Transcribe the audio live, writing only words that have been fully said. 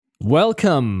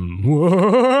Welcome. Whoa.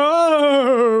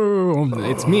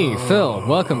 It's me, Phil.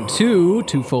 Welcome to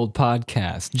Twofold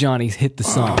Podcast. Johnny's hit the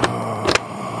song.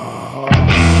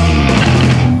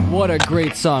 What a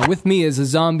great song. With me is a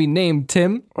zombie named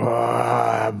Tim.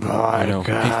 I know.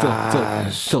 Hey,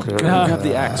 Phil, grab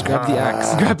the axe. Grab the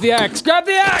axe. Grab the axe. Grab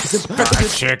the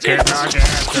axe. Chicken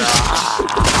nuggets.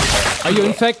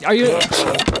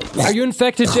 Are you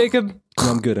infected, Jacob? No,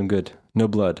 I'm good. No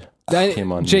blood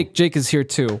came on me. Jake is here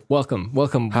too. Welcome,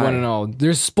 Hi. one and all.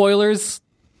 There's spoilers,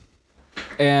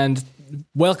 and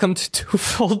welcome to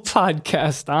Twofold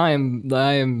Podcast. I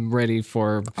am ready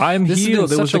for. I'm this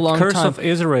healed. Has been It was such a the long curse time. of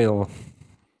Israel.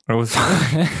 It was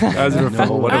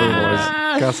Azrael, whatever it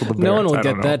was. Castle of the No one Barons, will I don't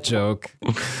get know. that joke.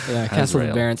 Yeah, Castle of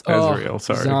the Barons. Azrael,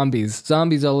 sorry.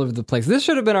 Zombies all over the place. This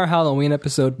should have been our Halloween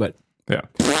episode, but Yeah.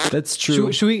 That's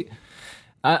true. should we?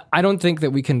 I don't think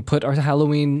that we can put our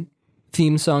Halloween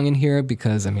theme song in here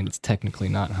because it's technically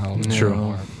not Halloween.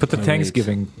 Sure. Put the Wait.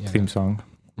 Thanksgiving theme song.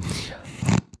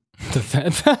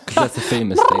 That's a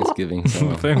famous Thanksgiving song.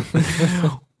 You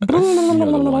know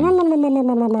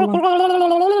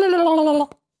the one.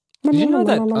 Did you know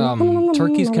that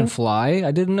turkeys can fly?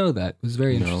 I didn't know that. It was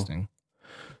very interesting.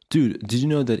 Dude, did you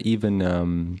know that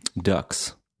even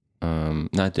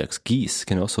geese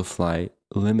can also fly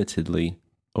limitedly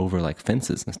over like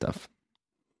fences and stuff?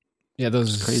 Yeah,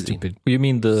 those are crazy. stupid. You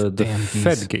mean the Damn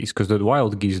fed geese? Because the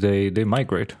wild geese, they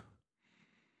migrate.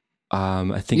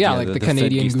 I think like the fed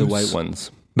Canadian geese, the goose. white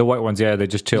ones. The white ones, yeah, they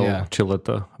just chill Yeah. at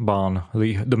the barn.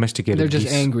 The domesticated They're just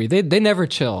geese. angry. They never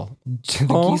chill.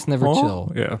 The geese never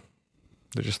chill. Yeah.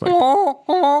 They're just like...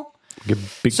 get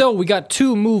big. So we got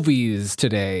two movies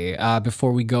today.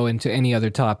 Before we go into any other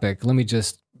topic, let me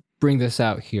just bring this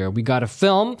out here. We got a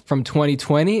film from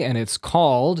 2020, and it's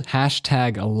called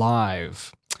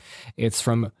 #Alive. It's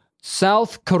from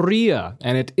South Korea,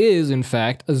 and it is, in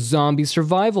fact, a zombie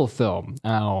survival film.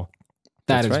 Now,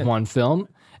 that That's is right. one film.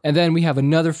 And then we have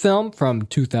another film from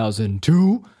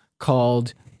 2002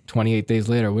 called 28 Days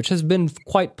Later, which has been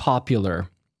quite popular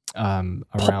around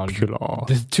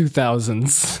the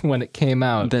 2000s when it came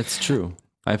out. That's true.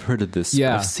 I've heard of this.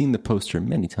 Yeah. I've seen the poster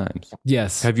many times.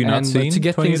 Yes. Have you not And seen to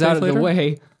get 28 things out of Days the Later?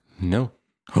 way, No.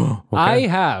 I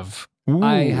have.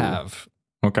 I have.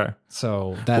 Okay.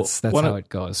 So that's why how don't- it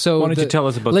goes. So Why don't you tell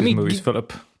us about let these me movies, gi-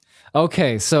 Philip?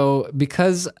 Okay, so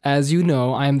because as you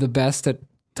know, I'm the best at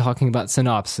talking about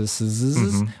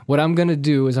synopsises. What I'm going to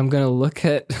do is I'm going to look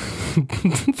at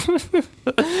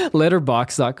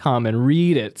letterbox.com and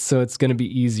read it, so it's going to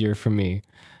be easier for me.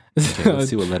 let's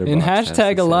see what Letterboxd in has to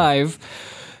say.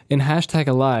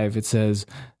 #Alive, it says,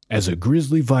 as a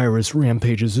grisly virus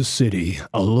rampages a city,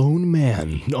 a lone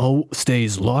man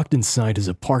stays locked inside his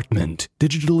apartment,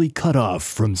 digitally cut off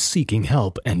from seeking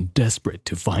help and desperate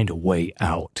to find a way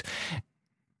out.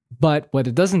 But what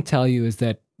it doesn't tell you is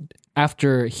that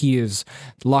after he is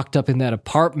locked up in that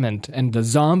apartment and the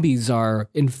zombies are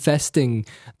infesting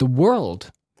the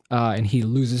world, and he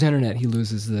loses internet, he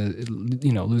loses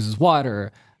loses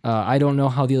water. I don't know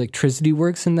how the electricity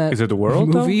works in that Is it the world,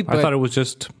 movie, though? but I thought it was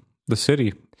just the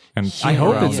city. And I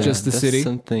hope around it's there. just the that's city.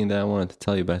 something that I wanted to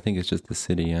tell you, but I think it's just the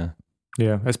city, yeah.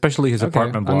 Yeah, especially his Okay,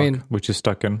 apartment I block, mean- which is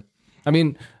stuck in.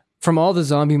 From all the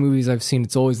zombie movies I've seen,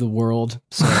 it's always the world.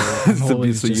 So I'm the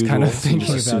always just kind of usual. thinking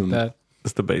Just about assume. that.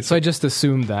 It's the base. So I just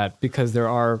assumed that because there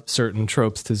are certain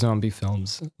tropes to zombie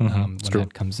films when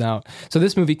that comes out. So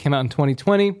this movie came out in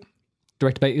 2020,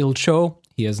 directed by Il Cho.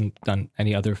 He hasn't done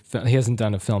any other. He hasn't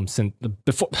done a film since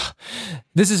before.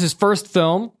 This is his first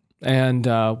film, and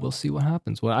we'll see what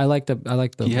happens. Well, I like the.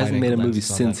 He hasn't made a wide-angle movie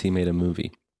lenses on since he made a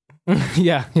movie.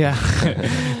 that. Yeah.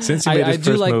 Since he made I his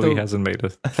do first like movie, the- he hasn't made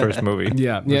a first movie.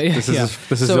 Yeah. This is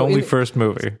his So only in- first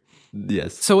movie.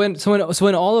 Yes. So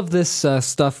when all of this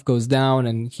stuff goes down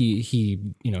and he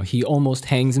almost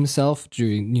hangs himself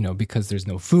during because there's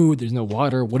no food, there's no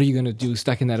water. What are you gonna do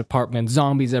stuck in that apartment?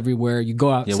 Zombies everywhere. You go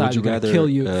Yeah, outside, would you they're rather gonna kill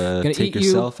you, gonna take eat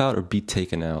yourself out or be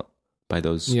taken out by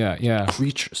those you. Yeah.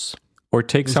 creatures? Or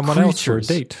take someone else for a creatures.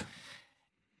 date.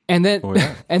 And then Or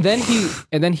that. and then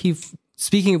he.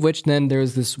 Speaking of which, then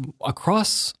there's this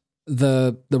across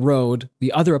the road,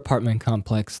 the other apartment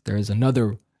complex. There is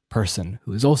another person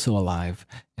who is also alive,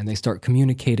 and they start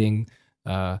communicating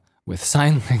with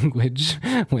sign language,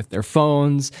 with their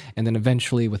phones, and then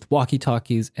eventually with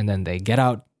walkie-talkies, and then they get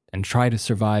out and try to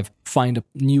survive, find a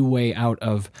new way out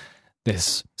of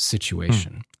this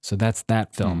situation. So that's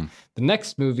that film. The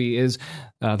next movie is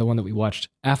the one that we watched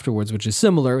afterwards, which is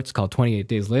similar. It's called 28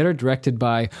 Days Later, directed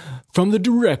by, from the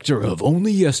director of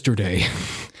Only Yesterday,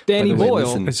 Danny By the way, Boyle.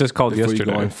 listen, It's just called before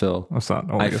Yesterday. You go on, Phil, That's not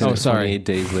I only finished sorry. 28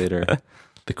 days later.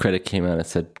 The credit came out and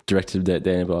said directed by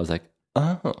Danny Boyle. I was like,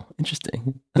 Oh,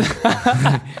 interesting.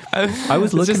 I was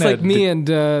It's looking just at like me and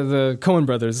the Coen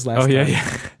brothers last Oh time.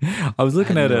 yeah. I was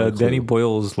looking I at had no Danny clue.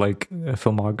 Boyle's like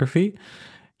filmography.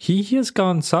 He has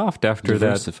gone soft after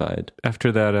Diversified. that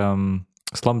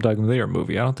Slumdog Millionaire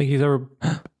movie. I don't think he's ever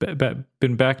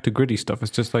been back to gritty stuff.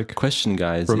 It's just like Question,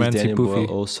 guys. Romantic is Daniel Boyle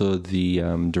Buffy. also the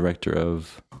director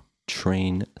of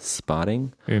Train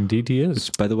Spotting? indeed he is.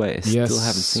 Which, by the way, I Yes. still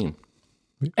haven't seen.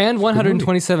 And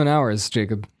 127 hours,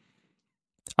 Jacob.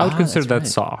 I would consider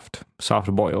that's that right.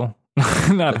 soft boil,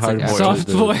 not hard like boiled. Soft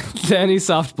boiled. Danny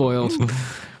soft boiled.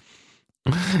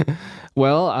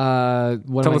 Well,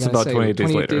 what Tell am I us gonna about say? 28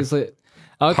 days later. days later.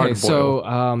 Okay, Hard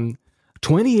so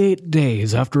 28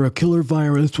 days after a killer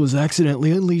virus was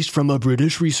accidentally unleashed from a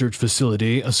British research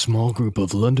facility, a small group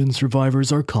of London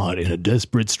survivors are caught in a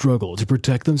desperate struggle to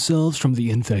protect themselves from the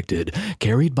infected.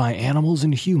 Carried by animals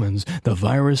and humans, the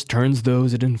virus turns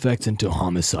those it infects into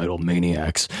homicidal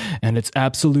maniacs, and it's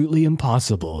absolutely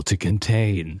impossible to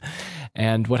contain.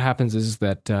 And what happens is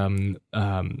that Cillian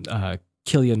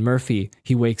Murphy,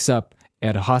 he wakes up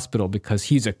at a hospital because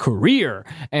he's a courier,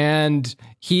 and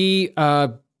he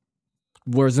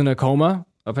was in a coma,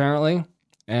 apparently,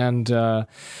 and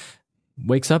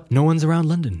wakes up. No one's around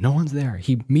London. No one's there.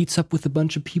 He meets up with a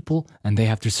bunch of people, and they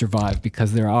have to survive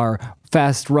because there are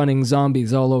fast-running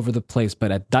zombies all over the place.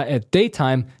 But at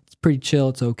daytime, it's pretty chill.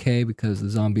 It's okay because the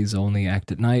zombies only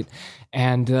act at night.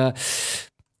 And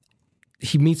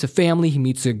he meets a family. He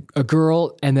meets a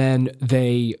girl, and then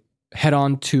they head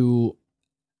on to,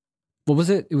 what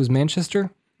was it? It was Manchester?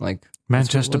 Like...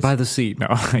 Manchester by the sea. No,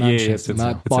 Manchester, it's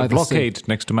not a by the blockade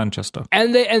next to Manchester.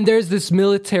 And there's this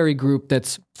military group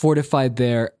that's fortified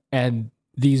there, and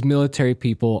these military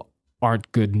people aren't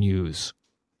good news.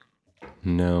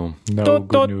 No. No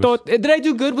good news. Did I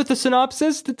do good with the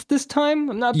synopsis this time?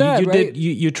 I'm not bad, you right? did.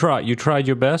 You tried. You tried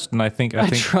your best, and I think I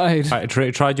tried. I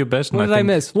tried your best. What and did I think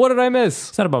miss? What did I miss?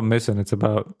 It's not about missing. It's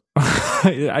about.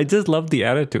 I just love the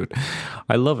attitude.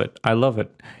 I love it. I love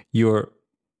it.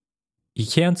 You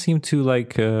can't seem to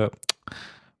like.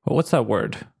 What's that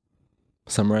word?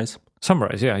 Summarize?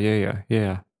 Summarize. Yeah.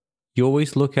 You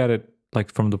always look at it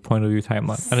like from the point of view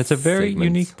timeline, and it's a very Segments.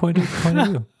 unique point of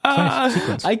view. It's nice.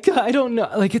 Sequence. I don't know.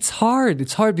 Like, it's hard.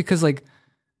 It's hard because, like,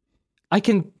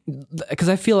 because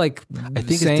I feel like I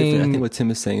think it's different. I think what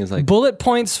Tim is saying is like bullet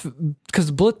points,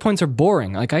 because bullet points are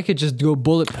boring. Like, I could just go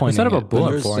bullet pointing. It's not about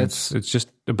bullet there's- points. It's just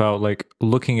about like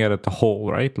looking at it the whole,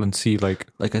 right? And see like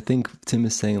I think Tim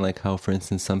is saying like how, for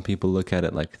instance, some people look at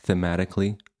it like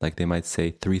thematically, like they might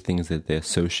say 3 things that they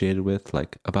associated with,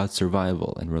 like about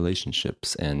survival and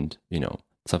relationships and,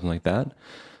 something like that.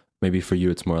 Maybe for you,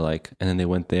 it's more like, and then they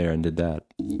went there and did that.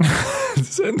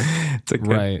 it's like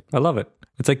Right. I love it.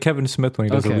 It's like Kevin Smith when he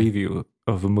does a Okay. review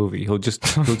of a movie. He'll just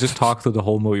talk through the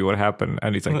whole movie what happened,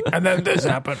 and he's like, and then this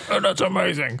happened, and that's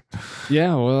amazing.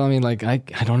 Yeah, well, I mean, like, I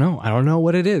don't know. I don't know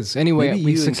what it is. Anyway, Maybe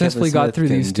we you and successfully Kevin got Smith through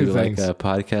can these 2 do things. like a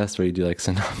podcast where you do like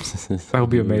synopsis. That would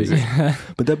be amazing.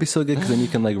 But that'd be so good because then you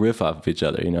can like riff off of each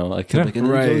other, Like, Yeah. like and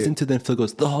then Right. it goes into, then Phil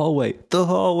goes, the hallway.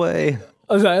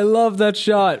 I love that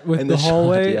shot with And the shot,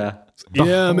 hallway. yeah.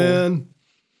 Yeah, man.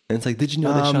 And it's like, did you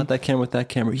know they shot that camera with that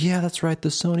camera? Yeah, that's right. The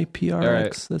Sony PRX. right.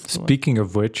 That's the one. Speaking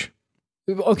of which,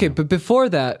 Okay, but before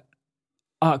that,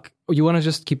 you want to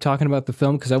just keep talking about the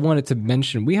film? Because I wanted to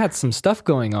mention we had some stuff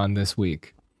going on this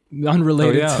week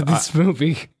unrelated to this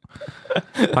movie.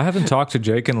 I haven't talked to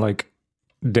Jake in like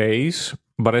days,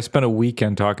 but I spent a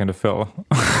weekend talking to Phil.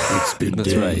 It's been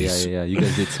That's right. Yeah. You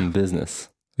guys did some business.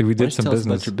 We Why did don't you some tell us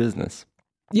about business. your business.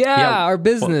 Yeah, our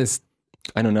business.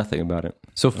 I know nothing about it.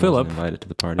 So I wasn't Philip invited to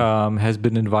the party. has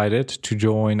been invited to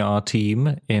join our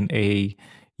team in a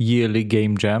yearly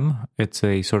game jam. It's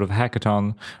a sort of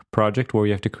hackathon project where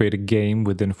you have to create a game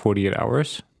within 48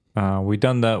 hours. We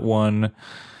done that one,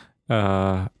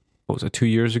 what was it, 2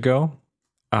 years ago?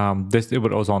 It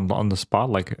was on the spot.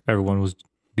 Like everyone was,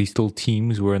 these little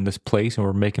teams were in this place and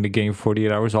we're making the game for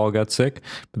 48 hours. All got sick,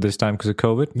 but this time because of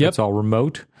COVID, it's all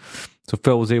remote. So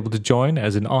Phil was able to join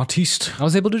as an artiste. I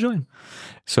was able to join.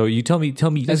 So you tell me,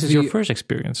 this is your first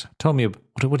experience. Tell me, what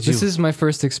did you? This is my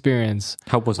first experience.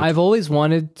 How was it? I always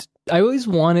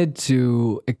wanted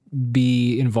to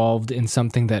be involved in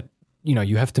something that,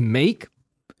 you have to make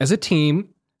as a team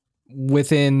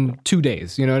within 2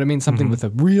 days. You know what I mean? Something with a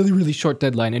really, really short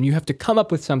deadline, and you have to come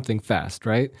up with something fast,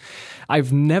 right?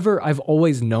 I've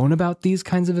always known about these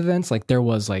kinds of events. Like there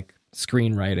was like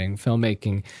screenwriting,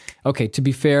 filmmaking. Okay, to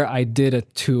be fair, I did a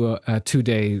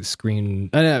 2-day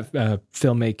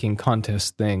filmmaking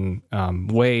contest thing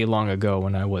way long ago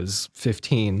when I was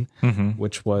 15,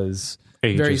 which was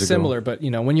Ages very ago. similar. But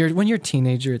when you're a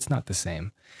teenager, it's not the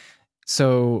same.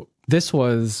 So this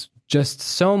was just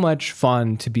so much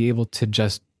fun to be able to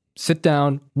just sit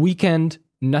down, weekend,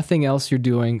 nothing else you're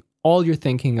doing. All you're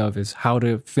thinking of is how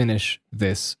to finish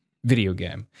this video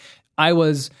game. I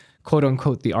was, quote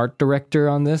unquote, the art director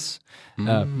on this,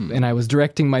 and I was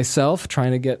directing myself,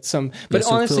 trying to get some. But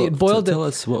honestly, it boiled Tell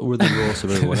us what were the roles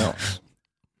of everyone else.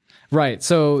 Right.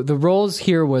 So the roles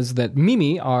here was that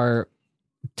Mimi, our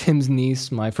Tim's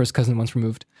niece, my first cousin once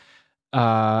removed,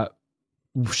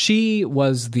 she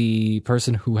was the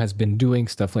person who has been doing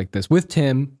stuff like this with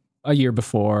Tim a year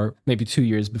before, maybe 2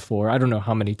 years before. I don't know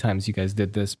how many times you guys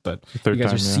did this, but you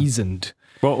guys are seasoned.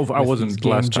 Well, I wasn't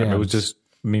last time. It was just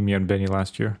Mimi and Benny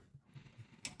last year.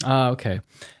 Okay.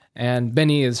 And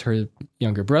Benny is her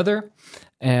younger brother,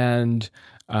 and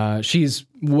she's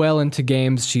well into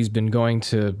games. She's been going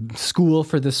to school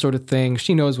for this sort of thing.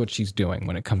 She knows what she's doing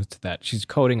when it comes to that. She's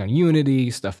coding on Unity,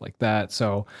 stuff like that.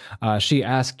 So she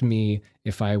asked me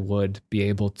if I would be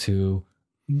able to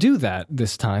do that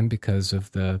this time because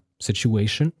of the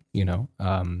situation,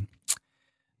 when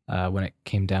it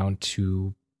came down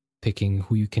to picking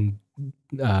who you can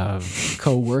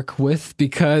co-work with,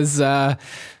 because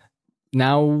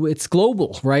now it's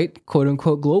global, right? Quote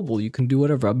unquote global. You can do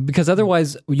whatever, because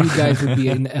otherwise you guys would be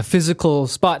in a physical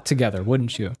spot together,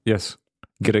 wouldn't you? Yes.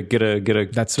 Get a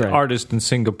That's right. artist in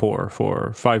Singapore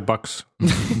for $5.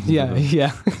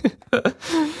 Yeah.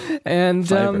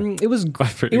 And it was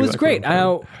great.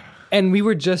 And we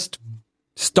were just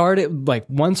started, like,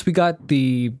 once we got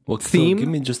the theme. Give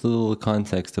me just a little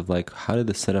context of, like, how did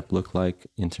the setup look like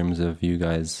in terms of you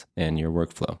guys and your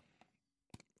workflow?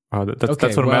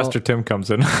 That's when Master Tim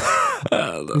comes in.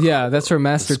 Yeah, that's where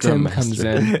Master Tim comes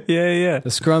in. Yeah.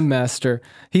 The Scrum Master.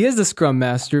 He is the Scrum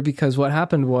Master because what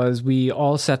happened was we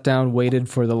all sat down, waited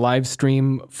for the live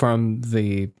stream from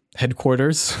the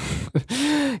headquarters,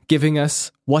 giving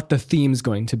us what the theme's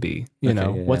going to be.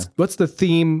 What's the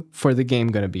theme for the game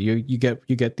going to be? You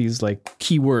get these, like,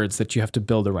 keywords that you have to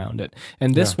build around it.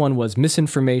 And this one was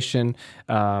misinformation,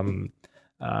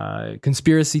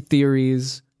 conspiracy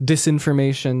theories,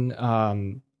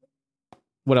 disinformation.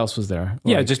 What else was there?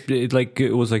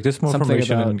 It was like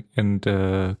disinformation and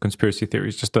conspiracy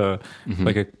theories, just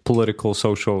like a political,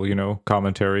 social,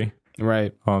 commentary,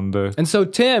 right? And so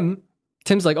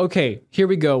Tim's like, okay, here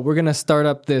we go. We're gonna start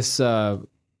up this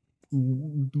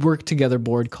work together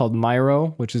board called Miro,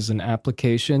 which is an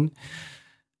application,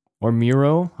 or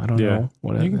Miro. I don't know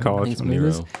what you can call it.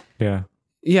 Miro.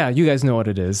 Yeah, you guys know what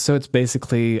it is. So it's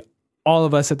basically all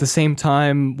of us at the same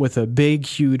time with a big,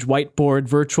 huge whiteboard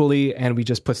virtually, and we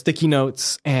just put sticky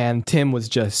notes, and Tim was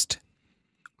just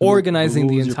organizing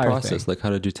the entire process. Like, how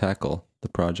did you tackle the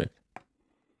project?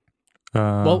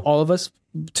 Well, all of us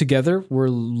together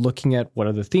were looking at what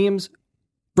are the themes,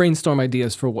 brainstorm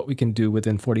ideas for what we can do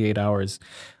within 48 hours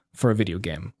for a video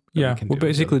game. Yeah, we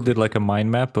basically did like a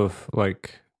mind map of,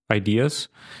 like, ideas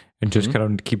and just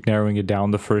kind of keep narrowing it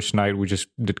down. The first night we just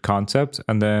did concepts,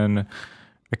 and then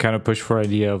I kind of pushed for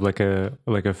idea of like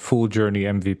a full journey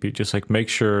MVP, just like make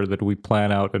sure that we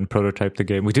plan out and prototype the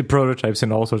game. We did prototypes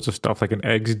and all sorts of stuff like an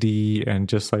XD and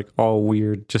just like all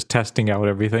weird, just testing out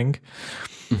everything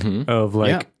of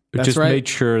like, made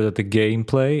sure that the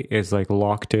gameplay is like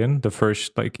locked in the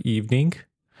first like evening.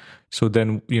 So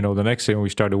then, the next day when we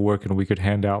started working, we could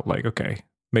hand out like, okay,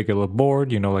 make a little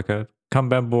board, like a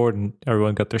Kanban board, and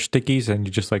everyone got their stickies, and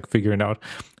you just like figuring out.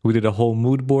 We did a whole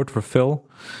mood board for Phil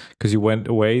because he went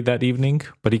away that evening,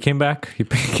 but he came back. He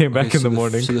came back in the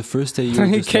morning. So the first day you were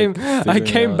just I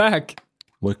came back.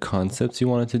 What concepts you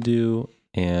wanted to do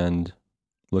and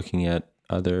looking at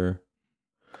other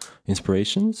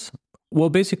inspirations? Well,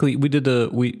 basically, we did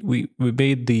we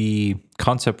made the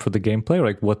concept for the gameplay,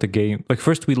 like what the game. Like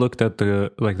first, we looked at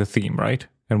the theme, right,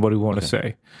 and what do we want to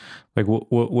say. Like,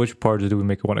 which parts do we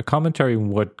make want a commentary, and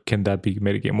what can that be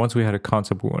made a game? Once we had a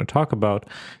concept we want to talk about,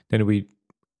 then we,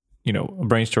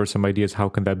 brainstormed some ideas. How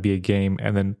can that be a game?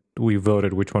 And then we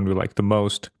voted which one we liked the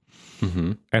most.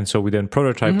 And so we then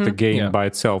prototyped the game by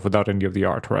itself without any of the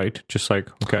art, right? Just like,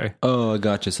 okay. Oh, I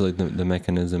gotcha. So like the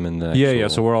mechanism and the yeah.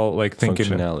 So we're all like thinking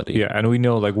functionality. Yeah, and we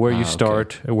know like where you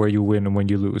start, where you win, and when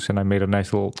you lose. And I made a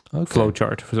nice little flow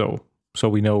chart. So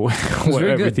we know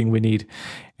everything we need.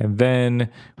 And then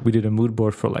we did a mood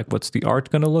board for like, what's the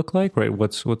art going to look like, right?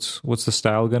 What's the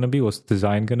style going to be? What's the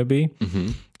design going to be?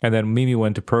 And then Mimi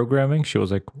went to programming. She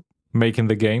was like making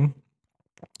the game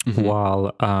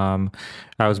while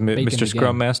I was Mr.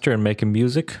 Scrum Master and making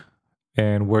music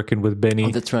and working with Benny.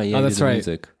 Oh, that's right. Yeah, that's right.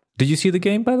 Music. Did you see the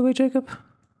game, by the way, Jacob?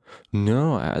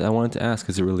 No, I wanted to ask,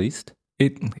 is it released?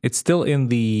 It's still in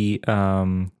the...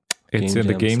 It's in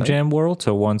the Game Jam world,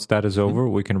 so once that is over,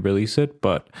 we can release it.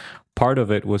 But part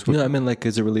of it was... No, I mean, like,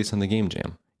 is it released on the Game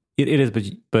Jam? It is,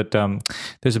 but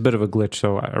there's a bit of a glitch,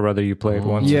 so I'd rather you play it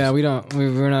once. Yeah, we're not.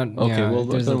 Okay, yeah, well,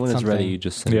 there's then when it's something. ready, you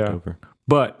just send it over.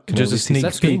 But Can just I a at least see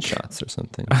sneak some peek. screenshots or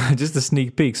something. Just a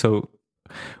sneak peek. So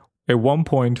at one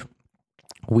point,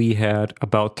 we had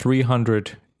about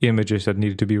 300 images that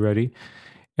needed to be ready.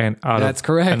 And That's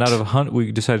correct. And out of 100,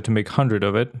 we decided to make 100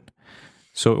 of it.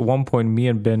 So at one point, me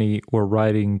and Benny were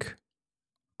writing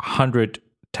 100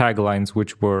 taglines,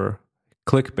 which were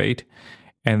clickbait.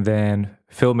 And then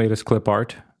Phil made us clip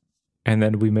art. And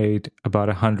then we made about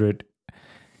 100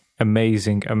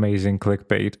 amazing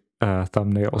clickbait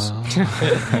thumbnails.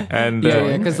 And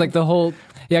because like the whole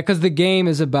because the game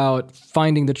is about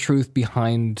finding the truth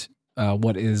behind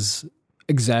what is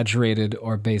exaggerated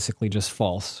or basically just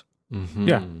false. Mm-hmm.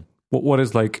 Yeah. What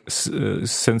is like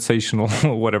sensational,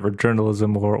 whatever,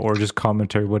 journalism or just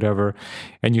commentary, whatever,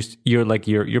 and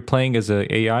you're playing as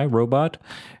a AI robot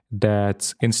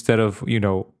that's instead of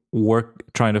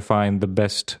trying to find the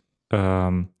best, like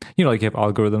you have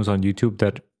algorithms on YouTube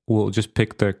that will just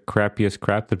pick the crappiest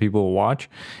crap that people will watch.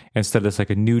 Instead, it's like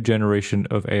a new generation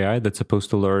of AI that's supposed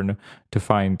to learn to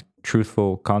find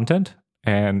truthful content.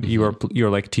 And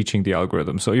you're like teaching the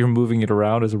algorithm, so you're moving it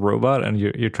around as a robot, and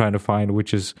you're trying to find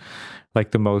which is like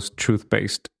the most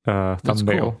truth-based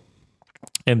thumbnail, cool.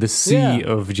 and the sea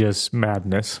of just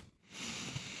madness.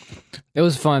 It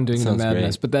was fun doing the Sounds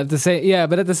madness, great. but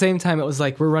at the same time, it was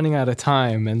like we're running out of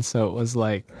time, and so it was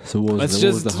like, So what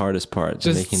was the hardest part?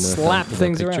 just Making the slap the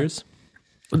things around. pictures?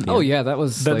 oh yeah, that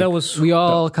was That was- we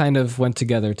all kind of went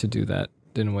together to do that,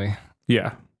 didn't we?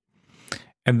 Yeah,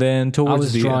 and then towards I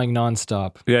was the drawing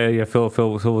nonstop. Yeah. Phil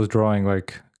was drawing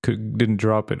didn't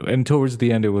drop it, and towards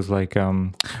the end, it was like we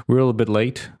were a little bit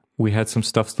late. We had some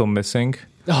stuff still missing.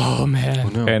 Oh man, Oh,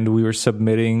 no. And we were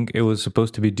submitting. It was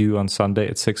supposed to be due on Sunday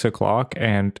at 6:00,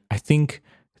 and I think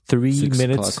 3 6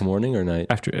 minutes o'clock morning or night?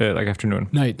 after, afternoon,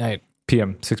 night.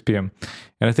 6 p.m.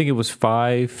 And I think it was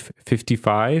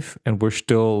 5:55, and we're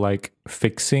still like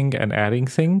fixing and adding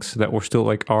things that were still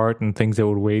like art and things that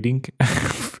were waiting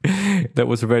that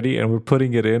was ready, and we're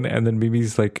putting it in, and then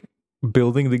Mimi's like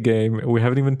building the game. We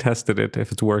haven't even tested it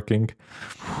if it's working.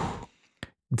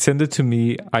 Send it to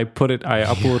me. I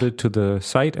upload it to the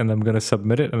site, and I'm going to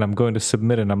submit it. And I'm going to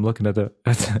submit it. And I'm looking at the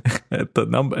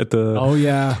number at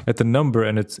the number,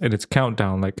 and it's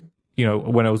countdown. Like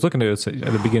when I was looking at it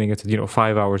at the beginning, it said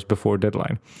 5 hours before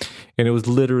deadline, and it was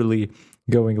literally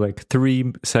going like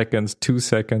 3 seconds, 2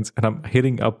 seconds, and I'm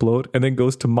hitting upload, and then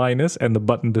goes to minus, and the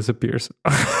button disappears.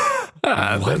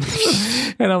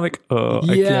 And I'm like, I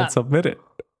can't submit it.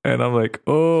 And I'm like,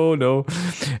 oh no.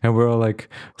 And we're all like,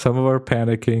 some of us are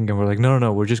panicking, and we're like,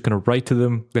 no, we're just going to write to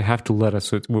them. They have to let us.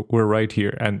 So we're right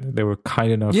here. And they were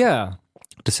kind enough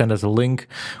to send us a link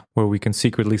where we can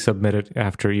secretly submit it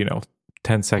after,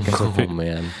 10 seconds of it. Oh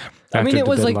man. I mean, it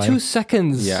was like deadline. 2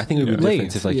 seconds. Yeah, I think it would be late,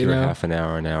 different if like you were half an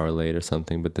hour late or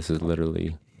something, but this is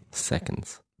literally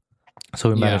seconds. So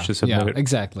we managed to submit it.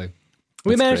 Exactly.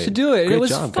 We That's managed great. to do it. Great It was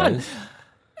job, fun. guys.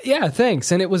 Yeah,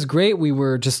 thanks. And it was great. We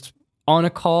were just on a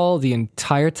call the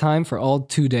entire time for all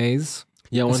 2 days.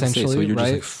 Yeah, I want to say, so Essentially, you're just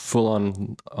right? like full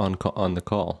on the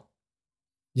call.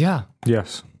 Yeah.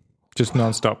 Yes. Just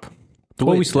nonstop. But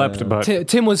Well, wait, we slept, but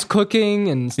Tim was cooking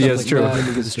and stuff Yeah, it's like true. that. Let me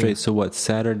get this straight. So what,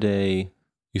 Saturday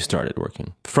you started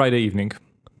working? Friday evening.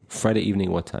 Friday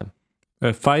evening, what time?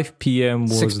 5 p.m.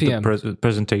 was 6 p.m. the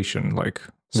presentation, like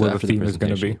So what the after the theme is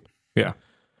going to be. presentation. Yeah.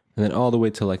 And then all the way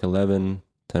till like 11,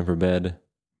 time for bed.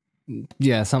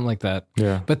 Yeah, something like that.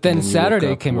 Yeah. But then And then you Saturday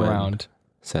woke up came when? around.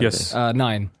 Saturday. Yes.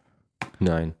 9.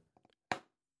 9. And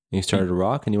you started to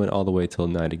rock and you went all the way till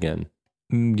night again.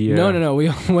 Yeah. No.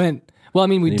 We went. Well, I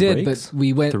mean, we Any did, breaks? but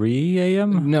we went. 3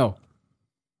 a.m.? No.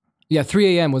 Yeah,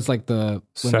 3 a.m. was like when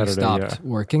Saturday, we stopped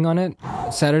working on it.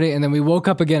 Saturday, and then we woke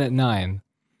up again at 9.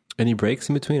 Any breaks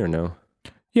in between or no?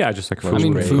 Yeah, just like I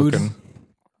mean, food. cooking.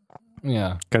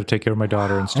 Yeah. Got to take care of my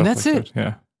daughter and stuff. And that's like it. That.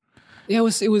 Yeah. Yeah,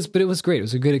 but it was great. It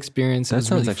was a good experience. That It was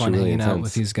sounds really actually fun really hanging out intense.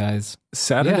 with these guys.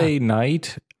 Saturday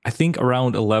night, I think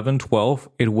around 11, 12,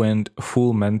 it went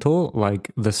full mental.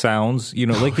 Like the sounds, the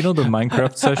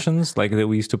Minecraft sessions like that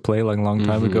we used to play like a long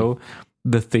time ago.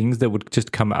 The things that would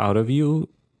just come out of you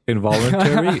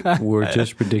involuntary were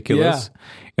just ridiculous.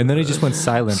 And then it just went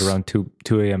silent around 2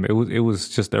 a.m. It was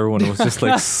just everyone was just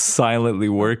like silently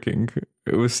working.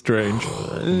 It was strange.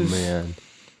 Oh, man.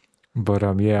 But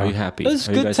Are you yeah. happy? It was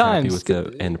Are you good guys happy times. with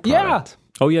the end Yeah. product?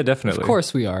 Oh yeah, definitely. Of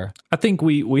course we are. I think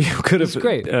we could have It's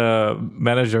great.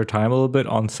 Managed our time a little bit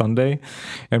on Sunday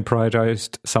and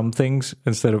prioritized some things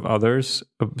instead of others.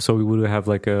 So we would have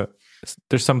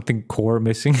there's something core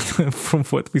missing from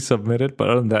what we submitted. But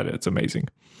other than that, it's amazing.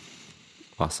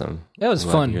 Awesome. That was I'm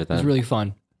glad to fun. hear It was that. really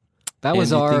fun. That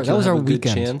was And do you our think you'll have a good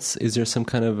weekend. chance? Is there some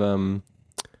kind of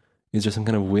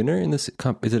winner in this?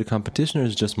 Is it a competition or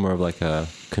is it just more of like a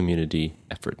community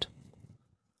effort?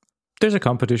 There's a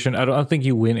competition. I don't think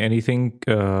you win anything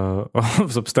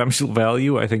of substantial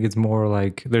value. I think it's more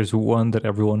like there's one that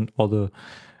all the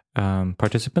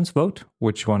participants vote,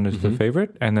 which one is the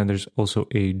favorite. And then there's also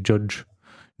a judge,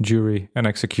 jury, and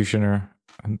executioner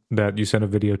that you send a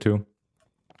video to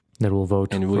that will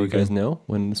vote. And will you guys know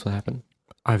when this will happen?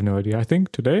 I have no idea. I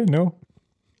think today, no.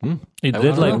 The I went on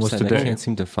deadline the was website and I today. can't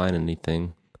seem to find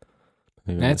anything.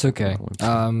 Maybe That's I'll look okay. on the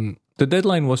website. The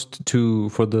deadline was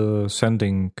for the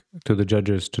sending to the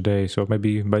judges today, so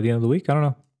maybe by the end of the week. I don't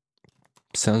know.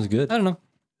 Sounds good. I don't know.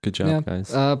 Good job,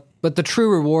 guys. But the true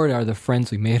reward are the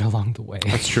friends we made along the way.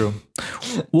 That's true.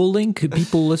 We'll link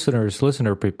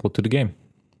listener people to the game.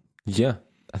 Yeah,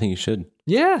 I think you should.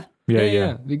 Yeah.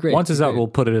 Yeah. It'd be great. Once it's It'd be out, great. we'll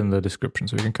put it in the description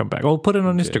so you can come back. We'll put it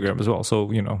on Instagram as well.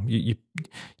 So you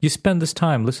spend this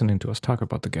time listening to us talk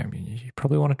about the game. You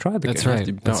probably want to try the That's game.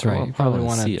 right. That's right. You probably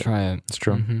want to try it. That's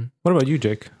true. Mm-hmm. What about you,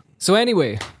 Jake? So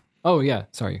anyway,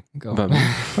 sorry. Go. About me?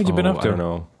 What you been up to? I don't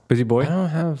know. Busy boy? I don't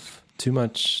have too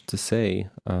much to say.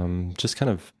 Just kind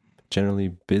of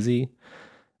generally busy,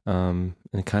 and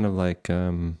kind of like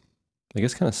I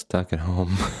guess kind of stuck at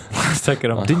home. Stuck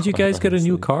it up. Didn't you guys get a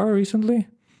new Honestly. car recently?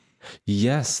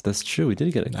 Yes, that's true. We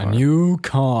did get a car. A new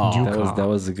car. That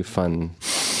was a good fun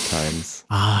times.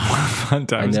 Fun I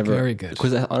times. never very good.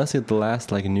 because honestly, the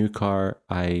last like new car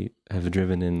I have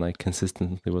driven in like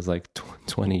consistently was like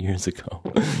 20 years ago.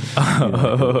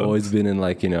 I've always been in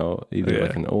like either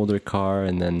like an older car,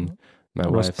 and then my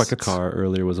Rust wife's buckets. car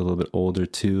earlier was a little bit older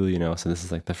too. So this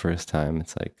is like the first time.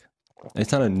 It's like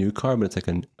it's not a new car, but it's like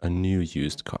a new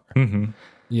used car. Mm-hmm.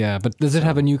 Yeah, but does it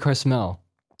have a new car smell?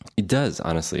 It does,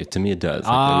 honestly. To me, it does.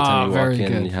 Like, Ah, every time you very walk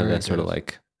in, good, you have very that sort of good.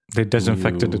 like. They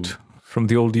disinfected New- it from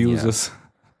the old users.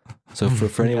 So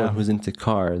for anyone Yeah. who's into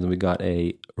cars, we got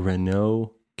a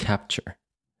Renault Capture,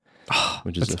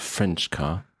 which is a French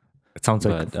car. It sounds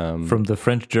like But from the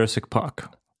French Jurassic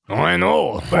Park. I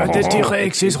know, but the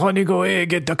T-Rex is running away,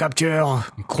 get the capture.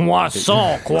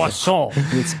 Croissant.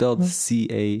 it's spelled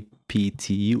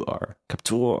Captur.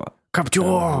 Capture.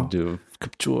 Capture. Do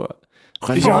Capture.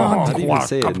 Jean, How do you even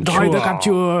say it? Drive the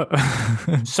capture.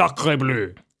 Sacre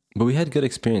bleu. But we had good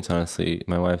experience, honestly.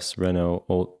 My wife's Renault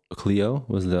old Clio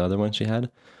was the other one she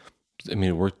had. I mean,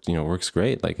 it worked. Works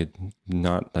great. Like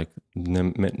not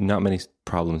many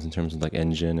problems in terms of like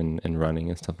engine and running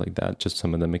and stuff like that. Just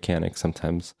some of the mechanics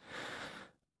sometimes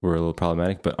were a little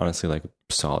problematic, but honestly, like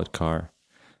solid car.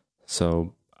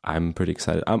 So I'm pretty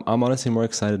excited. I'm honestly more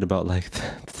excited about like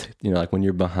like when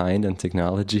you're behind on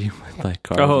technology with like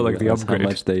cars. Oh, you like the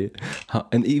realize upgrade.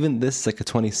 and even this is like a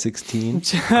 2016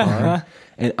 car.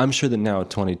 And I'm sure that now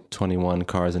 2021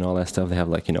 cars and all that stuff, they have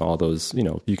like, all those,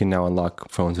 you can now unlock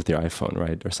phones with your iPhone,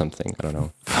 right? Or something. I don't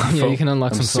know. Yeah, you can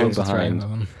unlock I'm some so phones with behind.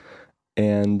 Ryan.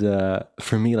 And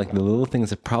for me, like the little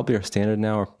things that probably are standard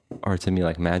now are to me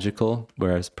like magical,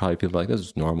 whereas probably people are like, this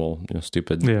is normal,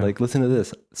 stupid. Yeah. Like, listen to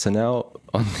this. So now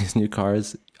on these new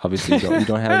cars, obviously you don't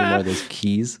have any more of those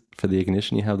keys for the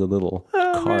ignition. You have the little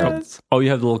cards. Oh, you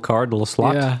have the little card, the little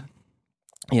slot? Yeah.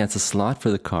 Yeah, it's a slot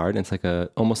for the card. And it's like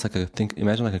almost like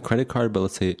imagine like a credit card, but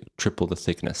let's say triple the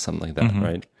thickness, something like that,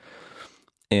 right?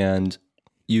 And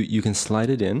you can slide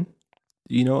it in.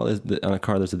 On a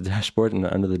car, there's a dashboard, and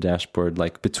under the dashboard,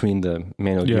 like between the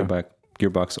manual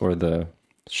gearbox or the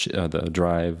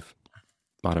drive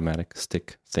automatic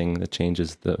stick thing that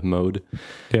changes the mode.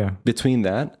 Yeah. Between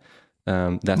that,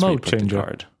 that's where you Mode put changer. the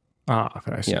card. Ah,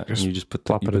 I see. Yeah, and you just put the,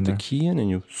 plop you it put in the there. key in, and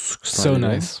you slide So it in.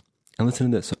 nice. And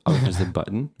listen to this. So, there's a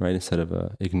button, right, instead of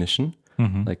a ignition,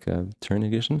 like a turn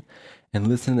ignition. And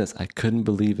listen to this. I couldn't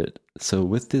believe it. So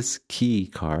with this key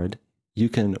card, you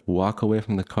can walk away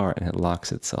from the car and it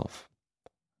locks itself.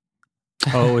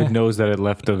 Oh, it knows that it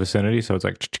left the vicinity, so it's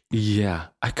like... Yeah.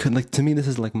 I couldn't, to me, this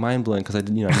is like mind blowing because I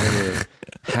never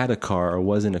had a car or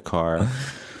was in a car.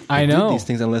 I did know. these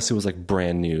things unless it was like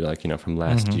brand new, like, from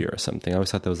last year or something. I always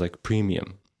thought that was like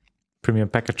premium. Premium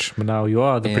package. But now you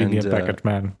are the premium package,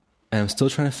 man. And I'm still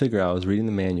trying to figure out, I was reading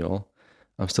the manual.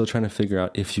 I'm still trying to figure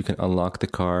out if you can unlock the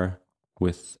car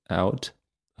without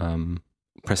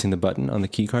pressing the button on the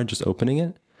key card, just opening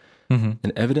it. Mm-hmm.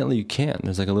 And evidently you can.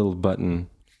 There's like a little button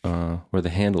where the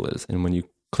handle is. And when you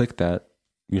click that,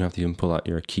 you don't have to even pull out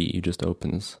your key. It just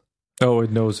opens. Oh,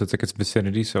 it knows it's like its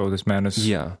vicinity, so this man is...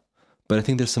 Yeah. But I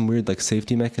think there's some weird like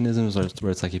safety mechanisms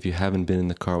where it's like if you haven't been in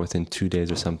the car within 2 days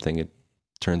or something, it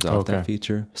turns off that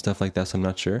feature, stuff like that. So I'm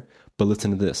not sure. But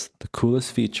listen to this. The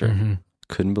coolest feature,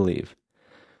 couldn't believe.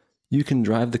 You can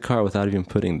drive the car without even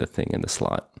putting the thing in the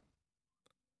slot.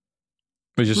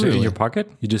 It's just in your pocket?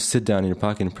 You just sit down in your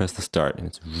pocket and press the start, and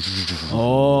it's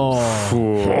Oh.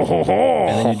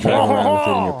 and then you drive around with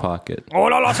it in your pocket. Oh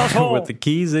la la, so. With the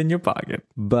keys in your pocket.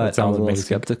 But I'm a sounds little amazing.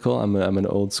 skeptical. I'm an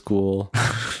old school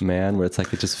man where it's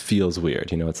like it just feels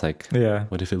weird. You know, it's like, Yeah.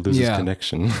 what if it loses Yeah.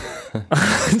 connection?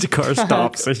 The car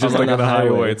stops. It's just I'm like on on the a highway.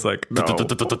 highway. It's like, no. So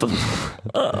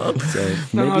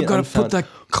No, maybe I gotta unfound- put that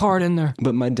card in there.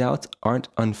 But my doubts aren't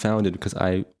unfounded because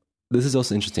this is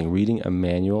also interesting. Reading a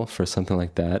manual for something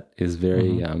like that is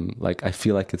very like I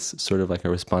feel like it's sort of like a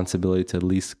responsibility to at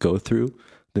least go through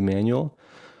the manual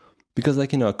because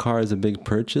like a car is a big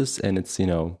purchase and it's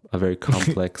a very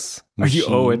complex machine. You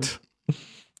owe it.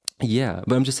 Yeah,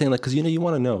 but I'm just saying like because you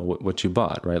want to know what you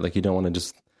bought, right? Like you don't want to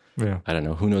just Yeah. I don't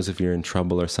know. Who knows if you're in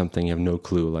trouble or something? You have no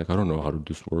clue. Like I don't know how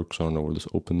this works. I don't know where this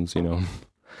opens.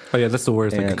 Oh, yeah, that's the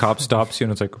worst. Like, a And- cop stops you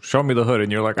and it's like, show me the hood.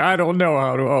 And you're like, I don't know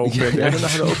how to open I it. don't know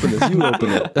how to open this. You open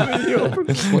it. You open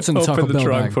What's in the Taco open the Bell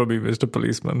trunk bag? for me, Mr.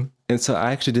 Policeman. And so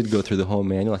I actually did go through the whole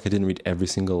manual. Like I didn't read every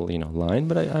single, line,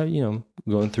 but I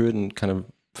going through it and kind of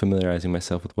familiarizing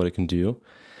myself with what it can do.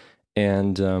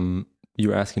 And you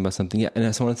were asking about something. Yeah. And I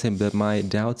just want to say that my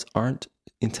doubts aren't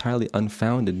entirely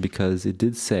unfounded because it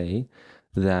did say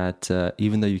that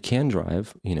even though you can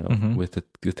drive, with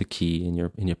the key in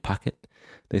your pocket,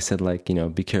 they said like,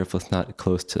 be careful it's not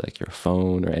close to like your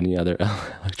phone or any other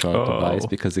electronic device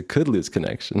because it could lose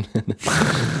connection.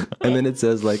 And then it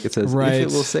says Right. if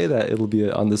it will say that, it'll be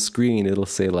on the screen. It'll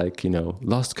say like,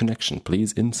 lost connection,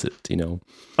 please insert,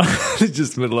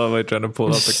 Just middle of it trying to pull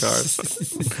out the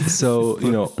card. So,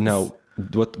 now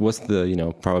what's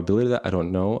the, probability of that? I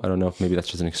don't know. I don't know if maybe that's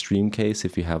just an extreme case.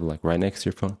 If you have like right next to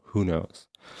your phone, who knows?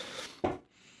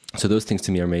 So those things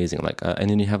to me are amazing. Like, and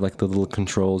then you have like the little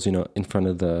controls, in front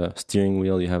of the steering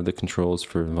wheel, you have the controls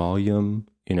for volume,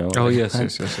 Oh, like, yes.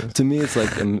 To me, it's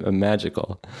like a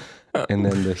magical. And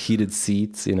then the heated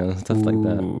seats, stuff like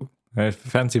that. Ooh,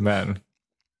 fancy man.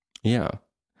 Yeah.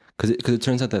 Because it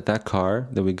turns out that car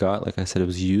that we got, like I said, it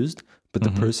was used, but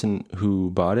the person who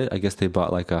bought it, I guess they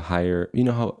bought like a higher,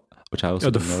 which I also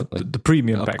didn't know, like the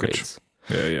premium package. upgrades.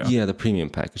 Yeah. Yeah, the premium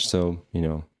package. So,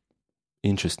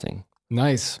 interesting.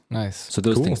 Nice. So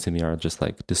those Cool. things to me are just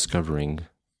like discovering,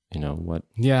 what.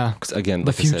 Yeah. Because again, The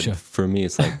like I future. said, for me,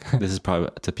 it's like this is probably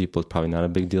to people, it's probably not a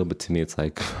big deal, but to me, it's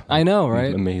like I know,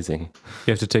 right? amazing.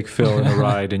 You have to take Phil on a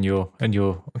ride in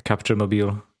your capture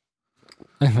mobile.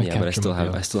 Yeah, but I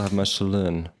still have much to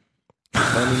learn.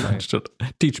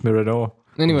 Teach me, Renault.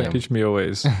 Anyway, Teach me your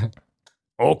ways.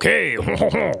 Okay. All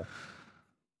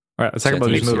right, let's talk about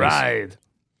these Let's movies. ride.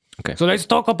 Okay. So let's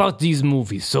talk about these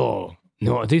movies. So,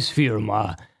 this film.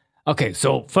 Okay,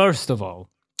 so first of all,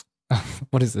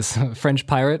 what is this? French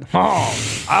pirate?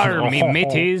 army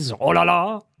mateys, oh la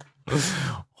la.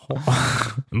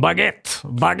 Baguette.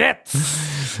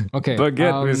 Okay.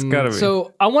 Baguette with Scarabee.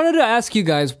 So I wanted to ask you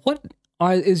guys, what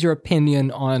is your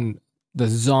opinion on the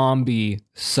zombie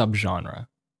subgenre?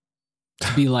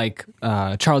 To be like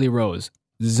Charlie Rose,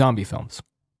 zombie films.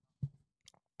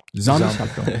 Zombie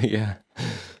films. Yeah.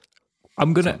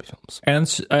 I'm gonna Zombie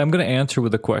films. answer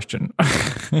with a question.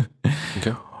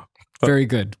 Okay. Very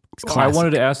good. I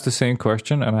wanted to ask the same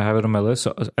question, and I have it on my list.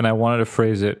 And I wanted to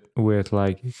phrase it with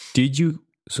like,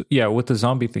 with the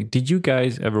zombie thing. Did you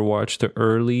guys ever watch the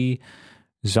early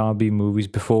zombie movies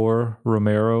before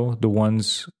Romero? The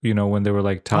ones when they were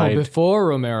like tied before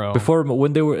Romero. before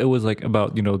when they were. It was like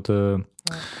about the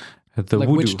like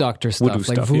voodoo, witch doctor stuff,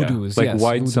 like yeah. voodoos. like yes,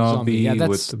 White voodoo Zombie Yeah,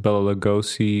 that's, with Bela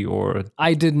Lugosi, or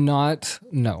I did not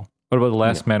know. what about The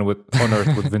Last Man on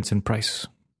Earth with Vincent Price?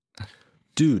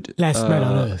 Dude. Last Man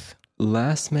on Earth.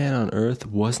 Last Man on Earth,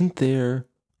 wasn't there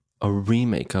a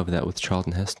remake of that with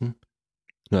Charlton Heston?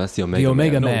 No, that's the Omega The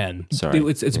Omega Man. Man. Sorry.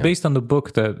 It's Yeah. based on the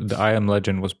book that the I Am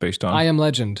Legend was based on. I Am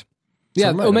Legend.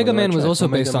 Yeah, So, right, Omega I'm Man on was track. also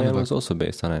Omega based on Man the was book. also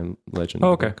based on I Am Legend. Oh,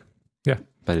 the okay. book. Yeah.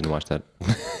 But I didn't watch that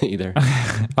either.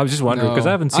 I was just wondering because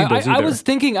I haven't seen those I either. was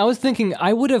thinking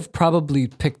I would have probably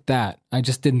picked that. I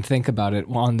just didn't think about it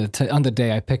on the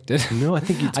day I picked it. No, I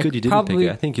think it's I good you didn't probably-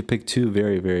 pick it. I think you picked two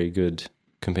very, very good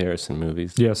comparison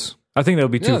movies. Yes, I think that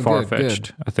would be too Yeah, far good,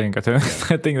 fetched. I think I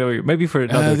think that we, maybe for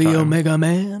another time. Omega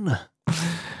Man.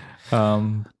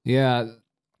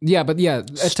 Yeah, but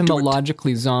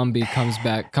etymologically, zombie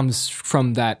comes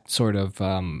from that sort of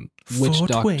witch Fort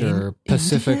doctor, Wayne,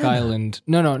 Pacific Indiana. Island.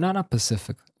 No, not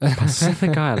Pacific.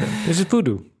 Pacific Island. This is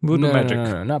voodoo magic.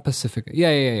 No, not Pacific.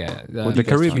 Yeah. With the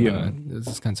Caribbean. This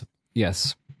is kinds of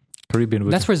yes. Caribbean.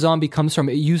 That's where zombie comes from.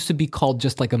 It used to be called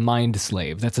just like a mind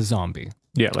slave. That's a zombie.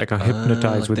 yeah, like a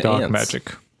hypnotized like with the dark ants.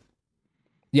 magic.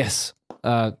 Yes,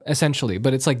 essentially.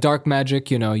 But it's like dark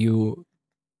magic. You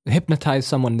hypnotize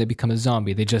someone and they become a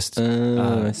zombie. They just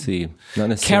I see. Not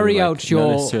necessarily carry like, out your-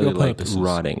 not necessarily your like purposes.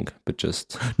 rotting, but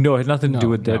just No, it had nothing to do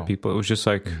No, with dead no. people. It was just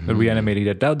like reanimating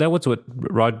dead. That was what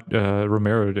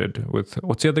Romero did with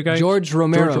what's the other guy? George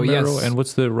Romero, yes. And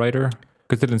what's the writer?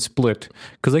 Because they didn't split.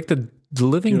 Because like the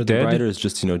Living the Dead, writer is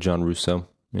just John Russo.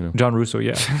 John Russo,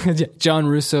 yeah. Yeah, John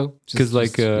Russo. Because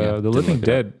like the Living look it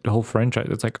Dead, the whole franchise,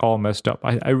 it's like all messed up.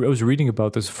 I was reading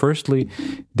about this. Firstly,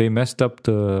 they messed up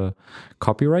the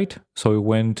copyright, so it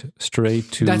went straight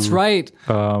to That's right.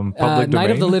 public domain. Night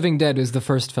of the Living Dead is the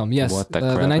first film. Yes, What the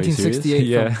the crap, are you serious? 1968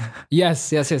 Yeah. film.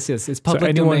 Yes. It's So public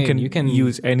anyone domain. can, You can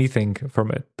use anything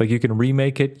from it. Like you can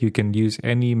remake it, you can use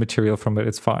any material from it.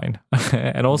 It's fine.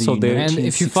 And also The they and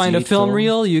if you find a 1968 film film,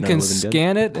 reel, you Night can of the Living Dead?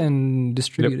 scan it and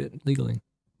distribute it legally.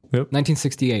 Yep.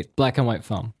 1968, black and white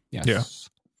film. Yes. Yeah.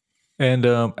 and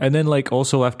then like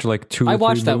also after like 2 or I 3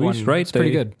 watched that movies, one. right? It's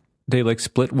pretty good. They like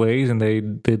split ways and they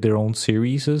did their own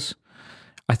series.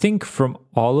 I think from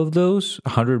all of those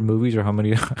 100 movies or how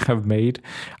many I've made,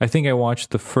 I think I watched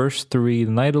the first 3: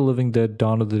 Night of the Living Dead,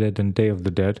 Dawn of the Dead, and Day of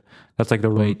the Dead. That's like the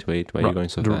Wait, why are you going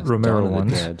so the fast? Romero Dawn of the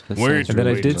ones. Dead. That Wait, sounds And then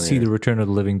I really did see familiar. the Return of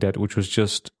the Living Dead, which was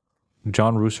just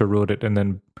John Russo wrote it, and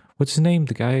then what's his name?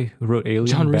 The guy who wrote Alien,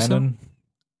 John Russo? Bannon.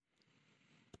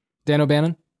 Dan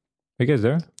O'Bannon. Are you guys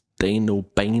there? Dan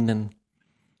O'Bannon.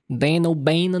 Dan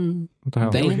O'Bannon. What the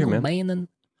hell? Dan here, man. O'Bannon.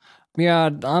 Yeah,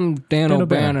 I'm Dan Dan O'Bannon.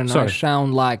 O'Bannon, I sorry.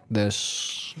 sound like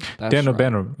this. That's Dan right.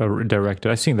 O'Bannon directed.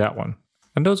 I seen that one,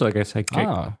 and those, I guess,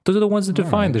 Ah. those are the ones that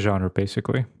define the genre,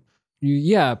 basically.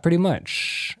 Yeah, pretty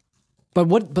much. But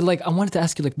like I wanted to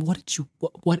ask you, like,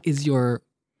 what is your,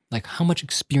 like, how much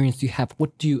experience do you have?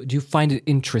 What do you find it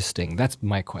interesting? That's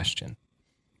my question.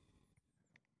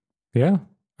 Yeah,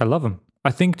 I love them.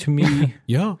 I think to me,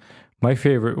 Yeah. my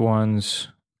favorite ones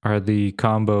are the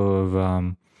combo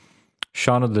of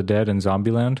Shaun of the Dead and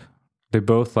Zombieland. They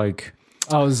both like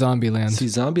Oh, Zombieland. See,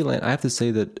 Zombieland, I have to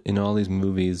say that in all these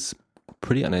movies,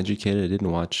 pretty uneducated. I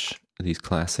didn't watch these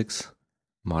classics,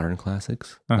 modern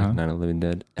classics, like Night of the Living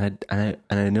Dead. And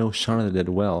I know Shaun of the Dead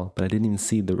well, but I didn't even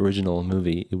see the original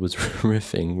movie it was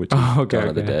riffing, which is Dawn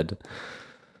of the Dead.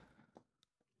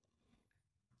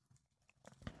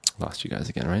 Lost you guys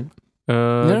again, right?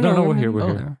 no, we're here. oh, We're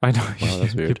here. I know. Wow,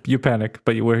 that's weird. You panic,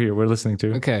 but we're here. We're listening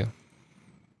to. Okay.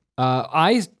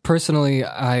 I personally,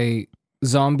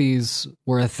 zombies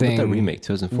were a What thing. about that remake,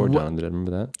 2004, Dawn of the Dead?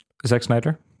 Remember that? Zack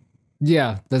Snyder.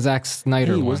 Yeah, the Zack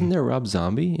Snyder Hey, one. wasn't there Rob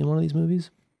Zombie in one of these movies?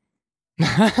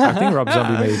 I think Rob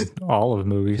Zombie made all of the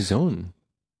movies. His own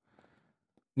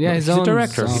Yeah, his He's a own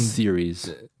director.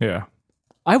 series. Yeah.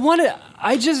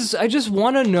 I just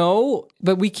want to know,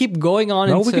 but we keep going on.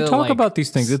 No, into, we can talk like- about these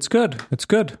things. It's good. It's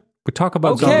good. We talk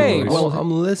about Okay, zombie movies. well-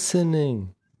 I'm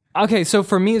listening. Okay, so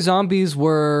for me, zombies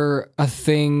were a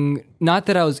thing. Not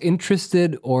that I was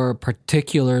interested or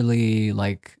particularly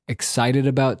like excited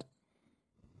about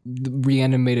the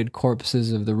reanimated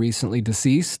corpses of the recently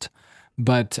deceased,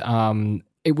 but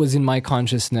it was in my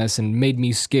consciousness and made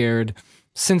me scared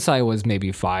since I was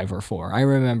maybe 5 or 4. I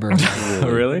remember.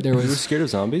 Really? There You were was scared of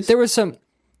zombies? there was some.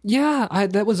 Yeah,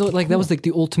 that was like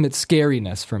the ultimate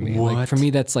scariness for me. Like What? for me,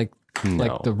 that's like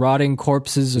No. the rotting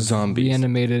corpses of Zombies.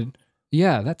 reanimated.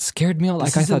 Yeah, that scared me. Like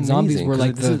This I is thought zombies amazing, were 'cause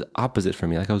like this is opposite for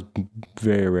me. Like I was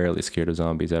very rarely scared of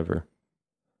zombies ever.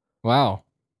 wow.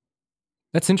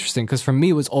 That's interesting because for me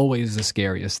it was always the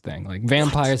scariest thing. Like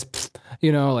vampires,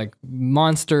 like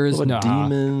monsters. What No, about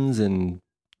demons and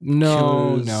no,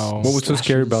 killers? no. What was so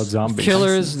scary about Slashes. zombies?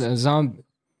 Killers,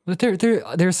 but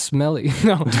they're smelly.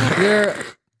 No,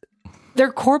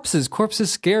 they're corpses.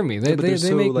 Corpses scare me. They Yeah, but they're they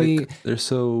so, make like, me. they're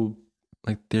so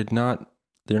like they're not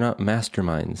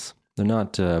masterminds. They're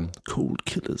not cold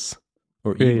killers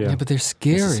or Yeah, evil yeah. Yeah, but they're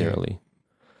scary. necessarily.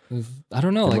 I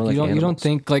don't know. They're Like more you like don't animals.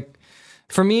 think like.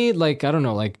 For me, like I don't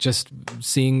know, like just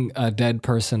seeing a dead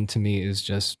person to me is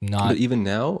just not. But even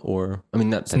now, or I mean,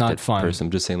 not not that fun. person.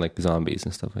 I'm just saying like zombies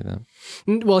and stuff like that.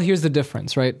 Well, here's the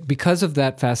difference, right? Because of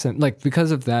that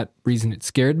because of that reason, it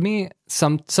scared me.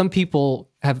 Some people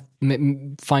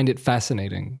find it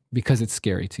fascinating because it's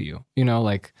scary to you.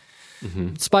 Like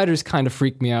spiders kind of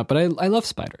freak me out, but I love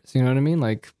spiders. You know what I mean?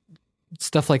 Like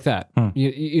stuff like that.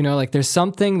 You know, like there's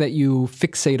something that you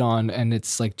fixate on, and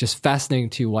it's like just fascinating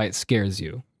to you why it scares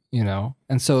you.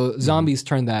 And so zombies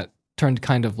turned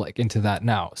kind of like into that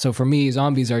now. So for me,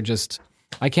 zombies are just.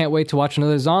 I can't wait to watch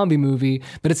another zombie movie,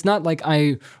 but it's not like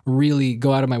I really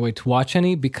go out of my way to watch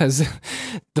any because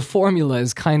the formula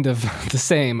is kind of the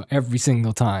same every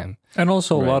single time. And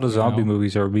also, a lot of zombie know?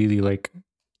 movies are really like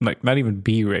not even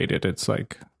B rated. It's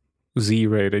like Z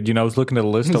rated. I was looking at a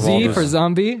list of all. Z for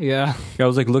zombie, yeah. I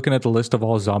was like looking at the list of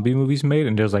all zombie movies made,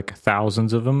 and there's like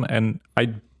thousands of them. And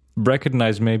I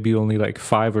recognize maybe only like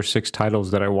 5 or 6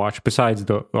 titles that I watched besides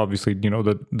the obviously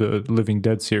the Living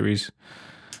Dead series.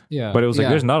 Yeah, But it was like,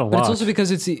 there's not a But it's lot. also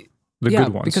because it's The good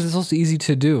ones. because it's also easy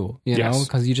to do. You know, Yes.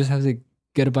 because you just have to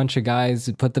get a bunch of guys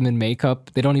and put them in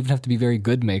makeup. They don't even have to be very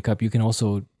good makeup. You can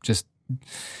also just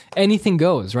anything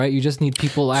goes, right? You just need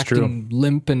people It's true. acting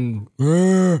limp and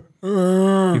Even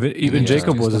Yeah,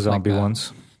 Jacob do was a stuff like zombie that.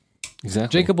 once.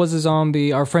 Exactly. Jacob was a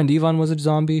zombie. Our friend Ivan was a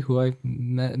zombie, who I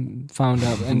found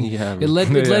out, and Yeah. it led,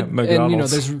 Yeah, and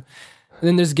McDonald's.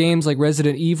 there's games like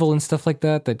Resident Evil and stuff like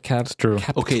that true.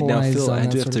 Okay, now capitalize Phil, on I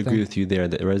that do have sort to of agree thing. with you there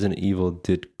that Resident Evil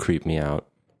did creep me out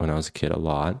when I was a kid a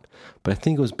lot, but I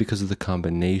think it was because of the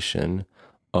combination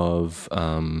of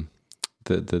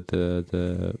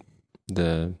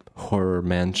the horror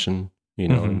mansion, you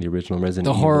know, in the original Resident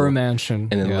The Evil, horror mansion,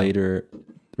 and then yeah. later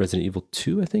Resident Evil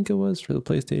 2, I think it was for the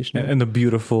PlayStation. And the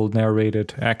beautiful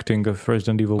narrated acting of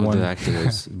Resident Evil Oh, 1. the acting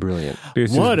was brilliant.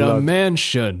 It's just What a blood.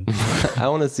 mansion! I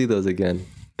want to see those again.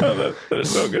 That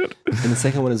is so good. And the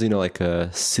second one is, like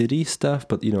city stuff,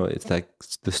 but it's like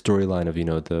the storyline of,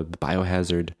 the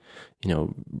biohazard,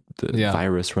 the Yeah.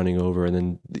 virus running over. And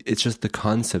then it's just the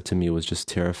concept to me was just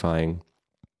terrifying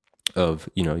of,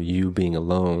 you being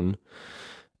alone,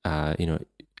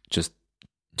 just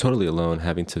totally alone,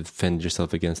 having to fend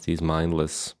yourself against these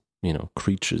mindless,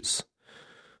 creatures.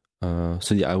 So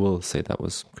yeah, I will say that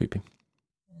was creepy.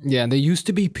 Yeah, they used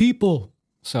to be people.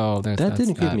 So That that's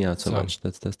didn't creep that. me out so much.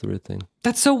 That's the weird thing.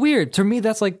 That's so weird to me.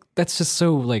 That's just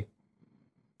so like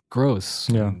gross.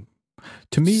 Yeah.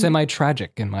 To me,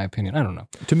 semi-tragic in my opinion. I don't know.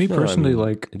 To me No, I personally, mean,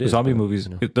 like it is, zombie but, movies,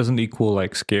 it doesn't equal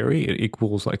like scary. It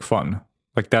equals like fun.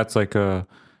 Like that's like a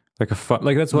fun.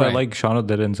 Like that's why I Right. like Shaun of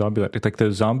the Dead and Zombieland. Like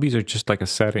the zombies are just like a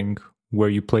setting where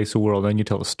you place a world and you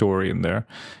tell a story in there,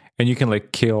 and you can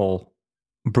like kill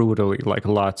brutally like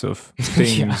lots of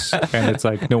things, and it's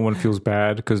like no one feels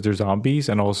bad because they're zombies,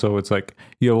 and also it's like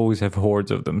you always have hordes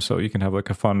of them, so you can have like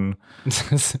a fun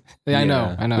Yeah, I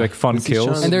know. like fun But see, Shaun of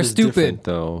kills. the And they're Dead is different, stupid.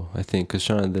 though, I think, because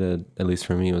Shaun of the Dead, at least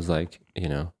for me, was like,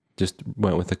 just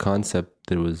went with the concept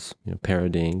that it was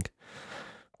parodying.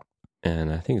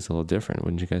 And I think it's a little different,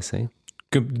 wouldn't you guys say?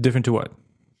 Different to what?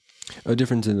 Oh,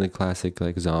 different than the classic,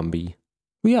 like, zombie.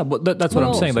 Well, yeah, but that's what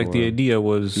I'm Well, saying. Like the or- idea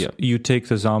was Yeah. you take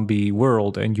the zombie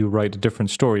world and you write a different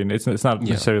story, and it's not Yeah.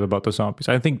 necessarily about the zombies.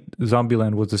 I think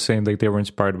Zombieland was the same. Like they were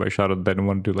inspired by Shaun of the Dead and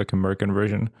wanted to do like American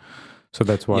version, so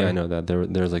that's why. Yeah, I know that.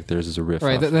 There's a riff.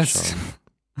 Right, off of that's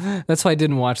Shaun. that's why I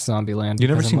didn't watch Zombieland. You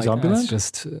never because seen I'm like, Zombieland? It's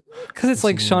just because it's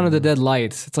like Shaun of the Dead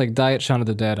light. It's like Diet Shaun of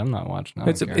the Dead. I'm not watching. I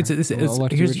don't care. I'll watch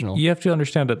the here's- original. you have to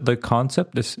understand that the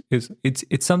concept is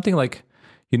it's something like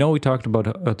we talked about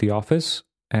at The Office,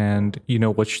 and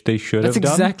what they should That's have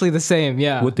done. exactly the same.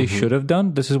 Yeah. What they should have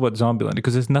done. This is what Zombieland,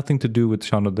 because it's nothing to do with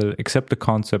Shaun of the Dead except the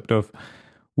concept of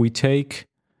we take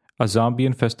a zombie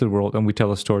infested world and we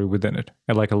tell a story within it,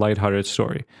 and like a lighthearted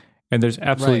story. And there's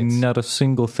absolutely Right. not a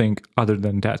single thing other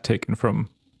than that taken from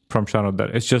Shaun of the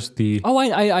Dead. It's just the Oh,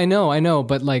 I know,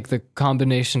 but like the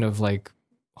combination of like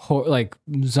like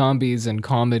zombies and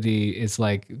comedy is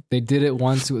like they did it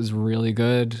once. It was really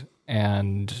good,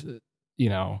 and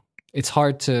it's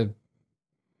hard to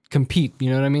compete. You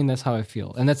know what I mean? That's how I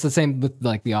feel, and that's the same with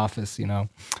like The Office.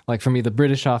 Like for me, the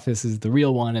British Office is the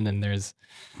real one, and then there's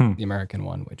the American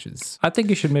one, which is. I think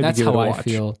you should maybe That's give it a how I watch.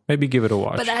 feel. Maybe give it a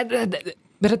watch.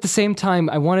 But at the same time,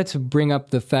 I wanted to bring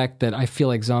up the fact that I feel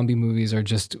like zombie movies are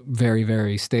just very,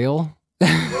 very stale.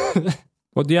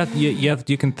 Well,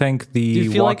 you can thank the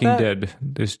you feel like Walking that? Dead.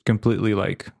 This completely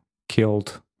like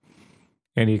killed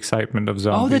any excitement of Oh,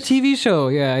 zombies. the TV show.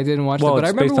 Yeah, I didn't watch Well, that, but I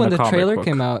it's based remember on when a the comic trailer book.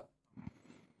 came out.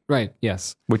 Right.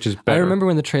 Yes. which is better. I remember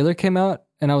when the trailer came out,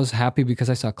 and I was happy because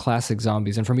I saw classic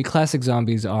zombies. And for me, classic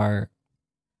zombies are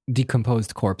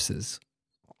decomposed corpses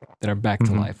that are back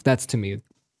to life. That's to me,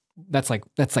 that's like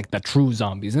the true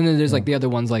zombies. And then there's like the other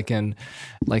ones, like in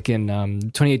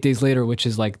 28 Days Later, which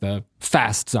is like the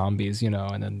fast zombies,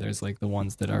 And then there's like the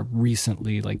ones that are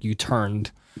recently like you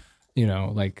turned,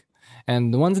 like.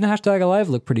 And the ones in #Alive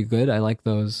look pretty good. I like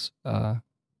those.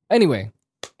 Anyway,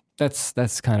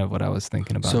 that's kind of what I was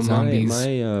thinking about. So Zombies.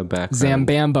 my background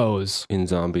Zambambos. in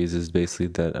zombies is basically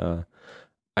that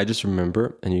I just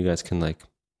remember, and you guys can like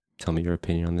tell me your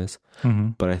opinion on this,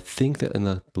 Mhm. but I think that in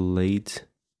the late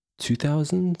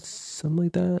 2000s, something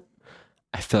like that,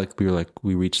 I felt like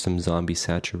we reached some zombie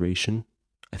saturation,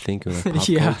 I think, in like pop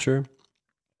Yeah. culture.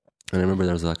 And I remember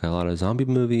there was like a lot of zombie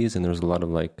movies, and there was a lot of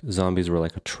like zombies were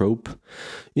like a trope.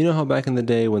 You know how back in the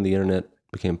day when the internet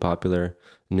became popular,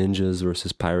 ninjas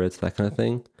versus pirates, that kind of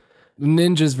thing?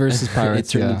 Ninjas versus pirates.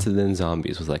 It turned Yeah. into then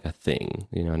zombies was like a thing,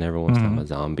 and everyone was talking about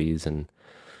zombies, and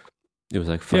it was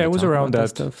like fun. Yeah, to it was talk around about that.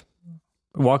 stuff.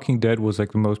 Walking Dead was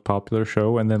like the most popular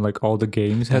show, and then like all the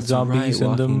games had That's zombies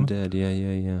right, in them, Walking Dead.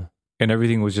 Yeah. and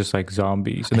everything was just like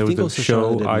zombies. And I there was think the also Shaun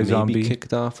of the show Dead maybe iZombie.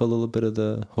 kicked off a little bit of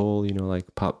the whole, like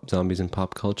pop zombies in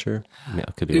pop culture. Yeah,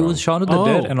 I could be It wrong. was Shaun of the Oh.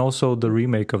 Dead, and also the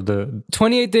remake of the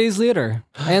 28 Days Later,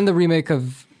 and the remake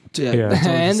of Yeah. that's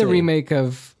what I'm and the saying. remake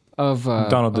of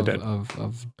Dawn of the Dead.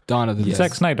 of Dawn of the Dead.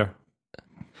 Zack Snyder.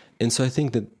 And so I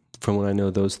think that from what I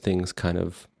know, those things kind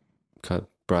of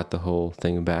brought the whole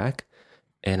thing back.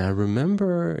 And I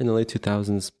remember in the late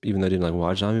 2000s, even though I didn't like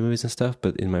watch zombie movies and stuff,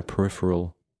 but in my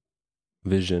peripheral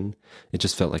vision, it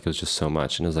just felt like it was just so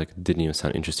much. And it was like, it didn't even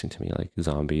sound interesting to me. Like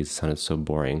zombies sounded so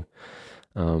boring.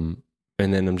 And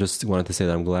then I'm just wanted to say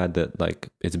that I'm glad that like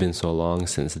it's been so long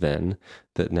since then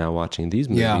that now watching these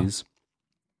movies,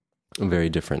 very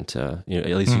different. At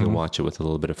least you can watch it with a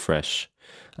little bit of fresh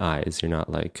eyes. You're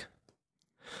not like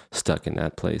stuck in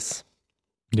that place.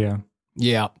 Yeah.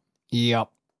 Yeah.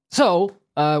 So,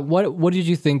 what did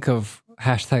you think of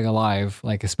 #Alive?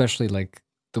 Like, especially like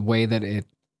the way that it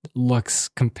looks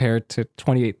compared to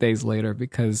 28 Days Later,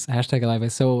 because #Alive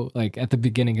is so like at the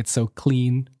beginning, it's so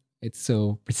clean, it's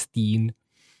so pristine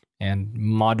and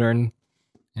modern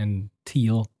and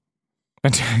teal.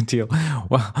 Deal.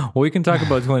 Well, we can talk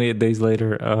about 28 Days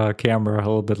Later camera a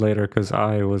little bit later, because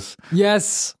I was...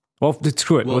 Yes. Well,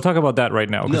 screw it. Well, we'll talk about that right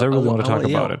now, because no, I really I want to want-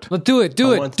 talk yeah. about it. Let's do it.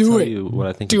 I want to tell you what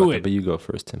I think Do about it. it, but you go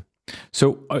first, Tim.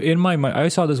 So in my mind, I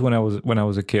saw this when I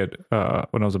was a kid.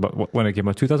 When it came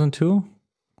out, 2002,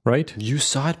 right? You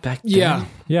saw it back then? Yeah.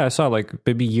 Yeah, I saw it like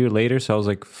maybe a year later, so I was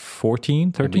like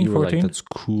 13, But 13, you were 14. like, that's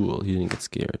cool. You didn't get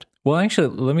scared. Well, actually,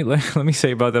 let me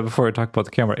say about that before I talk about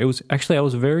the camera. It was actually, I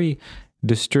was very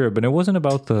disturbed, and it wasn't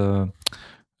about the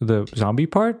zombie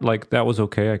part. Like that was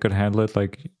okay, I could handle it.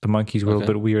 Like the monkeys were a Okay.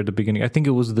 little bit weird at the beginning. I think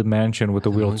it was the mansion with the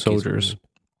wheeled monkeys were soldiers.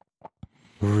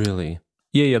 Really?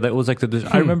 Yeah, that was like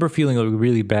I remember feeling like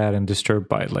really bad and disturbed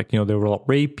by it. Like, they were all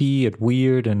rapey and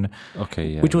weird, and Okay,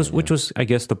 yeah. which was I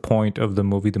guess the point of the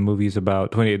movie. The movie is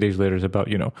about 28 Days Later is about,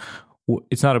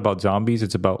 it's not about zombies.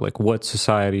 It's about like what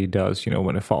society does,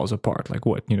 when it falls apart. Like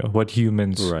what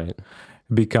humans Right.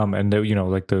 become, and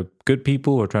like the good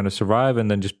people who are trying to survive,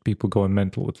 and then just people going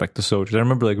mental with like the soldiers. I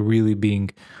remember like really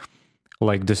being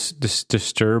like this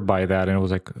disturbed by that, and it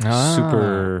was like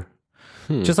super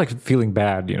just like feeling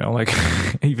bad, like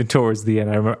even towards the end.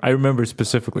 I remember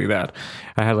specifically that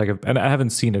I had and I haven't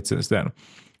seen it since then.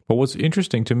 But what's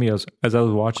interesting to me as I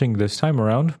was watching this time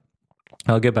around,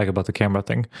 I'll get back about the camera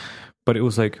thing, but it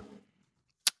was like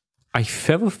I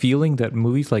have a feeling that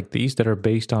movies like these that are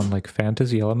based on like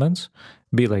fantasy elements,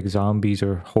 be it like zombies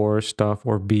or horror stuff,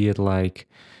 or be it like,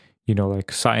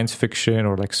 like science fiction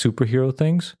or like superhero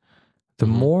things, the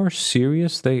more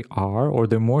serious they are, or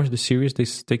the more serious they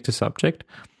stick to subject,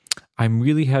 I'm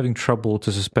really having trouble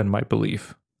to suspend my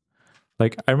belief.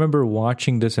 Like, I remember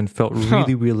watching this and felt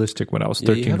really realistic when I was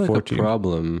 13, you have like 14. a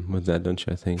problem with that, don't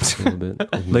you? I think a little bit.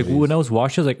 with Like movies. when I was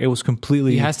watching, it was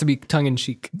completely It has to be tongue in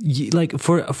cheek. like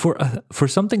for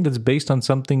something that's based on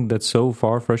something that's so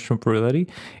far fresh from reality.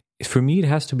 For me, it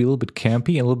has to be a little bit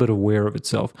campy and a little bit aware of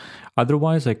itself.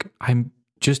 Otherwise, like I'm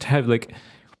just have like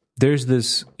there's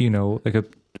this like a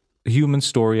human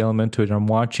story element to it. And I'm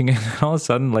watching it, and all of a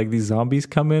sudden, like these zombies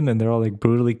come in and they're all like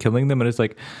brutally killing them, and it's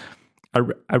like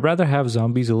I'd rather have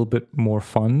zombies a little bit more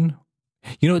fun.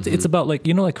 It's about like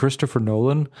like Christopher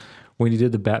Nolan when he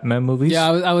did the Batman movies.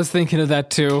 Yeah, I was thinking of that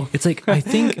too. It's like I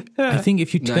think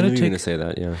if you're No, I knew gonna you were take gonna say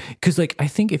that. Yeah. because like I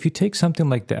think if you take something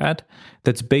like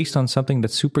that's based on something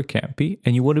that's super campy,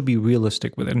 and you want to be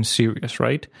realistic with it and serious,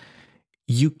 right?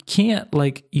 You can't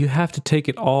you have to take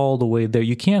it all the way there.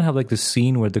 You can't have like the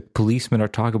scene where the policemen are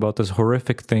talking about this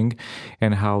horrific thing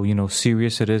and how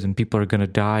serious it is and people are gonna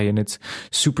die, and it's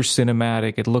super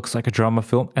cinematic. It looks like a drama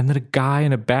film, and then a guy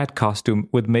in a bat costume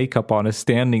with makeup on is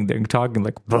standing there and talking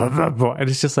like blah blah blah, and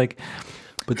it's just like.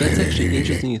 But that's actually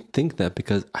interesting you think that,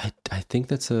 because I think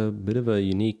that's a bit of a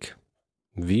unique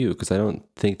view, because I don't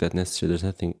think that necessarily there's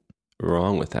nothing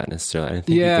wrong with that necessarily. I think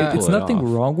you Yeah. can It's pull it nothing off.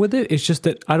 wrong with it. It's just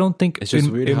that I don't think It's just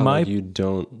in, weird in how my like, you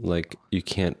don't you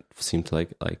can't seem to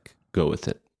like go with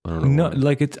it. I don't know. no why.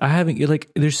 like it's I haven't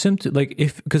like there's symptoms like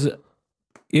because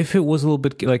if it was a little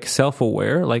bit like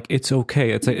self-aware, like it's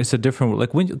okay. It's a different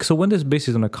like when this is based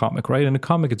on a comic, right? In a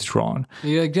comic, it's drawn,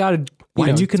 You gotta.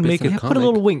 and you can make based on it. a Put a comic.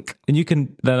 little wink. And you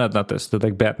can not this, the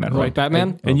like Batman, right?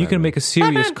 Batman? and you can Batman. make a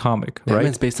serious comic, right?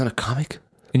 Batman's based on a comic.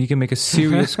 And you can make a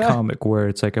serious comic where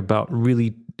it's like about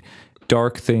really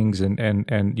dark things and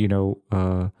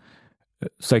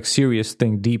it's like serious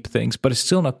deep things, but it's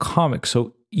still in a comic.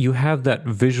 So you have that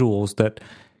visuals that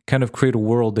kind of create a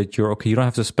world that you're okay. You don't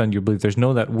have to suspend your belief. There's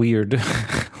no that weird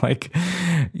like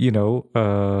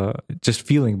just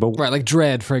feeling. But Right, like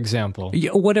Dread, for example.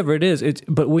 yeah, whatever it is,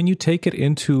 but when you take it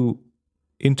into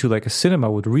like a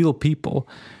cinema with real people,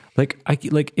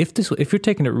 if you're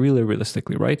taking it really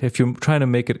realistically, right? If you're trying to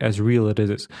make it as real as it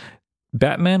is,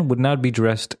 Batman would not be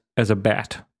dressed as a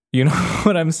bat. You know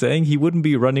what I'm saying? He wouldn't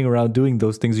be running around doing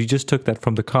those things. You just took that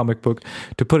from the comic book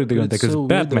to put it together because so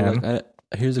Batman. Weird,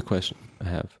 here's a question I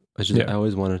have. I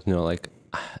always wanted to know, like,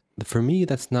 for me,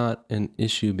 that's not an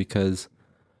issue because,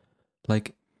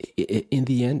 like, in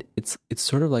the end, it's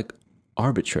sort of like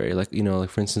arbitrary. Like, like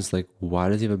for instance, like, why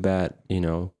does he have a bat,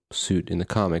 suit in the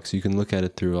comics? You can look at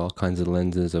it through all kinds of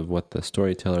lenses of what the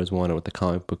storytellers wanted, what the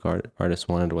comic book artists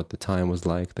wanted, what the time was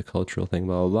like, the cultural thing,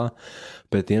 blah, blah, blah.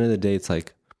 But at the end of the day, it's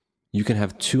like, you can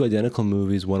have two identical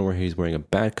movies, one where he's wearing a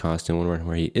bat costume, one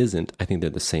where he isn't. I think they're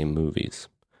the same movies.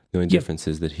 The only difference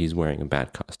is that he's wearing a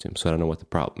bat costume. So I don't know what the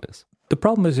problem is. The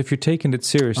problem is if you're taking it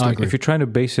seriously, if you're trying to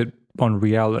base it on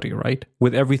reality, right,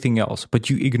 with everything else, but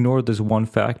you ignore this one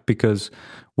fact because,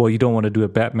 well, you don't want to do a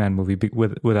Batman movie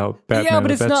without Batman. Yeah,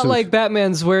 but it's not suit. like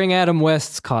Batman's wearing Adam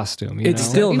West's costume. It's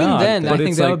still even not. then, I but think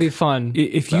it's that like, would be fun.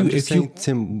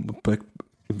 Tim, but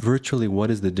virtually,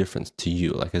 what is the difference to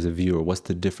you, like as a viewer? What's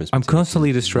the difference? I'm between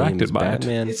constantly James distracted by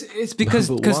Batman? It's because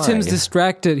But Tim's why?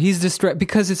 distracted. He's distracted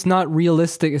because it's not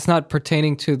realistic. It's not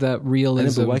pertaining to that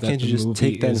realism. But why that can't you the just movie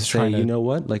take that and is say, trying to- you know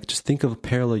what? Like, just think of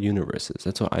parallel universes.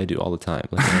 That's what I do all the time.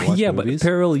 Like, when I watch yeah, movies, but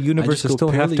parallel I just universes go, still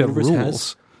have parallel to have universe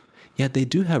rules. Yeah, they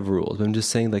do have rules. But I'm just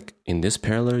saying, like, in this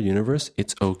parallel universe,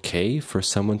 it's okay for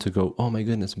someone to go, oh my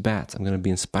goodness, bats. I'm going to be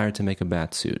inspired to make a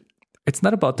bat suit. It's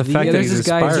not about the Yeah, fact that there's he's this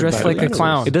guy inspired dressed by like a it.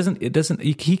 clown. It doesn't.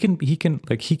 He can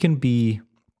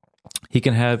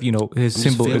have his I'm just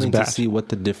symbol is failing to bat. see what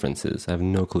the difference is. I have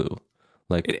no clue.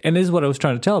 Like, And this is what I was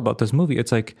trying to tell about this movie.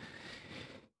 It's like,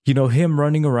 him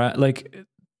running around, like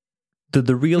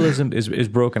the realism is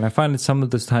broken. I find that some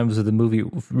of the times of the movie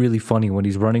really funny when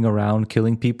he's running around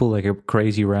killing people like a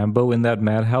crazy Rambo in that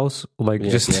madhouse, like Yeah,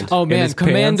 just yeah. Oh in man, his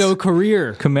Commando pants.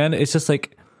 career. It's just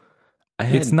like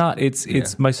it's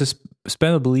my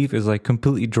suspended belief is like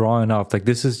completely drawing off. Like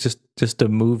this is just a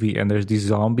movie, and there's these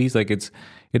zombies. Like it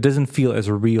doesn't feel as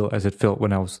real as it felt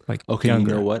when I was like okay,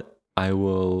 younger. you know what? I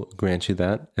will grant you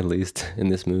that, at least in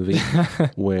this movie,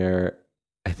 where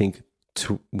I think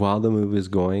while the movie is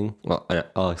going, well,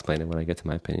 I'll explain it when I get to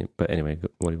my opinion. But anyway,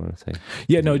 what do you want to say?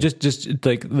 Yeah, no, just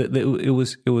like it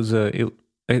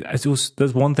was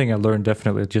that's one thing I learned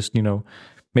definitely. Just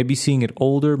maybe seeing it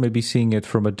older, maybe seeing it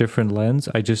from a different lens.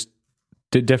 I just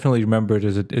did definitely remember it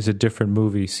as a different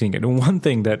movie seeing it. And one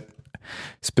thing that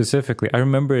specifically, I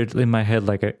remember it in my head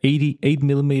like a 88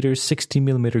 millimeter, 60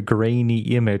 millimeter grainy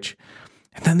image.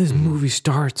 And then this movie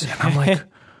starts and I'm like,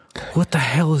 what the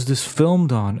hell is this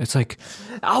filmed on? It's like,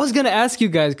 I was going to ask you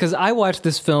guys because I watched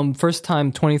this film first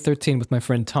time 2013 with my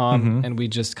friend Tom, and we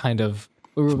just kind of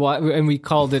we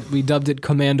dubbed it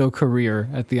Commando Career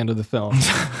at the end of the film.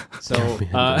 So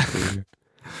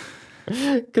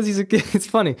because it's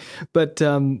funny, but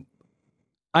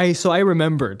I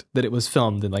remembered that it was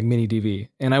filmed in like mini DV,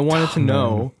 and I wanted to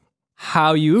know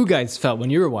how you guys felt when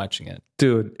you were watching it.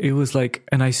 Dude, it was like,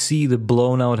 and I see the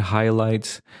blown out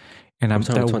highlights. And I'm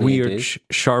talking that 28 weird days?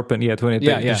 sharpened, 28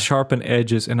 Yeah, days, yeah. the sharpened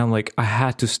edges, and I'm like, I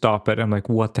had to stop it. I'm like,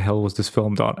 what the hell was this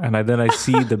filmed on? And then I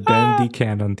see the Bendy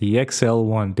Canon, the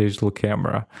XL1 digital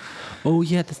camera. Oh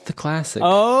yeah, that's the classic.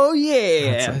 Oh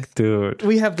It's yeah, like, dude,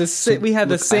 we have the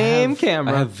same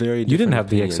camera. I have very. you didn't different have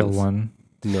the opinions. XL1.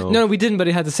 No, No, we didn't, but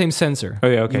it had the same sensor. Oh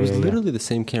yeah, okay, it was yeah, literally the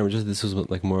same camera. Just this was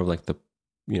like more of like the,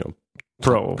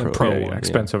 Pro, Pro yeah, one,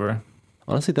 expensive.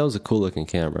 honestly, that was a cool looking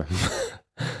camera.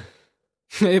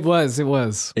 It was. It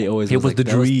always It was like, the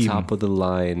that was dream. top of the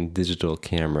line digital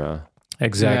camera.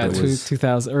 Exactly. Yeah, It was-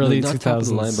 2000, early No, not top of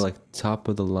the line, 2000s. but like top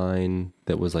of the line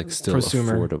that was like still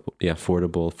Prosumer. affordable. Yeah,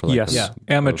 affordable for like Yes, Yeah.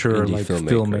 amateur indie like filmmaker,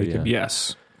 filmmaking. yeah.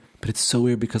 Yes, But it's so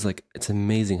weird because like it's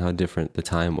amazing how different the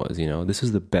time was. This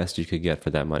was the best you could get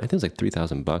for that money. I think it was like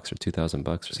 $3,000 or $2,000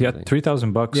 or yeah, something.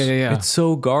 $3,000. Yeah. It's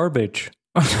so garbage.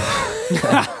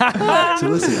 So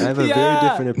listen, I have a Yeah. very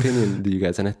different opinion than you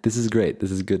guys, and this is great. This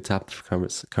is a good topic for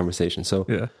conversation. So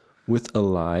Yeah. with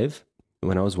Alive,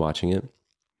 when I was watching it,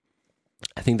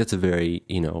 I think that's a very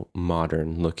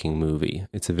modern looking movie.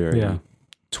 It's a very Yeah.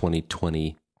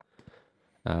 2020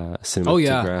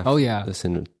 cinematograph. Oh yeah. The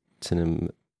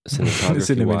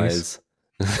cinematography wise.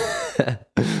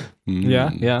 Yeah.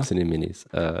 Cineminis.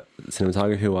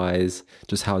 Cinematography wise,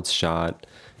 just how it's shot,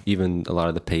 even a lot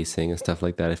of the pacing and stuff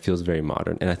like that, it feels very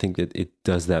modern. And I think that it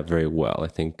does that very well. I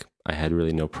think I had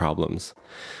really no problems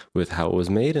with how it was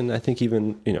made. And I think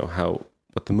even,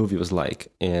 what the movie was like.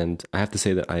 And I have to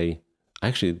say that I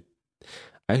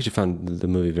I actually found the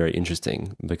movie very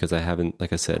interesting because I haven't,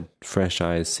 like I said, fresh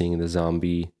eyes seeing the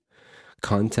zombie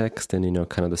context and,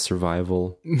 kind of the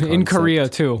survival In concept. Korea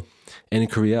too. And in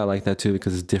Korea, I like that too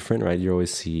because it's different, right? You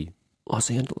always see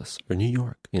Los Angeles or New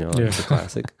York, it's a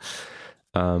classic.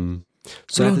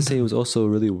 So I have to say it was also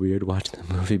really weird watching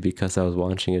the movie because I was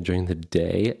watching it during the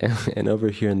day, and over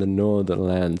here in the northern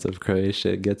lands of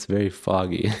Croatia, it gets very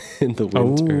foggy in the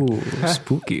winter. Oh,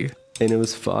 spooky. And it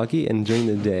was foggy and during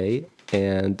the day,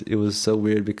 and it was so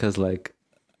weird because when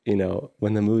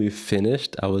the movie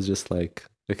finished, I was just like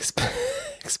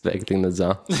expecting the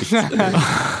zombies to get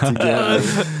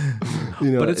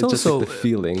but it's just also like the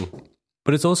feeling.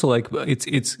 But it's also like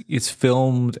it's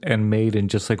filmed and made in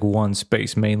just like one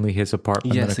space, mainly his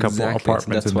apartment and a couple of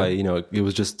apartments. So that's why it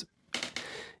was just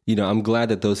I'm glad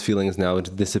that those feelings now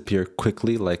disappear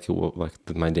quickly. Like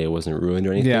my day wasn't ruined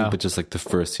or anything. Yeah. But just like the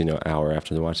first hour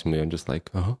after the watching the movie, I'm just like,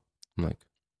 I'm like,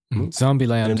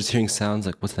 Zombieland. and I'm just hearing sounds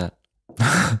like, what's that?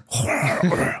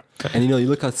 And you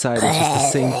look outside, it's just the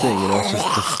same thing. It's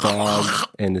just the fog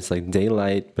and it's like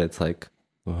daylight, but it's like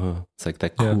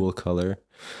that cool color.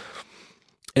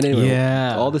 And anyway,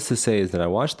 all this to say is that I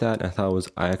watched that and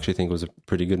I actually think it was a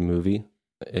pretty good movie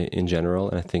in general.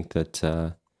 And I think that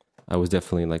I was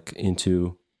definitely like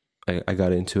I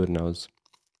got into it and I was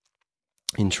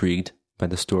intrigued by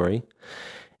the story.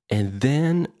 And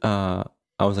then I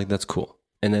was like, that's cool.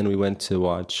 And then I went to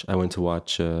watch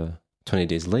 20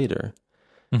 Days Later.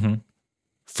 Mm-hmm.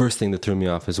 First thing that threw me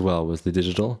off as well was the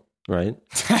digital, right?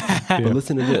 But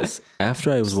listen to this.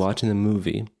 After I was watching the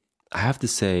movie, I have to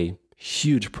say,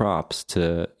 huge props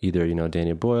to either,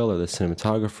 Danny Boyle or the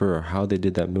cinematographer or how they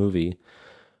did that movie,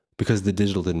 because the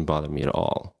digital didn't bother me at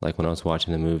all. Like when I was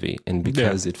watching the movie, and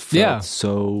because it felt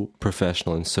so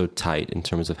professional and so tight in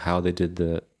terms of how they did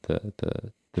the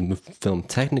film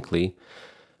technically,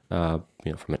 from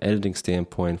an editing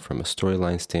standpoint, from a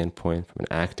storyline standpoint, from an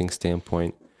acting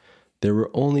standpoint, there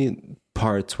were only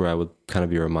parts where I would kind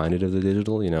of be reminded of the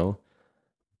digital,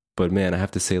 But man, I have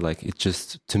to say, like, it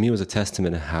just, to me, was a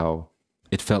testament to how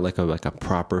it felt like a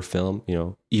proper film,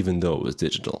 even though it was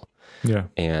digital. Yeah.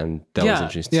 And that was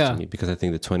interesting to me because I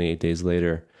think that 28 Days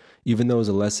Later, even though it was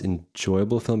a less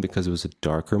enjoyable film because it was a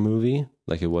darker movie,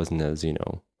 like it wasn't as,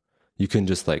 you can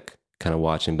just like kind of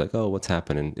watch and be like, oh, what's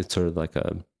happening? It's sort of like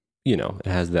it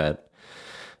has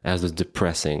those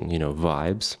depressing,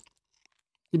 vibes.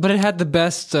 But it had the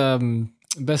best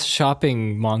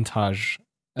shopping montage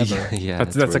ever. Yeah,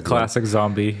 that's a classic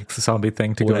zombie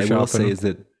thing to go shopping. What I will say is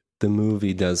that the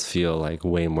movie does feel like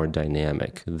way more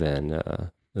dynamic than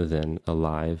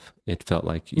Alive. It felt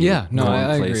like I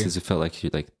places. agree. It felt like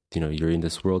you're in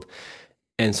this world,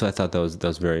 and so I thought that was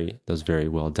very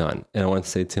well done. And I want to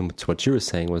say, Tim, to what you were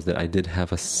saying was that I did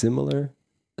have a similar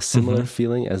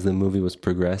feeling as the movie was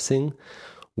progressing,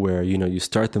 where you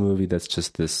start the movie that's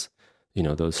just this.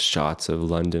 Those shots of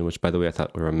London, which, by the way, I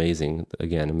thought were amazing.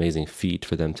 Again, amazing feat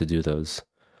for them to do those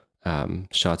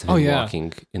shots of him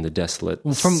walking in the desolate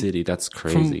city. That's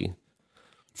crazy.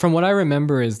 From what I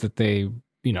remember is that they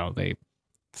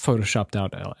photoshopped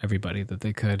out everybody that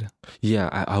they could. Yeah,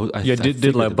 I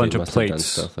did like a bunch of plates.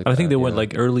 Stuff like I think that, they went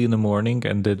like early in the morning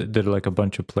and did like a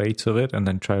bunch of plates of it, and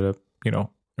then try to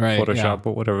Photoshop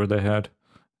or whatever they had.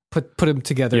 Put them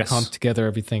together, comp together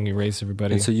everything, erase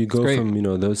everybody. And so you go from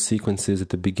those sequences at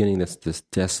the beginning. That's this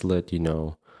desolate,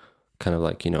 kind of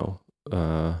like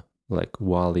like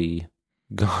WALL-E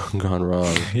gone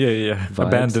wrong. Vibes.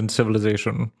 Abandoned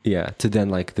civilization. Yeah, to then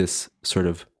like this sort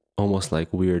of almost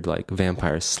like weird like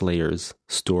vampire slayers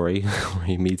story where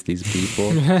he meets these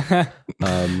people,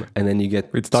 and then you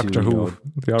get Doctor Who,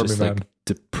 the army just man. Like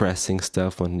depressing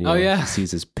stuff when he sees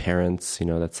his parents.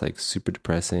 That's like super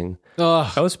depressing. Oh,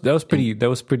 that was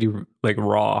pretty like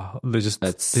raw.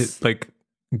 That's like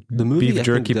the movie beef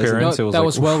jerky parents. No, that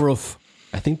was well rough.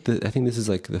 I think this is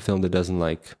like the film that doesn't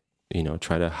like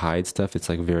try to hide stuff. It's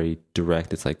like very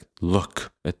direct. It's like,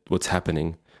 look at what's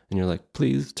happening. And you're like,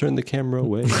 please turn the camera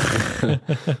away.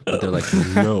 But they're like,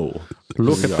 no.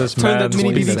 Look at this man. Turn that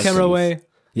mini BB camera away.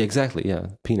 Yeah, exactly. Yeah,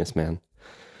 penis man.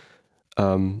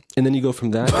 And then you go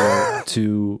from that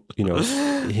to,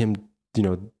 him,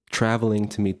 traveling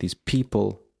to meet these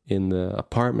people in the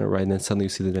apartment, right? And then suddenly you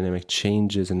see the dynamic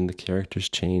changes and the characters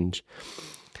change.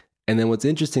 And then what's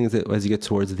interesting is that as you get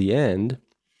towards the end,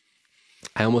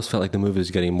 I almost felt like the movie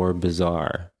was getting more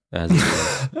bizarre as it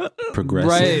was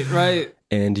progressing. Right.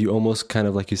 And you almost kind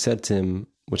of, like you said, Tim,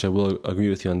 which I will agree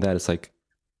with you on that, it's like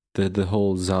the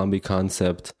whole zombie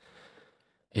concept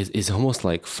is almost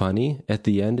like funny at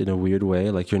the end in a weird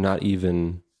way. Like you're not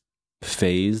even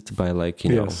fazed by like,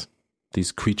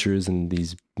 these creatures and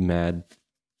these mad,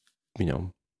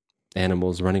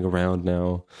 animals running around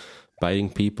now, biting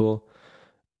people.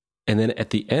 And then at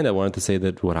the end, I wanted to say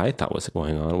that what I thought was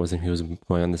going on was that he was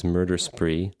going on this murder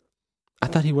spree. I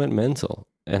thought he went mental.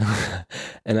 And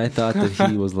I thought that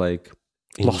he was like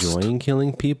enjoying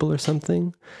killing people or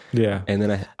something. Yeah. And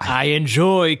then I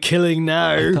enjoy killing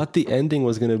now. I thought the ending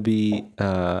was going to be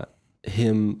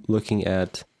him looking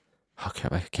at, oh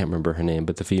crap, I can't remember her name,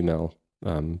 but the female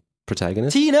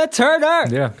protagonist. Tina Turner.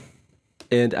 Yeah.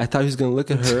 And I thought he was going to look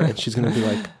at her and she's going to be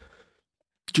like,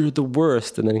 you're the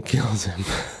worst, and then kills him.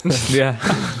 Yeah.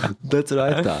 That's what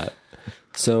I thought.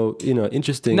 So,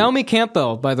 interesting. Naomi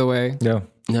Campbell, by the way. Yeah.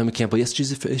 Naomi Campbell. Yes,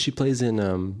 she plays in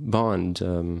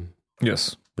Bond.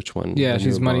 Yes. Which one? Yeah, The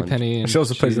she's newer Bond. Moneypenny. And She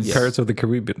also plays in yes. Pirates of the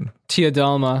Caribbean. Tia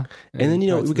Dalma. And then,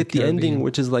 Pirates we of get the ending, Caribbean.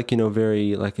 which is like,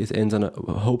 very, like it ends on a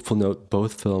hopeful note.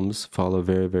 Both films follow a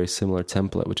very, very similar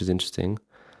template, which is interesting.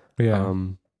 Yeah.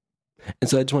 And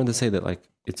so I just wanted to say that, like,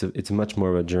 it's much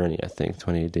more of a journey, I think,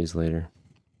 28 Days Later.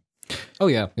 Oh,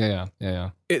 yeah.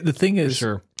 The thing is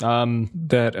Sure.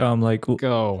 that, like,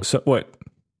 Go. so what?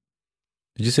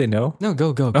 Did you say no? No,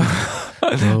 go.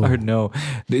 Or no.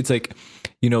 It's like,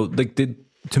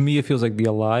 to me, it feels like The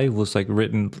Alive was like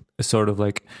written sort of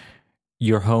like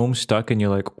you're home stuck and you're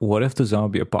like, what if the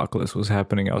zombie apocalypse was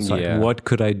happening outside? Yeah. What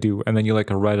could I do? And then you like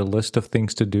write a list of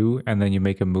things to do and then you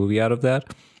make a movie out of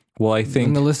that. Well, I think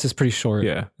And the list is pretty short.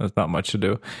 yeah, there's not much to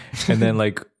do. And then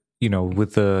like,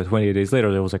 with the 28 Days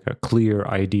Later, there was like a clear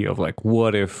idea of like,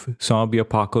 what if zombie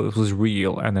apocalypse was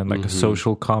real? And then like a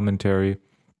social commentary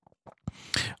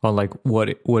on like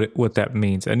what that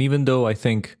means. And even though I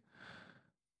think,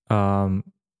 I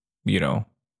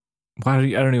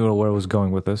don't even know where I was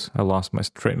going with this. I lost my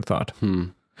train of thought.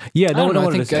 Yeah, I don't know. I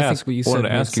wanted think ask, what you wanted said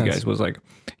to ask you makes guys sense. was like,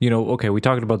 okay, we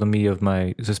talked about the me of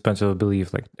my suspense of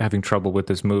belief, like having trouble with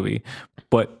this movie.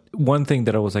 But one thing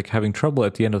that I was like having trouble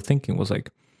at the end of thinking was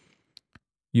like,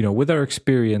 with our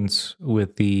experience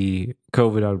with the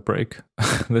COVID outbreak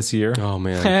this year, Oh,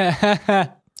 man.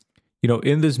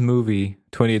 in this movie,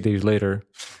 28 Days Later,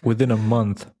 within a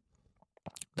month,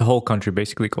 the whole country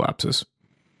basically collapses.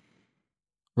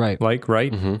 Right. Like,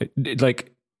 right?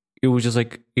 It was just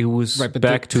like, it was Right, but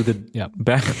back the- to the, yeah.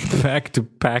 back to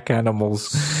pack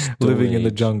animals living in the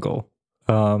Age. jungle.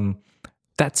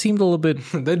 That seemed a little bit,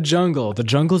 The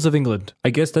jungles of England. I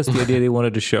guess that's the idea they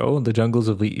wanted to show, the jungles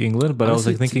of England. But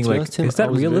Honestly, I was like thinking to be like, honest, Tim, is that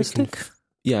I was very realistic?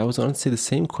 Yeah, I was going to say the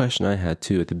same question I had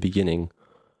too at the beginning.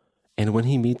 And when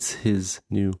he meets his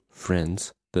new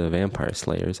friends, the vampire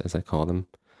slayers, as I call them,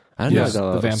 I don't Yes,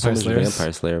 know, I the got so vampire much slayers.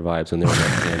 vampire slayer vibes when they were in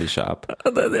that candy shop.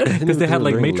 Because they had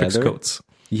like wearing Matrix leather. coats.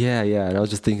 Yeah, and I was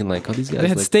just thinking like, oh, these guys They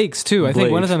had like, steaks too. I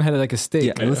think one of Blade. them had like a steak.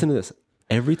 yeah, and listen to this.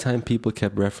 Every time people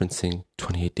kept referencing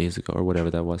 28 days ago or whatever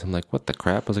that was, I'm like, what the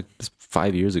crap? I was like, this is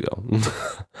 5 years ago.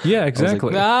 Yeah, I was like,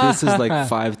 exactly. this is like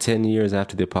 5-10 years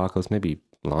after the apocalypse, maybe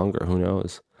longer, who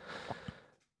knows?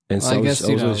 And so Well, I guess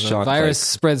I was the shocked. virus like,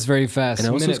 spreads very fast. and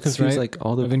I was Minutes, just confused, right? like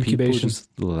all the of people incubation. just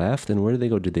left, and where did they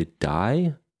go? Did they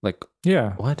die? Like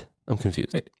Yeah. what? I'm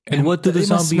confused. And what do the it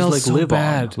must zombies smell like so live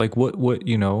bad. on? Like what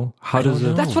how does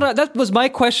it? That's that was my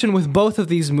question with both of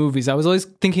these movies. I was always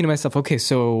thinking to myself, okay,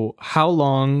 so how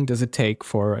long does it take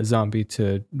for a zombie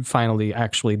to finally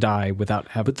actually die without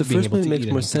having? But the being first able one to makes eat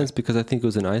more anything? sense because I think it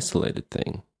was an isolated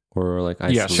thing, or like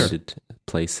Yeah, sure. isolated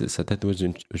places. I thought which is Oh,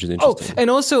 interesting. and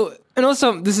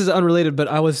also, this is unrelated, but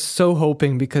I was so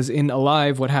hoping because in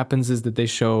Alive, what happens is that they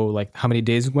show like how many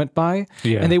days went by,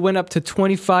 Yeah. and they went up to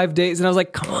 25 days, and I was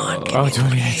like, come on, Oh,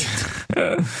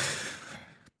 28.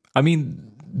 I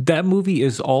mean, that movie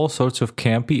is all sorts of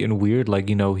campy and weird. Like,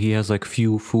 he has like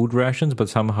few food rations, but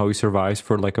somehow he survives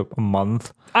for like a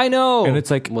month. I know, And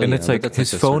it's like, Well, yeah, but that's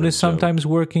his like a phone sort of is sometimes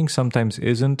working, sometimes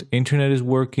isn't. Internet is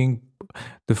working.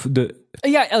 The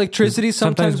yeah, electricity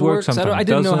sometimes works. I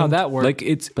didn't know how doesn't. that worked. Like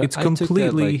it's But I took that,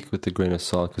 completely. like, with a grain of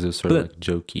salt because it was sort of But- like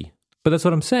jokey. But that's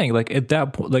what I'm saying. Like at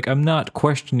that point, like I'm not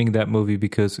questioning that movie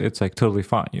because it's like totally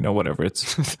fine. Whatever.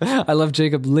 It's I love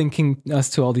Jacob linking us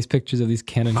to all these pictures of these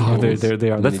cannon. oh, cannons. they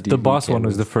are. Mini That's the DV boss one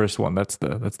was cameras. the first one. That's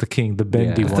the king, the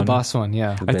bendy Yeah. one. the boss one,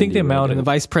 yeah. I think they mounted- And the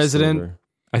vice president Silver.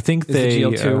 I think is they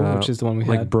the GL2, which is the one we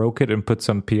like had. broke it and put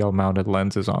some PL mounted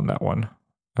lenses on that one.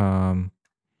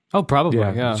 Oh, probably,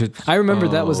 Yeah, yeah. just- I remember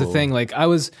that was the Oh. thing. Like I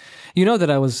was,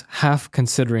 that I was half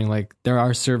considering like there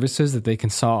are services that they can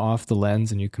saw off the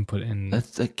lens and you can put in.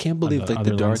 I can't believe the like the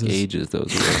other dark lenses. ages those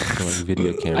were for, like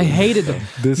video cameras. I hated them.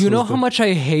 This You was know the- how much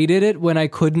I hated it when I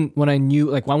knew,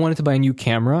 like I wanted to buy a new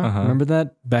camera. Uh-huh. Remember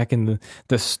that? Back in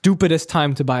the stupidest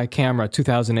time to buy a camera,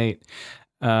 2008.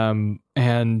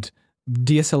 And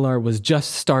DSLR was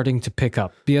just starting to pick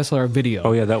up. DSLR video.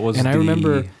 Oh yeah, that was. And I the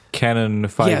remember- Canon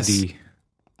 5D.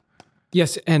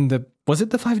 Yes, and Was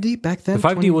it the 5D back then? The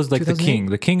 5D was like the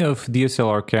 2008? king of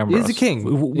DSLR cameras. It is the king.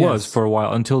 Was Yes. for a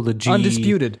while until the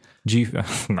Undisputed.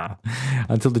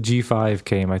 until the G5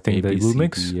 came. I think the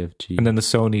Lumix, ABCDFG. and then the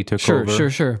Sony took Sure, over.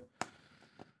 sure.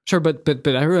 But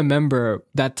I remember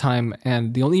that time,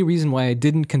 and the only reason why I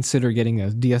didn't consider getting a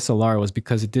DSLR was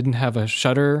because it didn't have a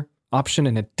shutter option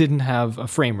and it didn't have a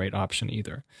frame rate option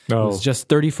either. It Oh, was just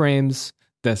 30 frames.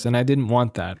 And I didn't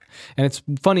want that. And it's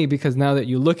funny because now that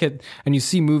you look at and you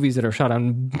see movies that are shot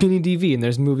on mini DV, and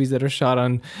there's movies that are shot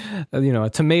on, a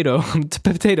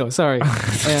potato. Sorry,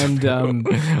 and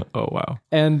oh wow.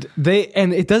 and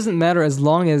it doesn't matter as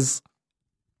long as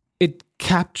it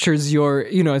captures your,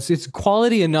 it's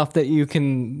quality enough that you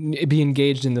can be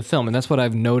engaged in the film, and that's what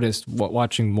I've noticed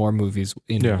watching more movies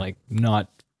in like not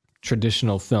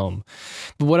traditional film.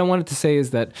 But what I wanted to say is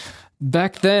that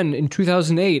back then in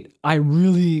 2008, I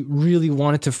really, really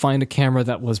wanted to find a camera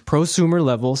that was prosumer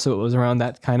level, so it was around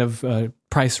that kind of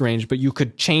price range, but you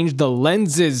could change the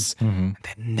lenses. Mm-hmm.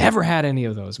 They never had any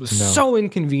of those. It was so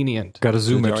inconvenient. Got to The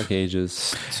zoom it. Dark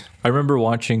Ages. I remember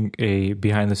watching a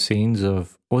behind the scenes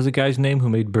of what was the guy's name who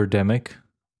made Birdemic,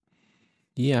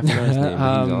 Yeah, I forgot his name,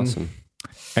 but he's awesome.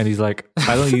 and he's like,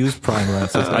 I don't use prime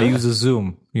lenses. I use a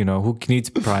zoom. Who needs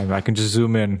prime? I can just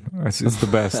zoom in. It's the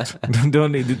best.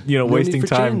 Don't need wasting for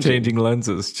time changing. changing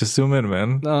lenses. Just zoom in,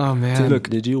 man. Oh man. Look,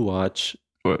 Did you watch?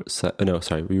 What? No,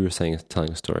 sorry. We were telling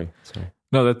a story. Sorry.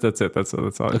 no, that's it. That's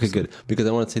all. Okay, good. Because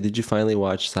I want to say, did you finally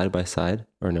watch Side by Side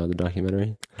or no, the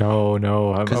documentary? No.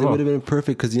 Because it would have been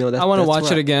perfect. Because that's, I wanna that's watch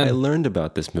where it again. I learned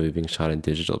about this movie being shot in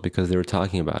digital because they were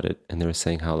talking about it and they were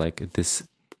saying how like this.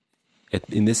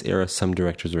 In this era, some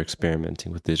directors were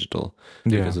experimenting with digital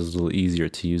because it was a little easier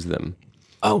to use them.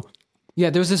 Oh, yeah.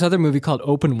 There was this other movie called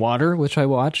Open Water, which I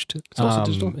watched. It's also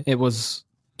digital? It was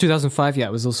 2005. Yeah,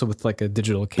 it was also with like a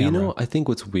digital But camera. I think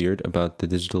what's weird about the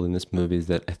digital in this movie is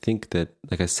that I think that,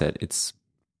 like I said, it's,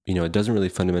 it doesn't really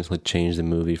fundamentally change the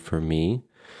movie for me,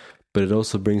 but it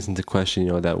also brings into question,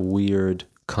 that weird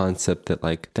concept that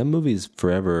like that movie is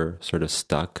forever sort of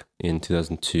stuck in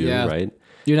 2002, Yeah. right?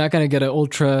 You're not going to get an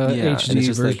ultra Yeah, and HD it's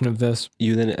just version like- of this.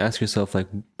 You then ask yourself, like,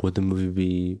 would the movie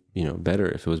be, better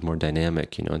if it was more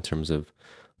dynamic, in terms of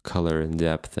color and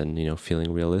depth and,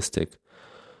 feeling realistic?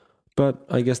 But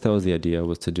I guess that was the idea,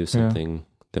 was to do something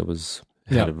that was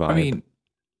had a vibe. I mean,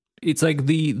 it's like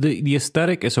the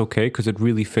aesthetic is okay because it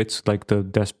really fits like the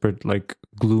desperate, like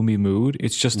gloomy mood.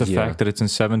 It's just the Yeah. fact that it's in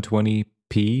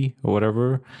 720p or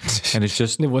whatever, and it's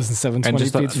just It wasn't 720p. and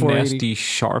just It's that 480. nasty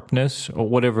sharpness or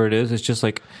whatever it is. It's just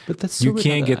like but that's you so weird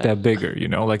can't how get that bigger.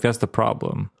 Like that's the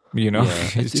problem.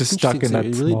 It's just stuck in that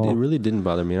It small. really didn't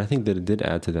bother me. And I think that it did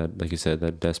add to that, like you said,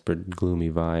 that desperate, gloomy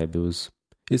vibe.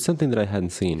 It's something that I hadn't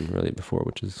seen really before,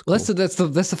 which is cool. Well,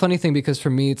 that's the funny thing, because for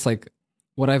me, it's like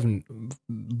what I've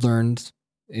learned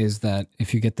is that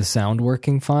if you get the sound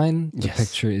working fine, the Yes.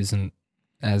 picture isn't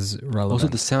as relevant. Also,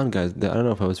 the sound guys. I don't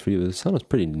know if I was for you. The sound was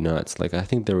pretty nuts. Like I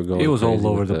think they were going. It was all crazy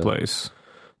over with the place.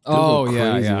 they were oh going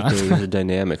yeah, crazy yeah. with their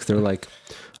dynamics. They're like,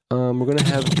 we're gonna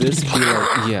have this be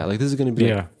like, like this is gonna be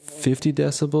Yeah. like 50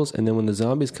 decibels, and then when the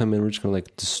zombies come in, we're just gonna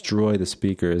like destroy the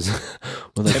speakers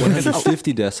with like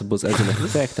 150 decibels as an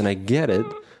effect. And I get it,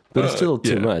 but it's still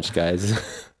too yeah. much, guys.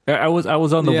 I was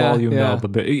on the Yeah, volume yeah. knob a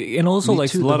bit, and also Me like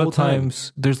too, a the lot whole of time.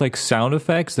 times there's like sound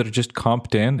effects that are just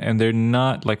comped in and they're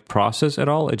not like processed at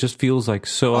all. It just feels like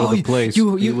so out of the place.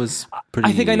 It was pretty.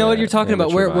 I think I know what you're talking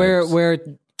about. amateur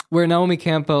vibes. Where Naomi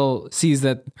Campbell sees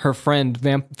that her friend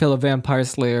Phil, a vampire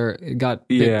slayer, got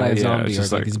bit Yeah, by a yeah, zombie, it's or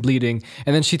just like like- he's bleeding,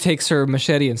 and then she takes her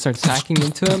machete and starts hacking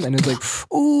into him, and it's like,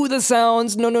 ooh, the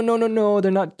sounds, no,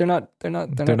 they're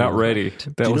not ready.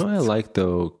 That Do you was- know what I like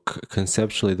though?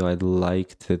 Conceptually though, I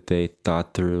liked that they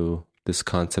thought through this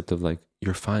concept of like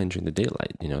you're fine during the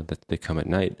daylight, that they come at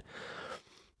night.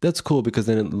 That's cool because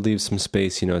then it leaves some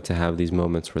space, to have these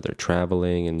moments where they're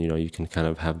traveling and you can kind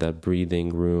of have that breathing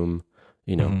room,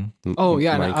 Oh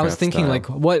yeah, and I was Minecraft thinking style. like,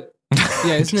 what?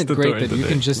 Yeah, isn't it the great door that into you the-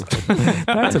 can just?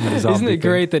 That's a zombie Isn't it thing.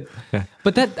 great that? Yeah.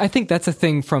 But I think that's a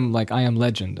thing from like I Am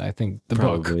Legend. I think the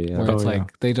Probably, book yeah. where it's Oh, yeah.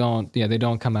 like they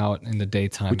don't come out in the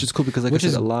daytime, Which is cool because like Which I said,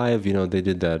 is- Alive, they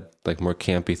did that like more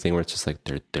campy thing where it's just like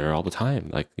they're there all the time,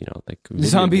 like like video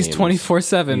zombies games.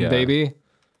 24/7, Yeah. baby.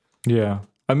 Yeah.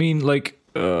 I mean, like,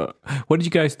 what did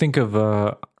you guys think of?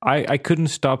 I couldn't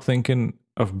stop thinking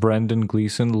of Brendan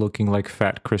Gleeson looking like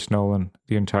fat Chris Nolan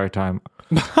the entire time.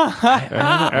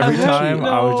 Every time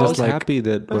I was I just was like, happy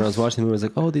that when I was watching the movie, I was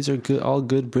like, oh, these are good, all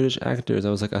good British actors. I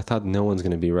was like, I thought no one's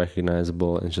going to be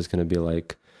recognizable and it's just going to be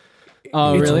like,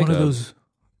 Oh it's really? one of those.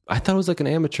 I thought it was like an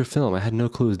amateur film. I had no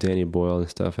clue it was Danny Boyle and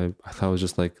stuff. I thought it was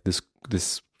just like this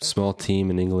small team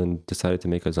in England decided to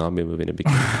make a zombie movie and it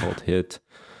became a cult hit.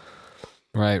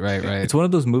 Right. It's one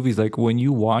of those movies like when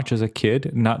you watch as a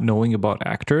kid, not knowing about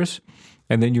actors,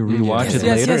 and then you rewatch it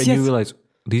later and you realize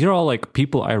these are all like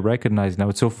people I recognize now.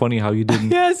 It's so funny how you didn't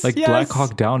Black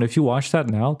Hawk Down. If you watch that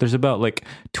now, there's about like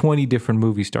 20 different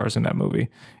movie stars in that movie.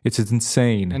 It's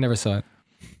insane. I never saw it.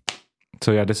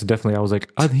 So yeah, this is definitely. I was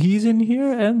like, he's in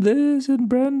here, and this, and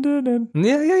Brendan, and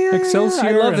Excelsior,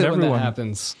 I love and it everyone. when that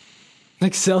happens.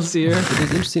 Excelsior. It's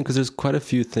interesting because there's quite a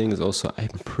few things. Also, I'm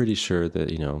pretty sure that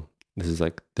this is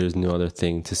like there's no other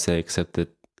thing to say except that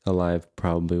Alive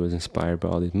probably was inspired by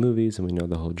all these movies, and we know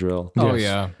the whole drill. Oh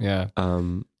Yes. yeah.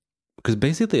 Because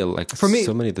basically, like For me-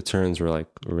 so many of the turns were like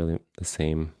really the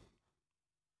same.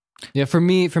 Yeah, for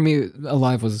me,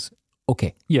 Alive was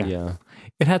okay. Yeah.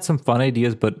 It had some fun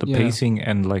ideas, but the pacing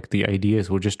and like the ideas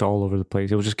were just all over the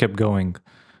place. It just kept going.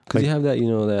 Because you have that,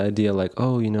 that idea like,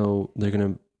 they're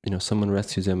gonna, someone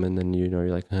rescues them, and then you're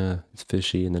like, it's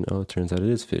fishy, and then it turns out it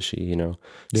is fishy.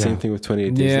 Same thing with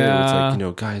 28 Days Later. It's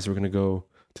like, guys, we're gonna go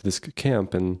to this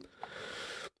camp, and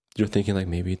you're thinking like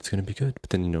maybe it's gonna be good,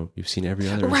 but then you've seen every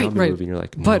other zombie movie, and you're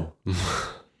like, no. But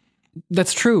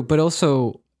that's true. But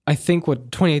also, I think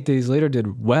what 28 Days Later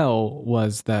did well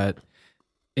was that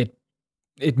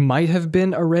it might have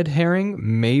been a red herring,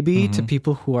 maybe to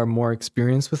people who are more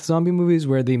experienced with zombie movies,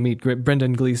 where they meet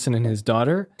Brendan Gleeson and his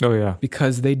daughter. Oh yeah,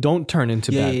 because they don't turn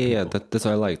into bad people. Yeah. That's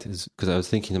what I liked, is because I was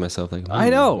thinking to myself like,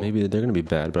 I know maybe they're gonna be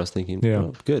bad, but I was thinking,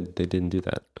 good, they didn't do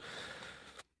that.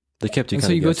 They kept you. And kind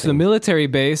so of you go to guessing. the military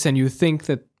base and you think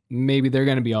that maybe they're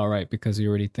going to be all right because you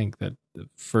already think that the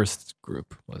first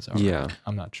group was all right. Yeah.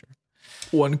 I'm not sure.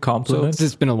 One compliment. So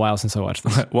it's been a while since I watched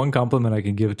this. One compliment I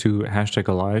can give to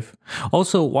 #Alive.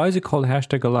 Also, why is it called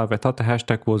 #Alive? I thought the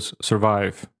hashtag was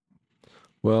survive.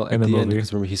 Well, at in the the end, movie.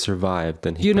 because remember he survived,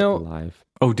 then he put alive.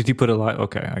 Oh, did he put alive?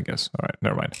 Okay, I guess. All right,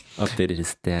 never mind. Updated his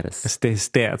status. His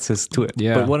stats is to it.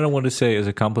 Yeah. But what I want to say as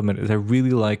a compliment is I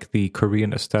really like the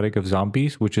Korean aesthetic of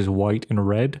zombies, which is white and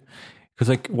red. Because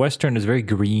like Western is very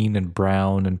green and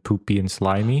brown and poopy and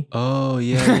slimy. Oh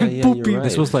yeah, you're right.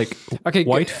 This was like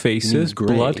white faces,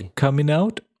 gray. blood coming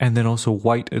out, and then also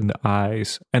white in the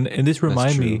eyes. And this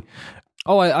remind me.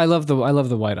 Oh, I love the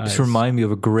white eyes. This remind me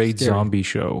of a great zombie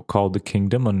show called The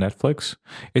Kingdom on Netflix.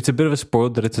 It's a bit of a spoil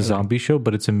that it's a zombie show,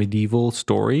 but it's a medieval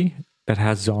story that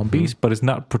has zombies, but it's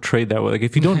not portrayed that way. Like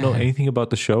if you don't know anything about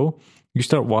the show, you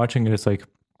start watching it, it's like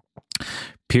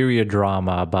period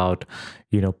drama about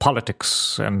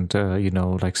politics and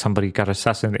like somebody got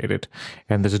assassinated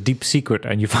and there's a deep secret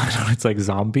and you find out it's like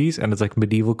zombies and it's like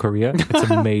medieval Korea.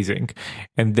 It's amazing.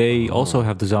 And they also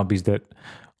have the zombies that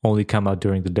only come out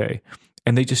during the day.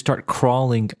 And they just start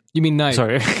crawling. You mean night?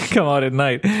 Sorry, come out at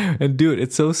night. And dude,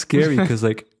 it's so scary because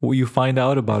like when you find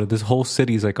out about it, this whole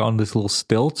city is like on this little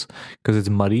stilts because it's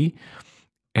muddy.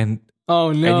 And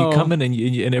oh no! And you come in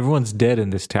and everyone's dead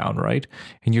in this town, right?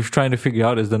 And you're trying to figure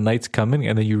out as the night's coming,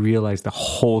 and then you realize the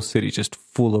whole city's just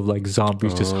full of like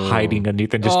zombies just hiding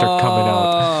underneath and just start coming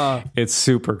out. It's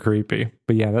super creepy.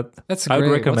 But yeah, that's I would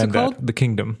great. recommend What's it that. called? The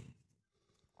Kingdom.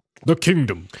 The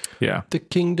Kingdom. Yeah. The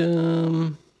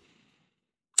Kingdom.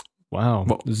 Wow.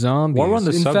 Well, Zombies. While we're on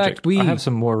the In subject, fact, I have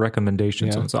some more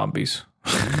recommendations Yeah. on zombies.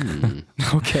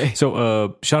 Okay.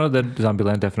 So, Shaun of the Dead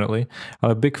Zombieland, definitely.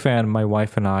 I'm a big fan. My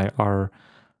wife and I, our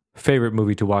favorite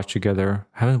movie to watch together,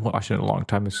 haven't watched it in a long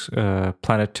time, is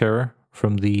Planet Terror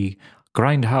from the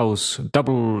Grindhouse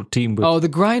double team with The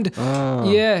Grind.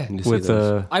 Yeah.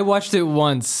 I watched it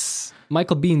once.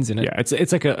 Michael Bean's in it. yeah,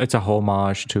 it's a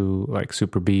homage to like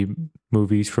Super B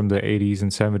movies from the 80s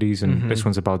and 70s, and this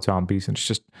one's about zombies, and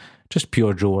it's just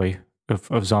pure joy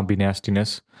of zombie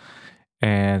nastiness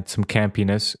and some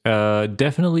campiness.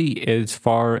 Definitely as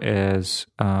far as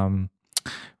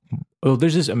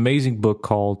there's this amazing book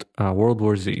called World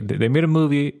War Z. They made a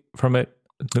movie from it.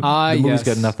 The movie's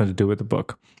got nothing to do with the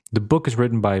book. The book is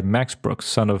written by Max Brooks,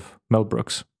 son of Mel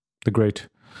Brooks, the great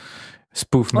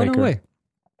spoof maker. Oh, no way.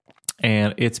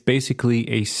 And it's basically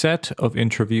a set of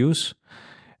interviews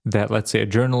that, let's say, a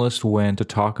journalist went to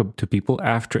talk to people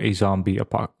after a zombie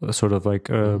apocalypse, sort of like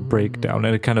a breakdown,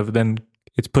 and it kind of then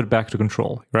it's put back to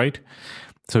control, right?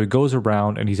 So he goes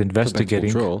around and he's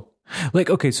investigating. Control. Like,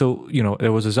 okay, so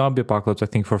there was a zombie apocalypse, I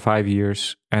think, for 5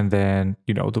 years, and then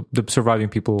the surviving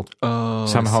people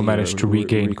somehow managed to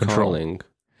regain control.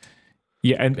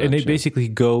 Yeah, and it basically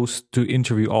goes to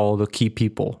interview all the key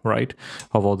people, right,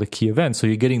 of all the key events. So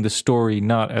you're getting the story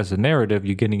not as a narrative,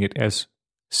 you're getting it as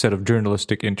a set of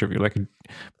journalistic interview,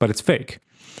 but it's fake.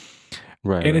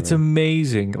 Right. and it's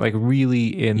amazing. Like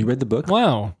really, You read the book?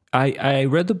 Wow. I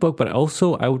read the book, but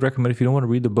also I would recommend, if you don't want to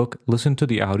read the book, listen to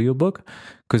the audiobook,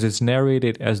 because it's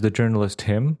narrated as the journalist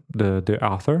him, the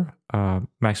author,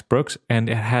 Max Brooks, and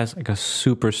it has like a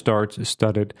super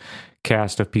studded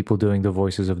cast of people doing the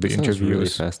voices of the Sounds really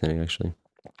interviewers. fascinating, actually.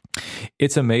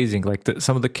 It's amazing, like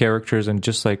some of the characters, and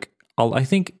just like I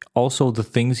think also the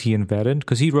things he invented,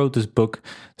 because he wrote this book,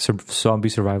 Zombie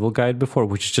Survival Guide, before,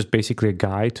 which is just basically a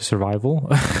guide to survival,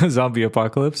 zombie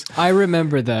apocalypse. I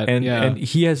remember that. And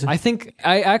he has, I think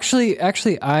I actually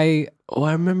I Oh,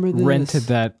 I remember this. rented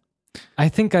that. I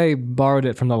think I borrowed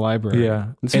it from the library.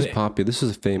 yeah, This is popular. This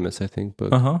is a famous, I think,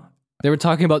 book. uh-huh. They were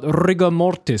talking about rigor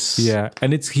mortis. Yeah,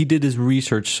 and he did his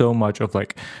research so much of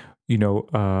like,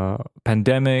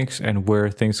 pandemics and where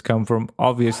things come from.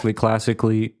 Obviously,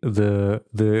 classically, the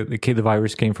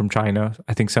virus came from China.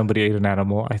 I think somebody ate an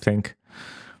animal. I think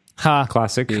Ha.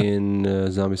 classic.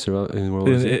 In Zombie Survival in World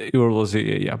War Z. World War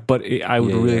Z, yeah. But I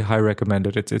would really high recommend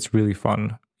it. It's really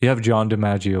fun. You have John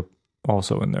DiMaggio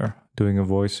also in there doing a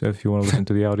voice if you want to listen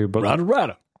to the audiobook.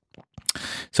 Rada.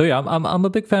 So yeah, I'm a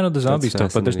big fan of the zombie That's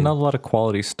stuff, but there's fascinating. not a lot of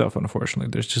quality stuff, unfortunately.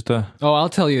 There's just a Oh, I'll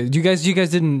tell you. You guys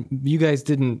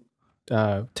didn't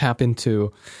tap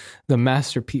into the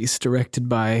masterpiece directed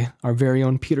by our very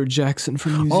own Peter Jackson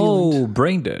from New Zealand.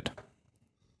 Brain Dead.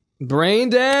 Brain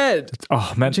Dead.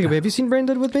 Oh man, Jacob, have you seen Brain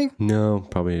Dead with me? No,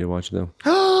 probably need to watch it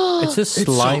though. it's the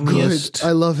slimiest.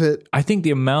 I love it. I think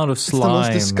the amount of It's the slime.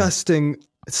 most disgusting.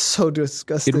 It's so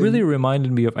disgusting. It really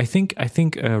reminded me of. I think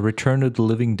Return of the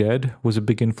Living Dead was a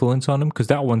big influence on him, because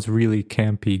that one's really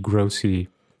campy, grossy,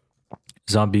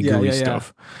 zombie gooey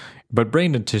stuff. But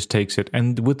Brain Dead just takes it,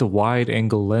 and with the wide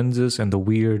angle lenses and the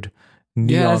weird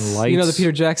neon lights. You know, the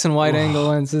Peter Jackson wide angle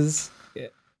lenses. Yeah.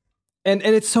 And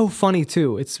it's so funny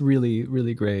too. It's really,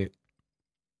 really great.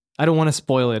 I don't want to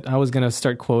spoil it. I was going to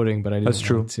start quoting, but I didn't That's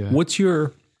true. want to. What's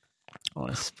your I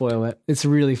want to spoil it. It's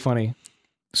really funny.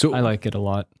 so? I like it a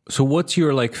lot. So what's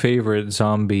your like favorite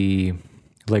zombie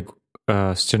like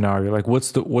scenario? Like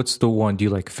what's the one? Do you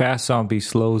like fast zombies,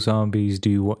 slow zombies? Do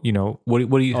you what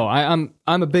do you? Oh,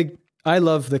 I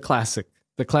love the classic.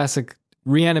 The classic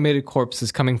reanimated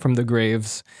corpses coming from the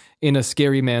graves in a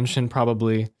scary mansion,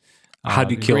 probably. How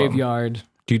do you kill 'em? Graveyard.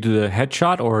 Do you do the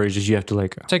headshot, or is just you have to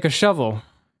like Take a shovel.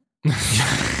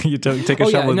 you take a Oh,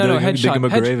 yeah, shovel no, and dig headshot. him a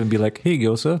grave and be like, "Here you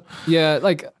go, sir." Yeah,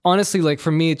 like honestly, like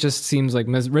for me, it just seems like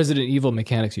Resident Evil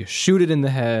mechanics. You shoot it in the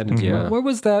head. Yeah. Where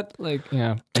was that? Like,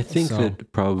 yeah. I think So-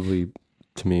 that probably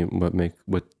to me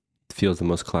what feels the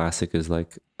most classic is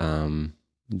like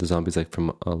the zombies like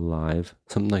from Alive,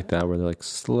 something like that, where they're like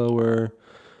slower,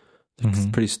 it's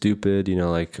pretty stupid.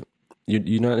 Like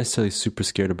you're not necessarily super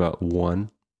scared about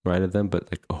one of them, but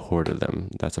like a horde of them,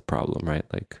 that's a problem, right?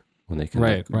 Like when they can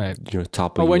Right.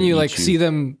 topple Or when and you eat like see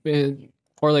them,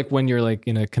 or like when you're like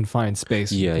in a confined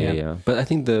space. Yeah. But I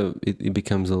think it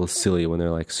becomes a little silly when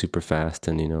they're like super fast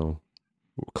and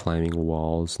climbing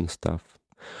walls and stuff.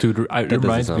 Dude, it That doesn't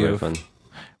reminds sound me very of fun.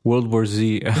 World War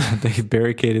Z. They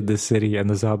barricaded the city and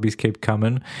the zombies kept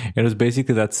coming. And it was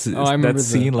basically I remember that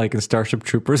scene like in Starship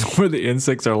Troopers where the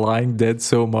insects are lying dead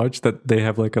so much that they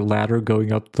have like a ladder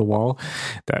going up the wall.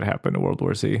 That happened in World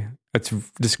War Z. It's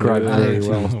described very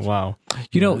well. Wow.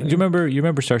 You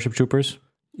remember Starship Troopers?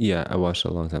 Yeah, I watched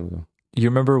it a long time ago. You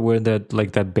remember where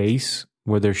that base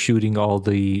where they're shooting all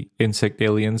the insect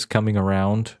aliens coming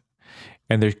around?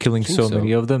 And they're killing so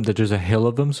many of them that there's a hill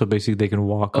of them, so basically they can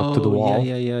walk up to the wall.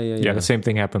 Yeah. The same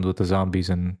thing happened with the zombies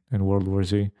in World War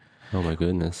Z. Oh my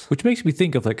goodness. Which makes me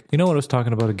think of like, what I was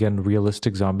talking about again,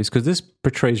 realistic zombies, because this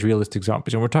portrays realistic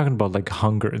zombies, and we're talking about like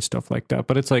hunger and stuff like that.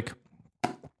 But it's like,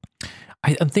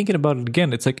 I'm thinking about it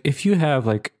again. It's like if you have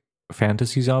like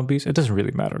fantasy zombies, it doesn't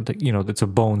really matter. Like, it's a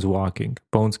bones walking.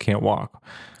 Bones can't walk.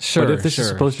 Sure. But if this is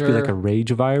supposed to be like a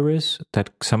rage virus that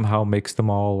somehow makes them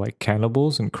all like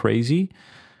cannibals and crazy,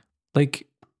 like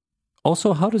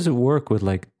also how does it work with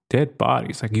like dead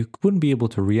bodies? Like you wouldn't be able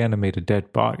to reanimate a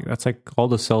dead body. That's like all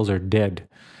the cells are dead.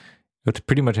 It would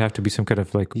pretty much have to be some kind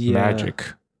of like magic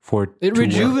for it to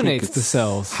rejuvenates work. the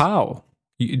cells. How?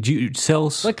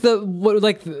 Cells Like the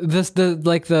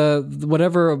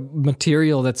whatever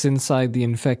material that's inside the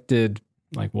infected,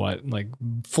 like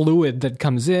fluid that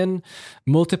comes in,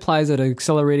 multiplies at an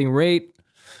accelerating rate,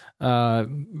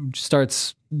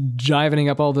 starts jivening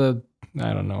up all the.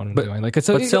 I don't know what I'm doing. Like it's.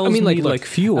 but cells need look, like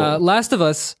fuel. Last of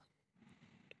Us.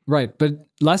 Right, but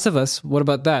Last of Us, what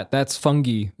about that? That's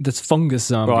fungi. That's fungus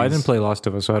zombies. Well, I didn't play Last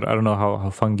of Us, so I don't know how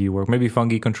fungi work. Maybe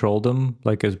fungi controlled them,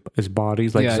 like as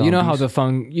bodies, like yeah, zombies. you know how the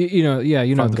you know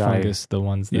the Fungi. fungus, the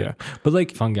ones that Yeah, but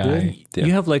like fungi.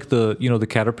 you have like the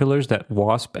caterpillars that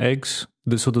wasp eggs.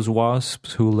 So those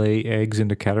wasps who lay eggs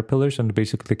into caterpillars, and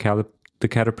basically the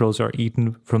caterpillars are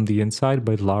eaten from the inside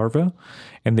by larvae,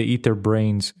 and they eat their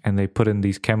brains, and they put in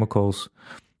these chemicals.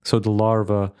 So the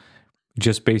larva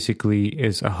just basically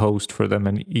is a host for them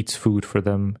and eats food for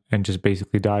them, and just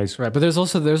basically dies. Right, but there's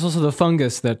also the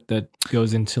fungus that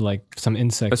goes into like some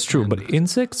insects. That's true, and but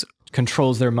insects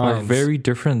controls their are minds. very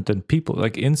different than people.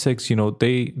 Like insects,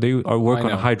 they are work I on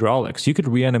know. hydraulics. You could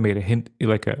reanimate an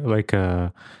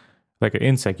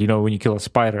insect. When you kill a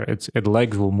spider, its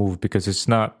legs will move because it's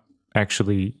not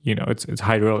actually, it's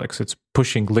hydraulics. It's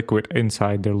pushing liquid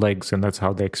inside their legs, and that's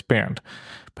how they expand.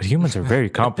 But humans are very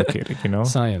complicated.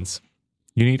 Science.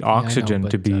 You need oxygen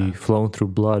but, to be flown through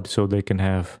blood so they can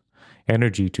have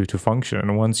energy to function.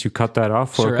 And once you cut that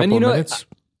off for Sure, a couple and of minutes,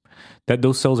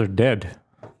 those cells are dead,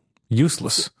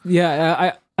 useless.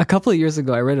 Yeah, a couple of years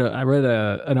ago, I read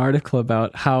an article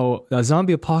about how a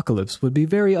zombie apocalypse would be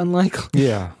very unlikely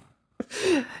Yeah.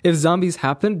 if zombies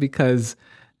happened, because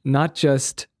not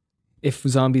just if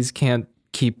zombies can't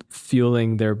keep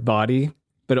fueling their body,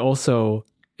 but also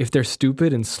if they're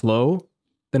stupid and slow,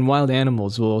 then wild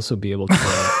animals will also be able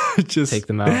to Just take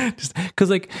them out. Just because,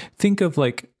 think of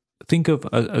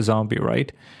a zombie,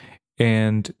 right?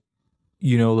 And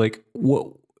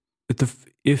what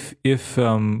if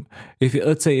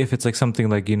let's say if it's like something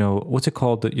like what's it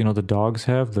called that the dogs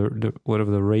have the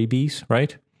whatever, the rabies,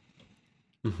 right?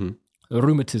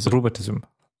 Rheumatism.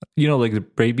 Like the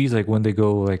rabies, like when they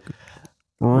go like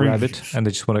rabbit and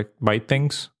they just want to bite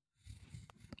things.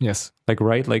 Yes.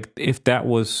 Right? Like if that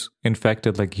was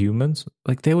infected like humans,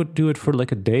 like they would do it for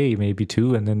like a day, maybe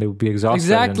two, and then they would be exhausted.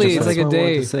 Exactly. It's like a What I wanted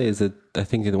day. to say is that I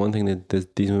think the one thing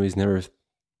that these movies never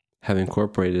have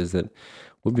incorporated is that it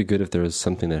would be good if there was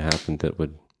something that happened that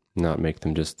would not make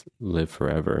them just live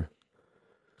forever.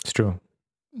 It's true.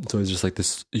 So it's just like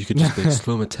this. You could just like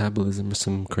slow metabolism or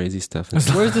some crazy stuff.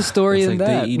 It's Where's the story like in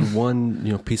that? they eat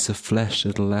one piece of flesh,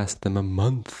 it'll last them a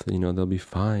month. They'll be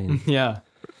fine. Yeah.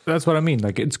 That's what I mean.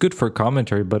 Like it's good for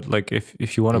commentary, but like if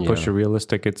you want to push Yeah. it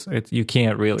realistic, it's you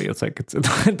can't really. It's like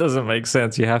it doesn't make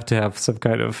sense. You have to have some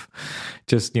kind of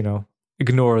just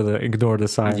ignore the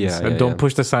science and don't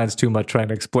push the science too much trying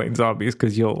to explain zombies,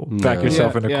 because you'll back No.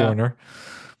 yourself Yeah, in a yeah. corner.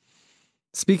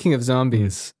 Speaking of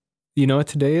zombies, you know what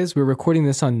today is? We're recording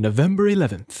this on November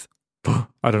 11th.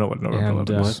 I don't know what November And,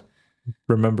 11 was.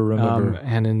 Remember.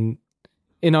 And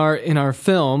in our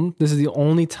film, this is the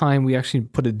only time we actually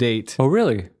put a date Oh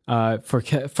really? for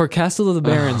Castle of the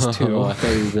Barons 2. Oh, I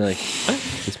thought you would be like,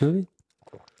 this movie?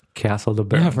 Castle the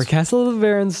Barons. Yeah, for Castle of the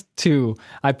Barons 2,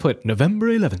 I put November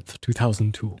 11th,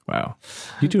 2002. Wow,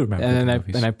 you do remember And the I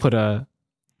movies. and I put a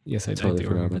yes, I Totally do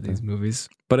forgot remember about these that. movies.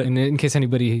 But And in case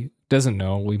anybody doesn't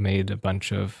know, we made a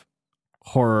bunch of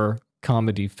horror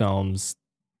comedy films.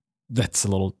 That's a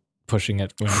little pushing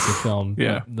it when I say film.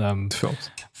 Yeah. but, films.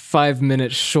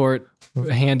 5-minute short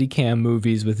handy cam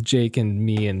movies with Jake and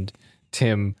me and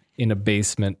Tim in a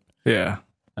basement Yeah,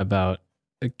 about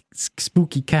a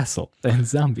spooky castle and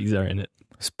zombies are in it.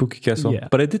 Spooky Castle. Yeah.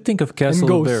 But I did think of Castle of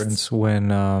ghosts. Barons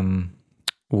when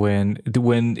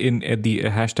in at the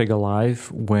hashtag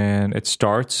alive when it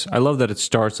starts. I love that it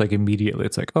starts like immediately.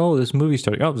 It's like, oh, this movie's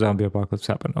starting. Oh, zombie apocalypse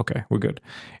happened. Okay, we're good.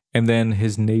 And then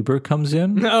his neighbor comes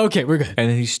in Okay, we're good. and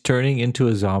he's turning into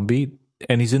a zombie.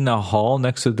 And he's in the hall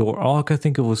next to the door. All I could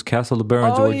think of was Castle of the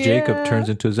Barons, Oh, where Jacob yeah. turns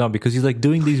into a zombie, because he's like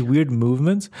doing these weird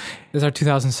movements, This is our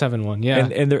 2007 one. Yeah.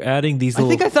 and they're adding these I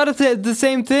little. think I thought of the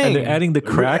same thing. And they're adding the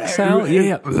crack sound.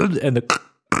 Yeah. And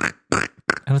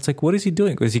it's like, what is he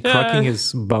doing? Is he cracking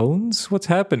his bones? What's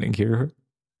happening here?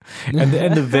 And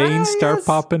the veins start Yes.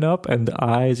 popping up and the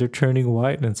eyes are turning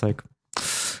white. And it's like,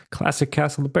 classic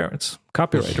Castle of the Barons.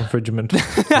 Copyright infringement.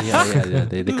 Yeah.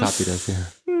 They copied us.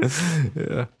 Yeah.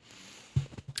 Yeah.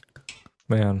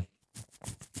 Man,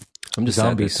 I'm just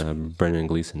Zombies. sad that Brendan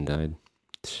Gleeson died.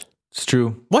 it's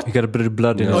true. What? You got a bit of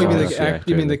blood in No, Oh, his you mean eyes. the Yeah,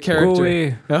 you mean the Go character?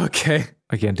 away. Okay.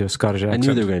 I can't do a Scottish I accent.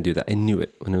 knew they were going to do that. I knew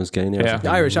it when I was getting there. I was Yeah.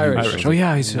 like, Irish. Irish. Oh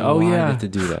yeah, Why do you have to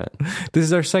do that? This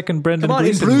is our second Brendan Come on,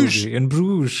 in Gleeson Bruges. movie in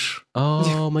Bruges.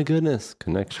 Oh my goodness,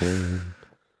 connection.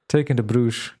 Taken to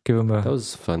Bruges. Give him a. That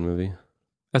was a fun movie.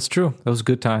 That's true. That was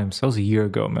good times. That was a year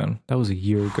ago, man. That was a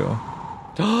year ago.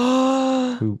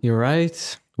 You're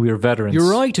right. We are veterans. You're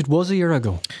right. It was a year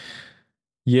ago.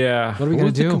 Yeah. What are we What gonna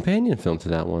was the do? companion film to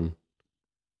that one?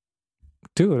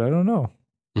 Dude, I don't know.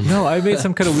 No, I made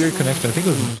some kind of weird connection. I think it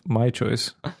was my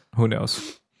choice. Who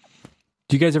knows?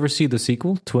 Do you guys ever see the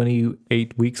sequel,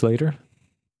 28 Weeks Later?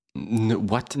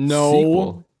 What? No.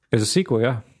 Sequel? There's a sequel,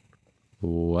 yeah.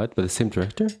 What? By the same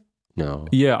director? No.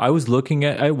 Yeah, I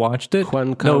watched it. Juan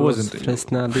No, it Carlos wasn't.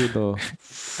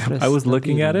 Fresnadillo. I was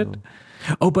looking at it.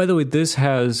 Oh, by the way, this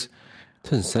has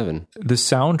 2007. the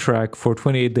soundtrack for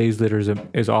 28 Days Later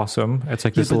is awesome. It's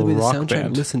like this by the little way, rock the soundtrack,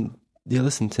 band.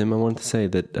 Listen, Tim, I wanted to say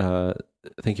that,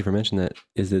 thank you for mentioning that,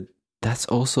 is that that's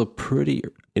also pretty,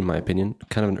 in my opinion,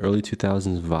 kind of an early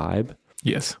 2000s vibe,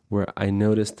 Yes. where I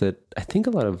noticed that I think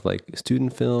a lot of like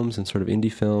student films and sort of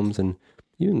indie films and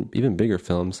even bigger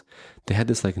films, they had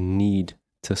this like need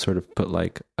to sort of put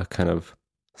like a kind of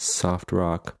soft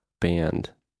rock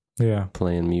band Yeah.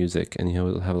 playing music, and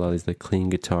have a lot of these like clean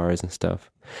guitars and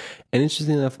stuff. And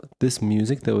interestingly enough, this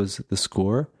music that was the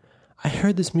score, I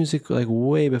heard this music like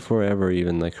way before I ever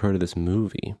even like heard of this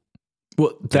movie.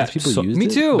 Well, that people used Me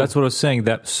it? too. That's what I was saying.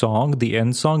 That song, the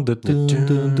end song, the dun, dun,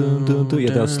 dun, dun, dun,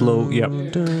 yeah, that slow, yeah,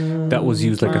 that was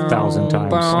used like 1,000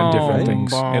 times in different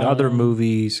things in other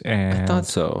movies and I thought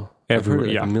so. I've heard everywhere. it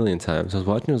like Yeah, a million times. I was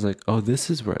watching, I was like, oh, this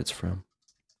is where it's from.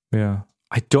 yeah.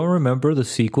 I don't remember the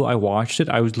sequel. I watched it.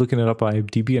 I was looking it up on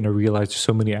IMDb, and I realized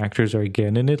so many actors are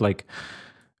again in it. Like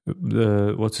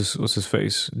the what's his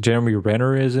face? Jeremy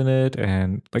Renner is in it,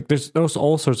 and like there's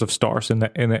all sorts of stars in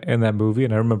that movie.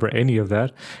 And I don't remember any of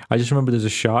that. I just remember there's a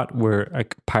shot where a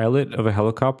pilot of a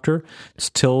helicopter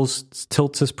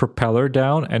tilts his propeller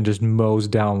down and just mows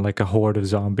down like a horde of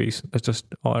zombies. That's just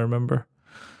all I remember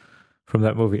from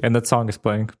that movie. And that song is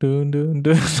playing. Dun, dun,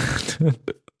 dun, dun,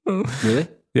 dun. Really?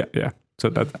 Yeah. So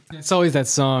that. It's always that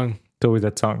song. It's always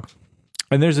that song.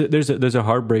 And there's a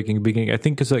heartbreaking beginning. I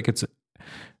think it's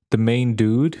the main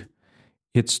dude.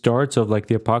 It starts of like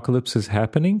the apocalypse is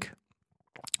happening,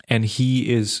 and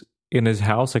he is in his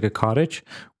house, like a cottage,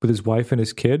 with his wife and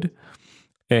his kid,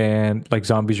 and like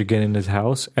zombies are getting in his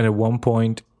house. And at one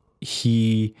point,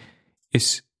 he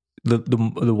is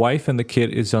the wife and the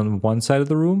kid is on one side of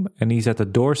the room, and he's at the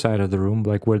door side of the room,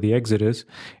 like where the exit is,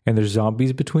 and there's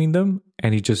zombies between them,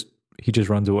 and he just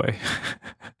runs away.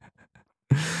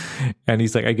 And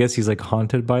he's like, I guess he's like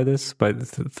haunted by this,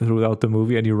 throughout the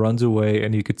movie, and he runs away,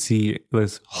 and you could see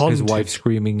his wife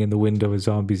screaming in the window as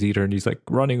zombies eat her, and he's like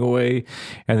running away,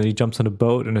 and then he jumps on a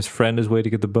boat, and his friend is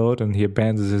waiting at the boat, and he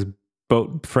abandons his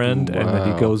boat friend, and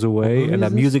then he goes away, and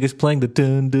that music is playing the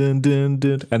dun dun dun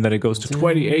dun, and then it goes to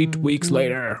 28 weeks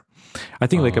later. I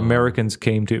think like Americans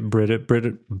came to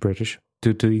British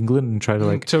to England and try to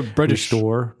like To British.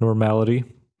 restore normality.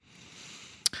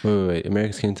 Wait.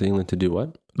 Americans came to England to do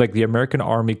what? Like the American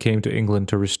army came to England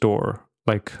to restore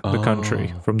like the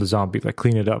country from the zombie, like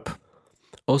clean it up.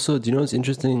 Also, do you know what's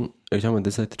interesting? Are you talking about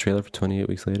this like the trailer for 28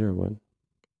 Weeks Later or what?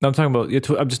 No, I'm talking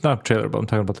about. I'm just not a trailer, but I'm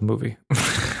talking about the movie.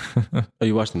 Oh,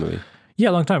 you watched the movie? Yeah,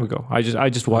 a long time ago. I just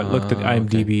looked at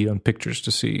IMDb on pictures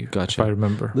to see Gotcha. if I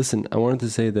remember. Listen, I wanted to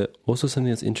say that also something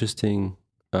that's interesting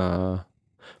for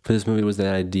this movie was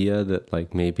that idea that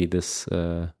like maybe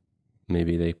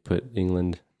maybe they put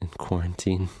England in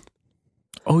quarantine.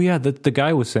 Oh yeah, the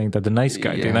guy was saying that, the nice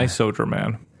guy, the Yeah. nice soldier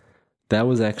man. That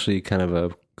was actually kind of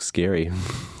a scary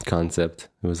concept.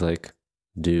 It was like,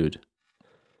 dude.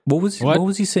 What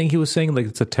was he saying? He was saying like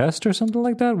it's a test or something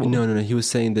like that? No. He was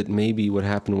saying that maybe what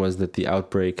happened was that the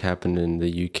outbreak happened in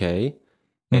the UK,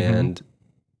 and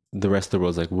the rest of the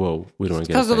world's like, whoa, we don't want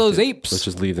to get because of those infected. apes. Let's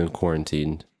just leave them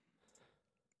quarantined.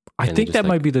 I And think just that like-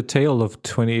 might be the tale of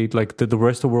 28. Like the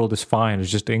rest of the world is fine. It's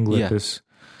just England Yeah. is.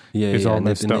 Yeah, It's all and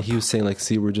messed then up. he was saying like,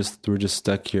 see, we're just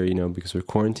stuck here, because we're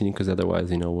quarantining, because otherwise,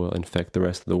 we'll infect the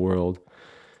rest of the world.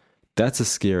 That's a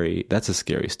scary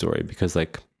story, because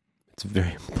like it's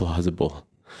very plausible.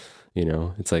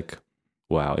 It's like,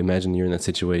 wow, imagine you're in that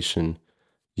situation,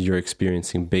 you're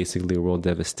experiencing basically world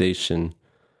devastation,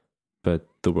 but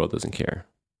the world doesn't care.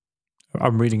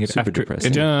 I'm reading it Super after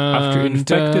depressing. after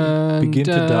infected begin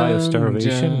to die of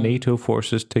starvation, dun. NATO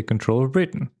forces take control of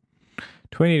Britain.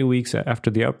 28 weeks after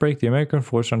the outbreak, the American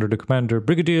force under the commander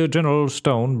Brigadier General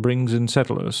Stone brings in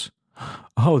settlers.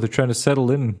 Oh, they're trying to settle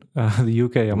in the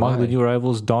UK. Among the Why? new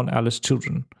arrivals, Don Alice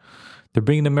children. They're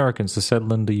bringing Americans to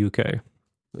settle in the UK.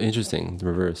 Interesting, the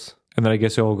reverse. And then I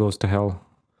guess it all goes to hell.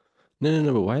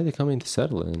 No, but why are they coming to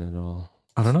settle in at all?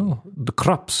 I don't know. The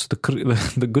crops, the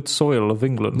good soil of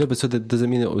England. No, but so does it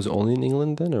mean it was only in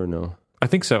England then, or no? I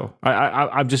think so.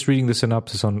 I'm just reading the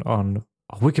synopsis on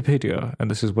Wikipedia, and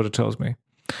this is what it tells me.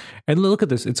 And look at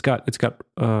this. It's got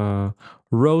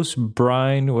Rose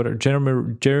Byrne,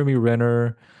 Jeremy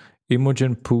Renner,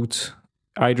 Imogen Poots,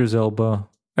 Idris Elba.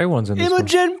 Everyone's in this one.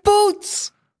 Imogen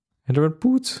Boots. Imogen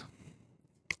Poots.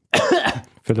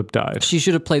 Philip died. She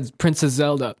should have played Princess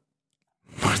Zelda.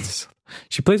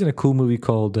 She plays in a cool movie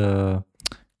called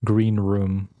Green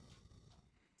Room.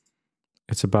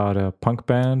 It's about a punk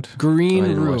band. Green I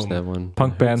didn't Room. watch that one.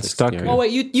 Punk band It's stuck- scary. Oh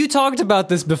wait, you talked about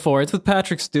this before. It's with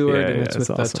Patrick Stewart Yeah, and yeah, it's it's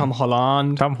with awesome. Tom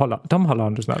Holland. Tom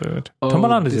Holland is not in it. Oh, Tom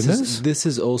Holland is in this this? This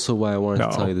is also why I wanted No.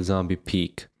 to tell you the Zombie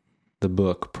Peak, the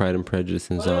book Pride and Prejudice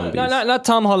and Zombies. Not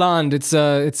Tom Holland. It's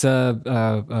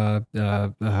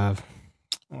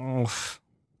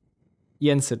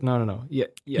Jensen. No. Yeah,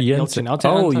 Jensen. Yelchin. I'll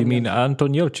tell- Oh, I'll you tell- mean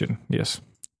Anton Yelchin? Yes.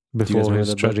 guys Before remember his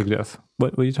that tragic book? death.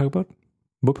 What are you talking about?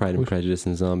 Book? Pride and Prejudice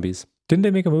and Zombies. Didn't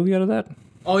they make a movie out of that?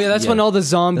 Oh yeah, that's Yeah. when all the That's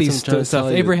zombie what I'm trying to stuff.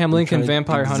 tell you. Abraham I'm Lincoln, trying-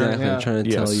 Vampire Hunter. Exactly. Yeah. I'm trying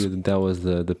to tell Yes. you that was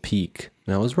the peak.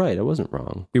 And I was right. I wasn't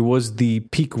wrong. It was the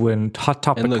peak when Hot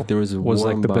Topic And look, there was was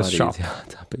Warm like the Bodies. best shop. Yeah,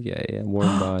 topic. Yeah.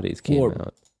 Warm Bodies came Warm.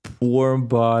 out. Warm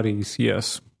Bodies,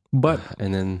 yes. But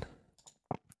And then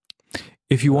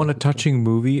if you want a touching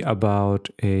movie about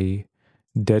a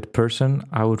dead person,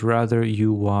 I would rather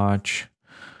you watch.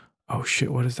 Oh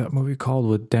shit! What is that movie called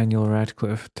with Daniel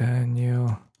Radcliffe?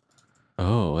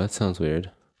 oh, that sounds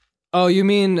weird. Oh, you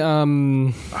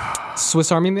mean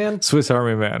Swiss Army Man? Swiss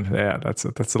Army Man. Yeah, that's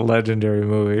a legendary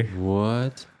movie.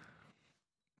 What?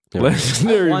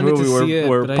 Legendary I wanted to movie see it,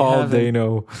 where but I Paul haven't.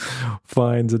 Dano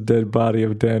finds a dead body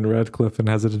of Dan Radcliffe and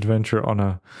has an adventure on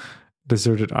a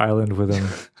deserted island with him.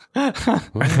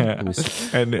 Let me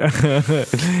see.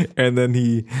 and then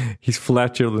he's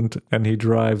flatulent and he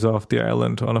drives off the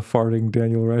island on a farting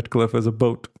Daniel Radcliffe as a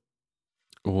boat.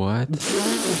 What?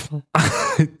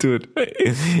 Dude,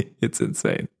 it's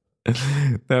insane.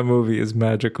 That movie is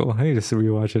magical. I need to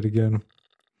rewatch it again.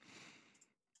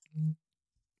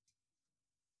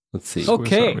 Let's see.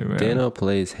 Okay. Swiss Army Man. Dano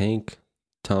plays Hank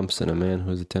Thompson, a man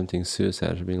who is attempting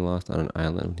suicide after being lost on an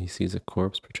island. When he sees a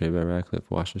corpse portrayed by Radcliffe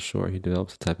wash ashore, he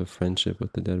develops a type of friendship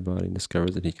with the dead body and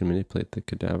discovers that he can manipulate the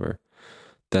cadaver.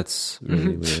 That's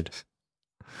really weird.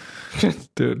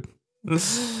 Dude,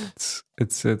 it's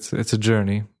a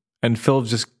journey. And Phil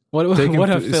just What a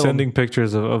film! sending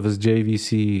pictures of his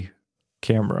JVC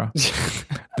camera.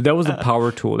 That was the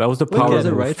power tool. That was the power. was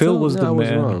it move. right? Phil was No, the I was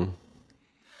man. wrong.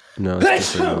 No,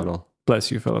 it's a different model.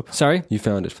 Bless you, Philip. Sorry. You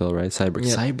found it, Phil, right?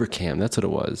 Cybercam. That's what it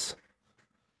was.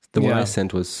 The one Yeah. I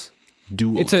sent was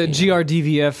dual. It's a cam.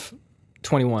 GRDVF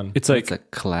 21. It's like It's a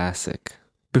classic.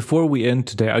 before we end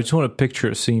today, I just want to picture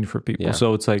a scene for people. Yeah.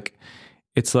 So it's like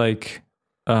it's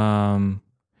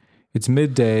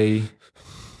midday.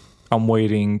 I'm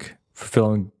waiting for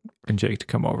Phil and Jake to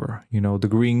come over. You know, the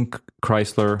green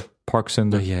Chrysler parks in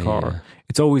the Yeah, car. yeah.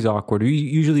 It's always awkward.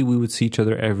 Usually we would see each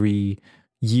other every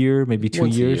year, maybe 2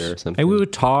 Once a years. year or something. And we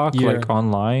would talk Yeah. like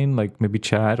online, like maybe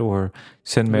chat or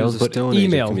send It mails. was a But Stone Age of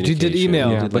email. You did communication. email.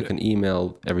 We Yeah, did but- like an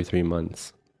email every 3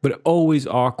 months. always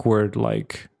awkward,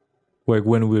 like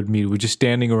when we would meet. We're just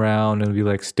standing around and be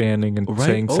like standing and Right,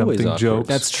 saying always something, awkward. jokes.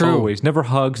 That's true. Always. Never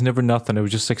hugs, never nothing. It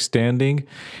was just like standing.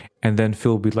 And then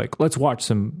Phil would be like, let's watch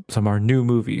some of our new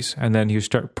movies. And then he would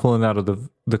start pulling out of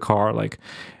the car like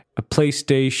a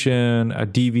PlayStation, a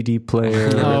DVD player,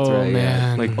 That's Oh, right, yeah.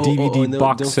 man. like DVD and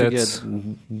box don't sets,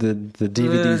 forget the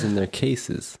DVDs in their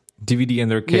cases. DVD in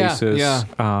their Yeah, cases,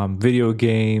 yeah. video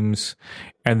games,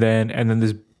 and then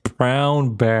this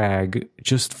brown bag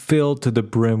just filled to the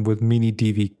brim with mini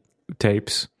DV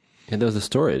tapes. Yeah, that was the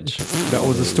storage. That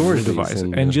was a storage Movies device,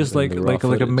 and and just the like raw a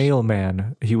footage.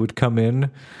 mailman, he would come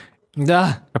in,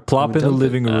 Ah, plop in the dump it.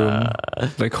 living room,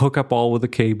 like hook up all with the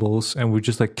cables, and we'd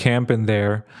just like camp in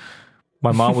there.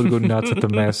 My mom would go nuts at the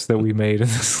mess that we made in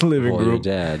this living Well, your room.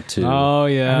 dad too. oh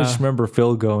And I yeah. just remember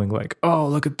Phil going like, "Oh,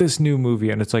 look at this new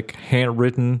movie," and it's like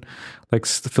handwritten, like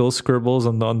Phil scribbles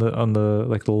on the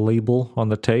like the label on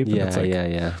the tape. and yeah, it's like,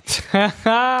 yeah.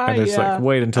 And it's like,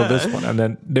 wait until this one, and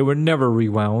then they were never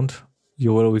rewound.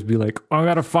 You would always be like, "Oh, I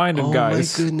gotta find it, Oh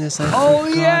guys." my goodness! I Oh,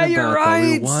 forgot yeah, you're about that.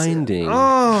 right. Rewinding.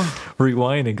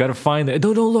 Rewinding, gotta find it.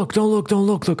 Don't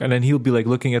look. And then he'll be like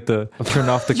looking at turn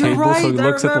off the You're cable, right. so he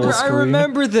looks at the little I screen.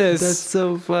 remember this. That's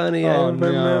so funny. Oh, I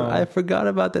remember. no. I forgot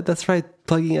about that. That's right.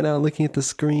 Plugging it out, looking at the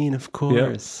screen. Of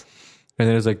course. And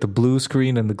there's like the blue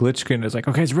screen and the glitch screen. It's like,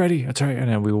 okay, it's ready. That's right. And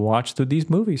then we watched these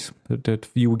movies that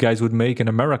you guys would make in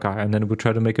America, and then we'd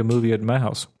try to make a movie at my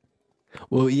house.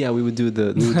 Well, yeah, we would do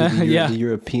the Yeah. the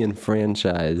European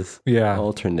franchise Yeah.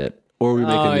 alternate, or we make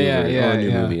Oh, a new, yeah, or a new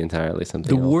yeah. movie entirely.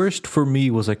 Something The else. worst for me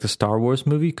was like the Star Wars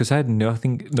movie because I had no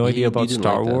You idea about didn't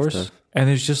Star like that Wars, stuff. and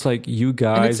it's just like you and,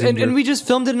 guys and we just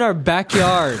filmed it in our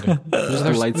backyard with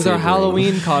our lightsabering.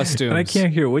 Halloween costumes. and I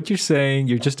can't hear what you're saying.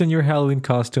 You're just in your Halloween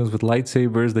costumes with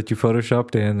lightsabers that you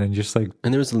photoshopped in, and just like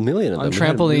And there was a million of them. On We were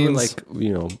trampolines.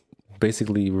 like,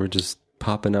 basically we're just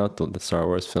popping out the Star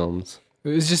Wars films. It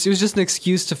was just an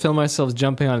excuse to film ourselves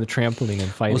jumping on the trampoline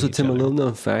and fighting. Also, each Tim, a other. little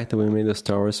known fact that when we made those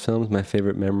Star Wars films, my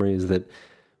favorite memory is that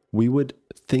we would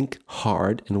think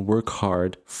hard and work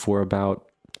hard for about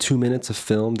 2 minutes of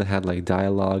film that had like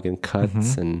dialogue and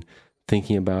cuts and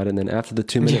thinking about it. And then after the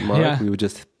 2-minute mark, we would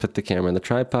just put the camera in the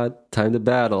tripod, time to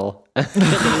battle. And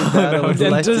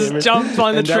just jump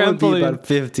on the and that would be trampoline. about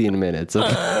 15 minutes of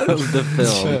the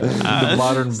film. The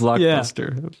modern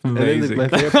blockbuster. And then Amazing. my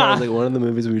favorite part was like one of the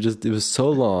movies it was so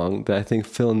long that I think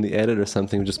Phil in the edit or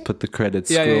something would just put the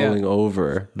credits scrolling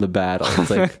over the battle. It's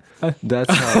like,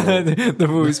 that's how... The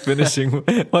movie's finishing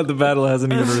while the battle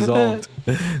hasn't even resolved.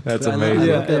 That's amazing.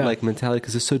 I love that like mentality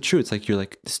because it's so true. It's like you're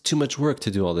like, it's too much work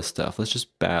to do all this stuff. Let's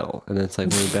just battle. And then it's like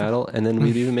when we battle, and then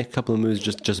we'd even make a couple of movies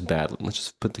just battle. Let's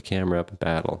just put the camera up and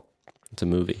battle. It's a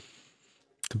movie.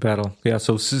 The battle. Yeah,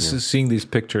 so seeing these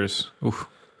pictures, oof,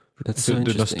 That's so the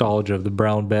interesting. nostalgia of the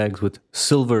brown bags with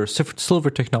silver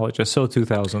technology. So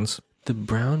 2000s. The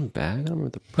brown bag? I don't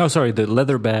remember Oh, sorry, the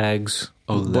leather bags,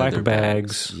 black leather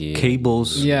bags, bags. Yeah.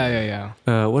 cables. Yeah.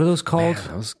 What are those called? Man,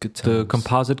 that was good The times.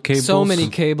 composite cables. So many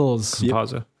cables.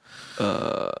 Composite.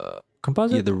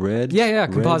 Composite? Yeah, the red. Yeah,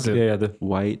 red, composite. Yeah, the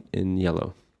white and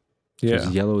yellow. yeah.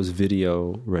 Because yellow is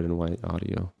video, red and white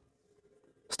audio,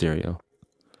 stereo.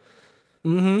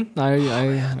 Mm-hmm. I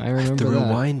remember The that.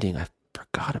 rewinding, I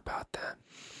forgot about that.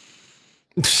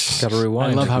 Gotta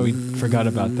rewind. I love how we forgot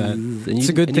about that. And It's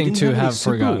a good and thing you didn't to any have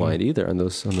super forgotten. wide either on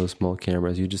those small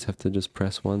cameras. You just have to just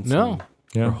press once. No.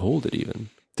 Yeah. or hold it even.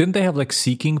 Didn't they have like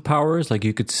seeking powers? Like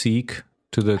you could seek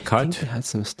to the I think cut, they had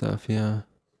some stuff. Yeah.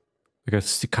 like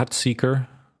a cut seeker.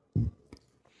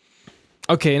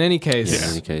 Okay, in any case, In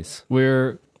any case,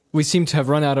 we seem to have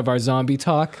run out of our zombie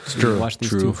talk. true, We watched these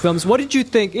true. two films. What did you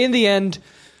think in the end?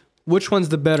 Which one's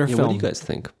the better yeah. film? What do you guys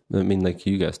think? I mean, like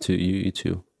you guys too. You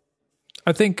too.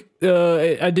 I think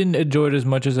I didn't enjoy it as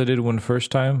much as I did one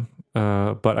first time,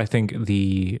 but I think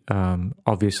the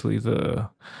obviously the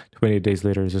 28 Days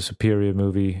Later is a superior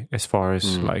movie as far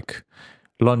as like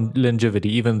longevity,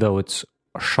 even though it's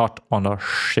shot on a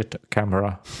shit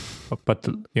camera. But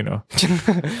you know,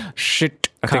 Shit.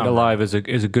 I think Alive is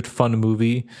a good fun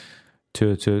movie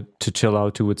to chill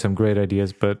out to with some great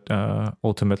ideas, but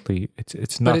ultimately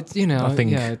it's not. But it's nothing.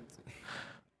 yeah.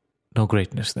 No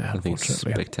greatness there, I think it's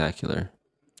unfortunately. spectacular.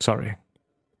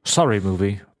 Sorry,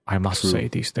 movie. I must True. say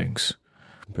these things.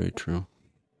 Very true.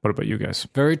 What about you guys?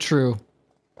 Very true.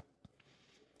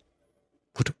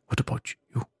 What about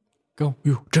you? Go.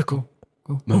 You, Jacko.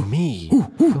 Me.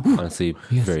 Honestly,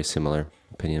 very similar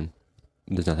opinion.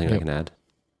 There's nothing I Yep. can add.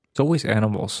 It's always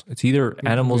animals. It's either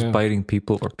animals Yeah. biting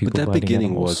people or people But that biting beginning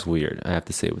animals. was weird. I have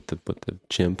to say with the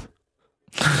chimp.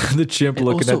 the chimp And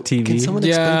looking also, at TV. Can someone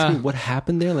explain Yeah. to me what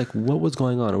happened there? Like, what was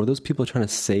going on? Were those people trying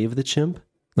to save the chimp?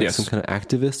 Like Yes. some kind of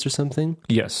activist or something?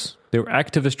 Yes, there were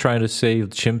activists trying to save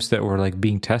chimps that were like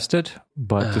being tested,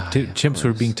 but the chimps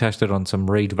were being tested on some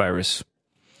rage virus.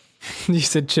 You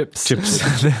said chips. Chips.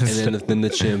 And then the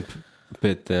chimp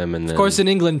bit them, and then Of course, in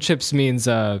England, chips means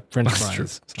French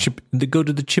fries. They go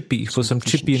to the chippy for some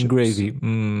fish and chippy and chips. gravy.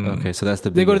 Okay, so that's the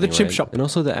They go to the beginning, chip right? shop. And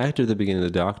also the actor at the beginning, the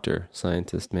doctor,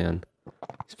 scientist, man,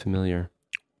 he's familiar.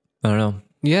 I don't know.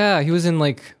 Yeah, he was in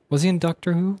was he in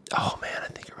Doctor Who? Oh man, I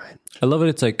think you're right. I love it.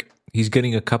 It's like he's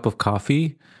getting a cup of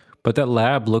coffee, but that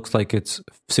lab looks like it's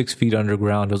 6 feet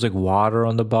underground. There's like water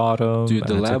on the bottom. Dude,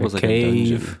 the and it's lab was like a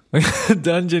cave.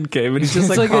 dungeon cave, and he's just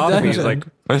It's like, like a coffee. He's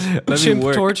dungeon. like, let Chimp me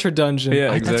work. torture dungeon.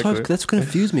 Yeah, That's exactly. that's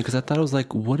confused me because I thought it was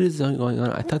like, what is going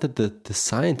on? I thought that the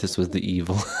scientist was the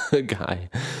evil guy.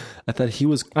 I thought he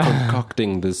was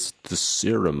concocting this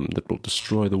serum that will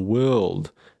destroy the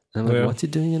world. And I'm like, Yeah. what's he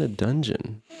doing in a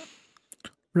dungeon?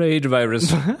 Rage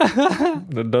virus.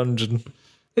 The dungeon.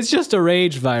 It's just a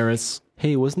rage virus.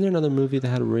 Hey, wasn't there another movie that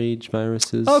had rage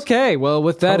viruses? Okay, well,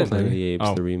 with that in Planet of mind. the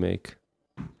Apes, the remake.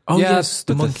 Oh Yes, yes,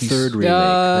 the But monkeys. the third remake,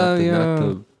 Yeah, not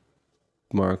the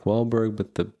Mark Wahlberg,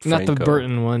 but the Not the Franco.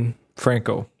 Burton one.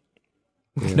 Franco.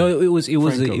 Yeah. No, it was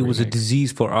Franco a remake.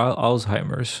 disease for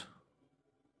Alzheimer's.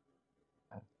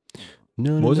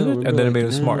 No, Wasn't it? remember, And then it like, made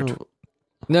him smart.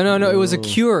 No. It was a No.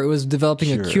 cure. It was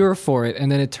developing a Cure. cure for it,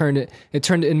 and then it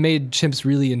made chimps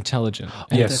really intelligent.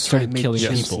 And Yes. it started Made killing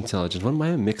chimps people. intelligent. What am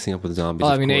I mixing up with zombies? Oh,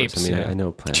 I Of mean, course. apes, I mean, yeah. I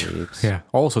know Planet of the Apes. Yeah,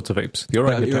 all sorts of apes. The But it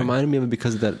orangutan. reminded me of it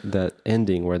because of that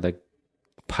ending where that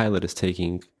pilot is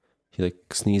taking, he like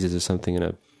sneezes or something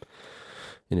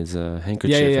in his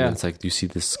handkerchief, Yeah. and it's like you see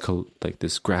this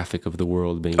this graphic of the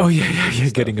world being. Oh yeah,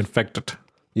 getting infected.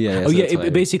 Yeah. Oh so yeah, that's why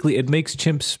it basically it makes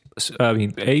chimps,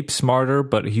 apes smarter,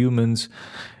 but humans,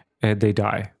 they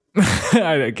die.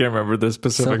 I can't remember the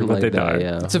specific, something but like they that, die.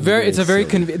 Yeah. It's a very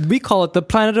silly. we call it the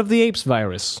Planet of the Apes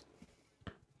virus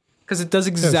because it does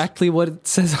exactly what it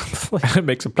says on the label. It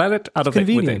makes a planet out of it with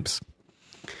convenient. apes.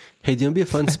 Hey, do you want to be a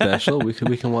fun special? we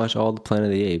can watch all the Planet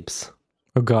of the Apes.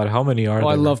 Oh God, how many are Oh, there?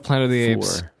 I love Planet of the 4.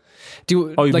 Apes. Do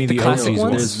you, Oh, you like mean the the classic OG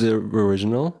ones? There's the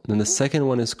original. Then the second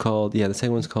one is called Beneath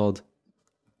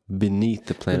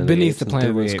the Planet of the Beneath Apes. the and Planet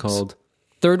of the third Apes. one's called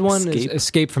Third one is Escape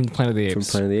Escape from the Planet of the From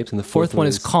Apes. Planet of the Apes, and the Fourth one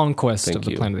is is Conquest Thank of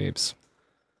the you. Planet of the Apes.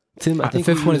 Tim. I the think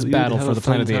fifth one is you'd Battle have for a the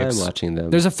fun Planet of the time Apes. Watching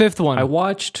them. There's a fifth one. I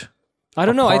watched. I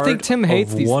don't know. I think part Tim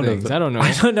hates of these one of things. them. I don't know.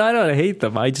 I don't hate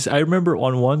them. I remember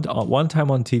on one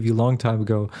time on TV a long time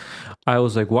ago, I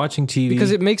was like watching TV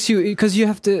Because it makes you, because you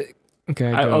have to,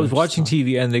 okay. I was watching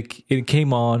TV and it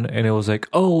came on and it was like,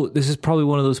 oh, this is probably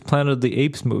one of those Planet of the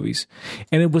Apes movies,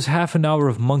 and it was half an hour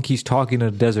of monkeys talking in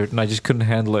a desert, and I just couldn't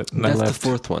handle it, and That's I the left.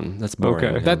 fourth one. That's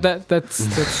boring. Okay.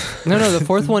 That's no, the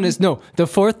fourth one is, no,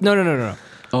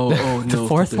 Oh, The no.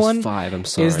 fourth there's one 5. I'm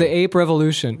sorry. is the Ape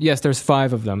Revolution. Yes, there's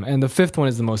 5 of them, and the fifth one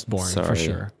is the most boring, for Sorry.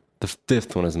 sure. The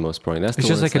fifth one is the most boring. That's the It's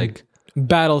one just that's like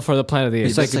Battle for the Planet of the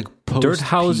Apes. It's like post dirt peace.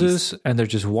 houses, and they're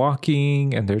just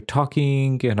walking and they're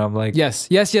talking, and I'm like, Yes,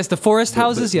 the forest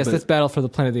houses. Yes, but- that's Battle for the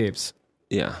Planet of the Apes.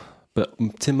 Yeah, but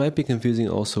Tim might be confusing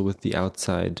also with the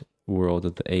outside world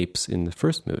of the apes in the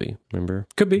first movie. Remember,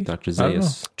 could be. Dr. I don't know.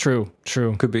 Zaius. True.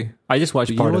 Could be. I just watched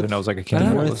But you part know of it what? and I was like, I The can't more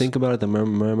I handle this. think about it, the more I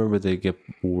remember they get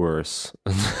worse.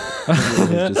 They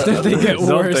get Don't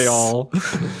worse. they all?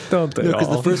 Don't they Because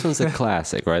all? the first one's a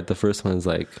classic, right? The first one's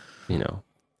like,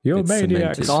 You're a it's maniac.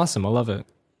 cemented. It's awesome. I love it.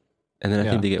 and then I Yeah.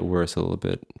 think they get worse a little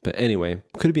bit. But anyway,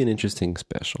 could be an interesting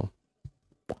special.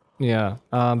 Yeah,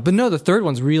 but no, the third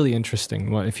one's really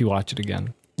interesting if you watch it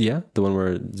again. Yeah, the one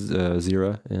where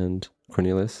Zira and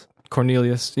Cornelius.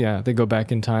 Cornelius, yeah, they go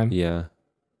back in time. Yeah.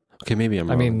 Okay, maybe I'm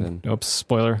I wrong mean, then. oops,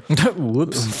 spoiler.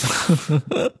 Whoops.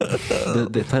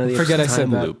 The Planet of the Forget Apes I said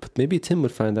time that. loop. Maybe Tim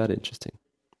would find that interesting.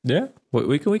 Yeah,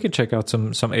 we can check out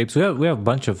some apes. We have a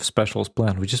bunch of specials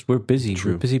planned. We're busy.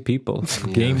 True. We're busy people.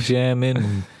 Game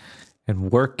jamming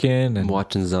and working and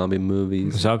Watching zombie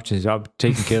movies. job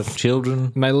taking care of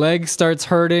children. My leg starts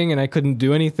hurting and I couldn't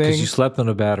do anything. Because you slept on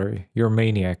a battery. You're a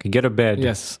maniac. Get a bed.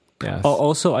 Yes. Oh,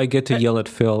 also, I get to yell at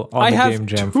Phil on I the have game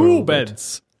jam for a 2 little bit.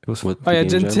 beds. It was What, Oh yeah,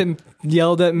 the game Tim jam?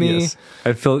 yelled at me yes.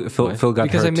 And Phil got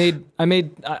because hurt.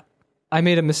 I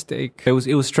made a mistake. It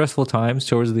was stressful times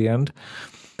towards the end,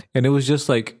 and it was just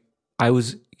like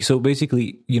so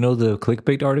basically, the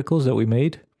clickbait articles that we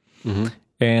made,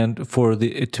 and for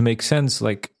it to make sense,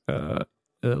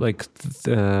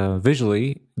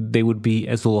 visually, they would be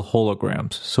as little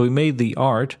holograms. So we made the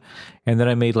art, and then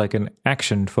I made like an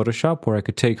action Photoshop where I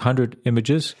could take 100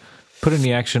 images, put in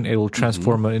the action, it will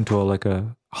transform it into a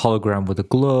hologram with a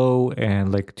glow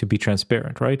and like to be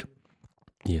transparent, right?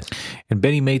 Yes. And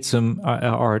Benny made some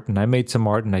art, and I made some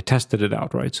art, and I tested it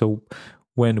out, right? So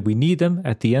when we need them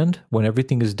at the end, when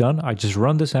everything is done, I just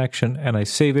run this action and I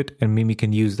save it, and Mimi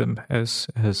can use them as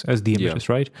the images,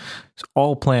 right? It's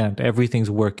all planned. Everything's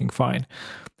working fine.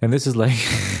 And this is like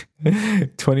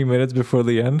 20 minutes before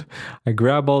the end. I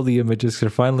grab all the images. They're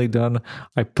finally done.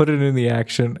 I put it in the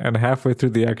action, and halfway through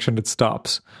the action, it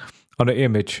stops on an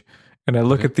image. And I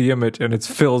look at the image, and it's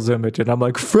Phil's image, and I'm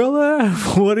like,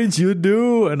 Philip, what did you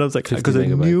do? And I was like, 50 because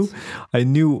megabytes. I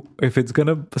knew if it's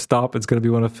gonna stop, it's gonna be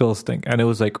one of Phil's thing. And it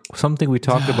was like something we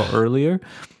talked about earlier.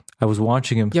 I was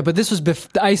watching him. Yeah, but this was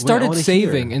I started wanna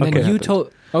saving, hear. and then Okay. you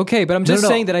told. Okay, but I'm just No.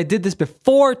 saying that I did this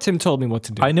before Tim told me what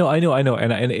to do. I know,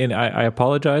 and I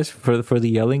apologize for the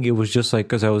yelling. It was just like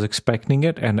because I was expecting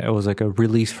it, and it was like a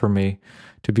release for me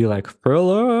to be like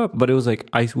Philip. But it was like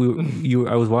I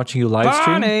was watching you live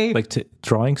stream, Bonnie! like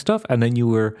drawing stuff, and then you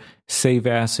were save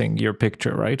assing your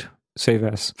picture, right? Save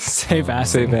as. Save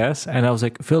ass. Save as. And I was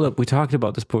like, Philip, we talked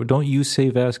about this, but don't use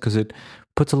save as because it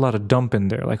puts a lot of dump in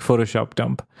there, like Photoshop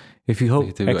dump. If you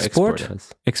hope to go export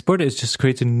as. it just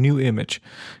creates a new image.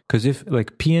 Because if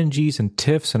like PNGs and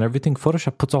TIFFs and everything,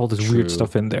 Photoshop puts all this weird True.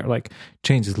 stuff in there, like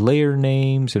changes layer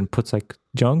names and puts like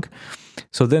junk.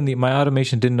 So then my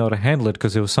automation didn't know how to handle it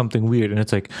because it was something weird. And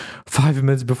it's like 5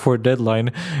 minutes before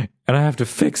deadline, and I have to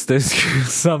fix this.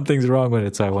 Something's wrong with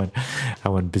it. So I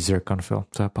went berserk on Phil.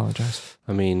 So I apologize.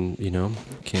 I mean,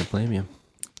 can't blame you.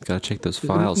 Gotta check those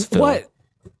files, Phil. What?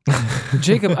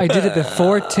 Jacob, I did it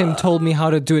before Tim told me how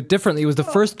to do it differently. It was the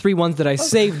first 3 ones that I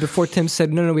saved before Tim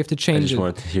said, no, we have to I change just it.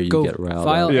 wanted to hear you Go get riled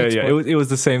file- up. Yeah, export. it was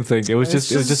the same thing. It was It's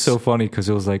just so funny because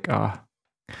it was like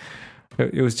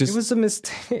it was just. It was a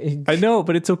mistake. I know,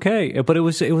 but it's okay. But it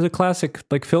was a classic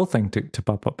like Phil thing to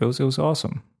pop up. It was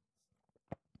awesome.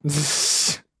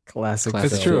 Classic. Classic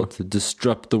It's Phil true. to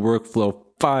disrupt the workflow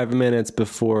 5 minutes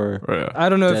before. I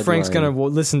don't know if Frank's Deadline. going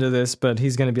to listen to this, but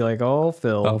he's going to be like, oh,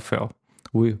 Phil. Oh, Phil.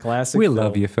 We Classic we Phil.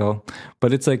 love you, Phil.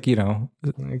 But it's like,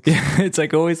 it's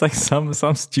like always like some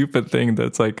stupid thing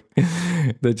that's like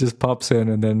that just pops in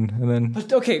and then.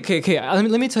 But okay.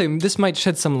 Let me tell you, this might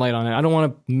shed some light on it. I don't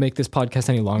want to make this podcast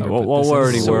any longer. Well, but this we're is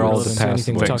already so we're all relevant the to past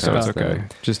anything we week, talked so it's about. okay.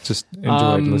 Just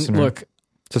enjoy it, listener. Look,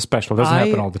 it's a special. It doesn't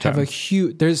happen all the time. Have a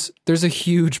huge. There's a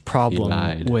huge problem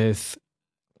lied. with.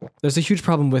 There's a huge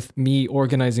problem with me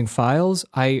organizing files.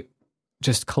 I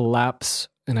just collapse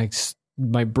and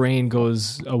my brain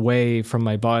goes away from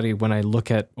my body when I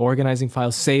look at organizing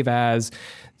files, save as,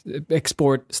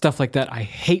 export, stuff like that. I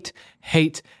hate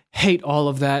all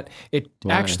of that. It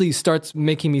actually starts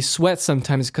making me sweat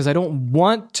sometimes because I don't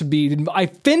want to be. I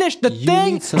finished the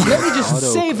thing. Let me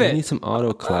just save it. You need some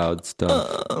auto cloud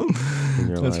stuff in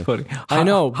your That's life. funny. I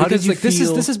know, How because did you like this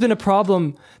feel? has been a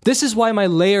problem. This is why my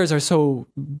layers are so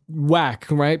whack,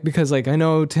 right? Because like I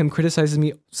know Tim criticizes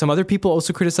me. Some other people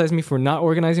also criticize me for not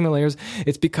organizing my layers.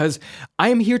 It's because I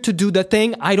am here to do the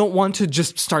thing. I don't want to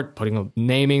just start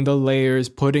naming the layers,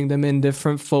 putting them in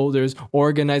different folders,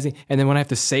 organizing, and then when I have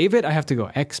to save it, I have to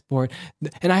go export,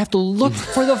 and I have to look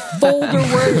for the folder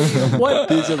where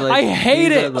what. I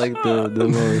hate it. Like the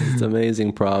most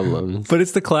amazing problems. But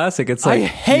it's the classic. It's I like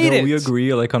hate it. We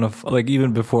agree like on like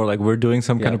even before like we're doing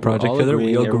some kind of project together.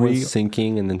 We agree. Everyone's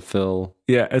syncing, and then Phil.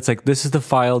 Yeah, it's like this is the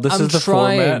file, this I'm is the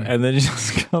trying. format, and then it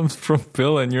just comes from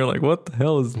Phil, and you're like, what the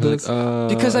hell is this?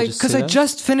 Because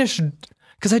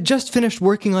I just finished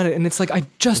working on it, and it's like I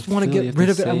just want to Phil, you get have rid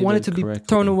to of it. I save want it it to be correctly.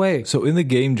 thrown away. So in the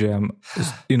game jam,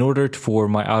 in order for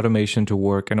my automation to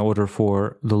work, in order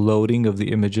for the loading of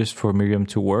the images for Miriam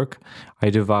to work, I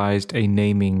devised a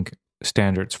naming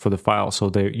standards for the file. So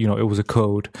they, it was a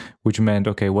code, which meant,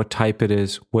 okay, what type it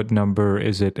is, what number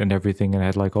is it, and everything. And I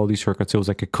had like all these circuits. It was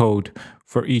like a code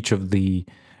for each of the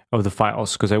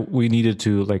files because we needed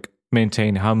to like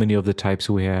maintain how many of the types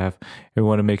we have. And we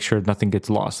want to make sure nothing gets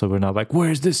lost. So we're not like,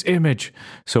 where's this image?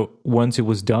 So once it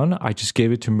was done, I just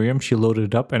gave it to Miriam. She loaded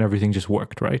it up and everything just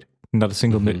worked, right? Not a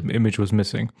single image was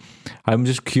missing. I'm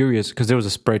just curious because there was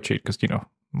a spreadsheet because,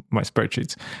 my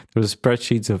spreadsheets. There was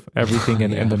spreadsheets of everything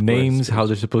and the names, how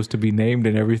they're supposed to be named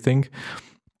and everything.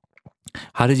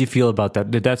 How did you feel about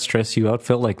that? Did that stress you out,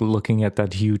 Phil? Like looking at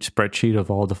that huge spreadsheet of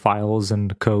all the files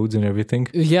and codes and everything?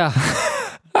 Yeah.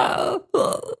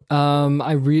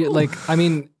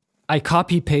 I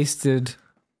copy pasted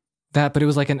that, but it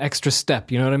was like an extra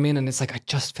step, you know what I mean? And it's like, I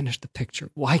just finished the picture.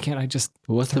 Why can't I just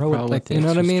What's the throw problem it? Like, with the you know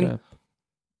what I extra mean? step?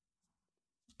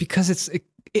 Because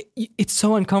it's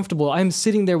so uncomfortable. I'm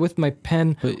sitting there with my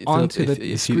pen But onto if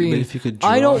the screen. if you could draw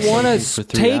I don't want something to for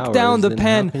 3 take hours, down the then how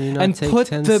pen can you not and take put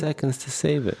 10 the seconds to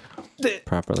save it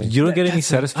properly. You don't get any I don't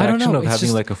satisfaction know, of it's having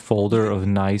just- like a folder of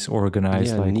nice,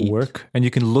 organized neat. work, and you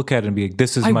can look at it and be like,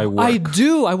 "This is my work." I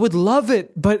do. I would love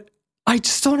it, but I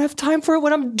just don't have time for it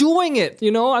when I'm doing it.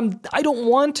 I don't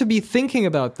want to be thinking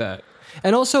about that.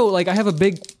 And also, like, I have a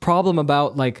big problem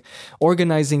about like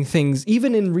organizing things.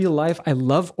 Even in real life, I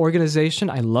love organization.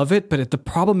 I love it. But the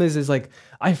problem is like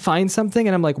I find something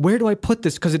and I'm like, where do I put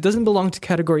this? Because it doesn't belong to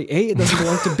category A. It doesn't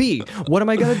belong to B. What am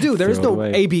I gonna do? There is Throw it no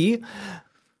away. A, B.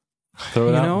 Throw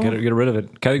it You out. know? Get rid of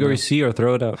it. Category C or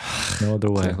throw it out. No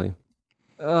other way. Exactly.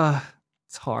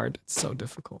 It's hard. It's so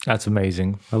difficult. That's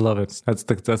amazing. I love it. That's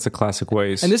the classic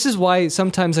ways. And this is why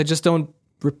sometimes I just don't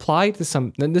reply to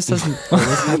some. And this doesn't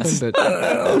always happen, but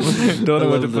don't know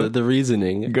I what to love put. the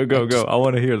reasoning. Go. I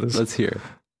want to hear this. Let's hear.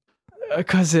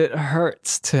 because it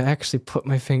hurts to actually put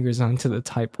my fingers onto the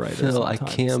typewriter. Phil, I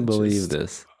sometimes. can't It believe just-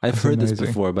 this. I've heard this amazing.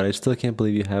 before, but I still can't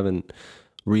believe you haven't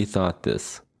rethought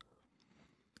this.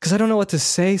 Because I don't know what to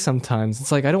say sometimes.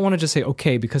 It's like I don't want to just say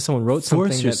okay because someone wrote something.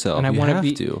 Force yourself. and I you want have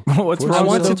be. to. What's Force wrong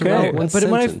with yourself to okay? write one But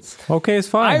when I- sentence. Okay, it's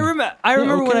fine. I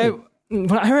remember okay.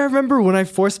 I remember when I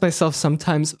force myself.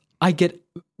 Sometimes I get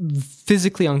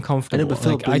physically I uncomfortable. know, but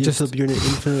Phil, Like, I just you're in an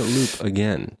infinite loop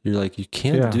again. You're like, you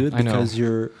can't Yeah, do it I know. because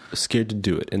you're scared to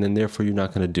do it, and then therefore you're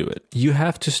not going to do it. You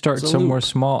have to start It's a somewhere loop.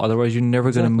 small. Otherwise, you're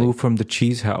never going to Exactly. move from the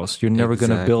cheese house. You're never going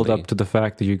to build Exactly. up to the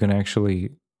fact that you're going to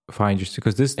actually find your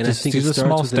because this And I think these it are starts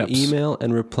small with steps. an email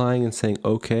and replying and saying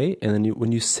okay, and then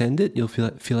when you send it, you'll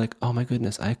feel like, oh my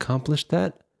goodness, I accomplished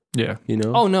that. Yeah, You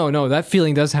know? Oh no, that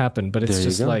feeling does happen, but it's There you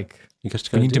just go. like you just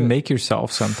you gotta need to do it. make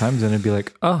yourself sometimes, and it'd be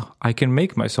like, oh, I can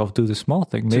make myself do the small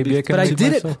thing. Maybe be- I can. but I make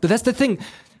did myself. it. But that's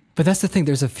the thing.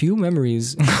 There's a few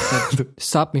memories that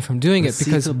stopped me from doing it See,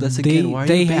 because Phil, that's again, why are you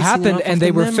they basing it happened off and of they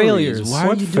the were memories? failures. Why are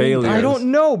What you doing failures? that? I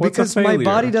don't know What's a because my failure?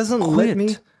 body doesn't let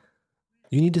me.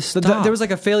 You need to stop. There was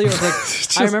like a failure of like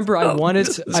I remember I wanted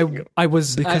Because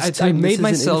I Tim, made this is an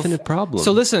myself infinite problem.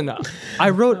 So listen, I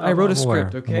wrote a I'm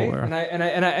script, aware, okay, I'm aware.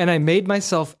 and I made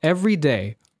myself every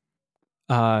day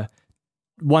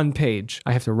one page.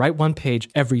 I have to write one page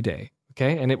every day.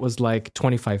 Okay. And it was like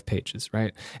 25 pages,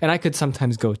 right? And I could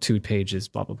sometimes go 2 pages,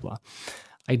 blah, blah, blah.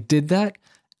 I did that.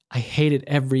 I hated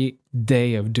every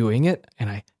day of doing it. And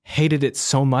I hated it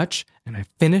so much. And I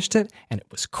finished it and it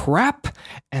was crap.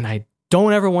 And I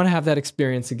don't ever want to have that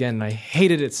experience again. And I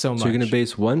hated it so much. So you're going to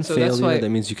base one failure. That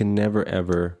means you can never,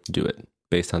 ever do it.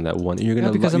 Based on that one, you're gonna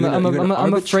because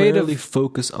I'm afraid of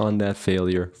focus on that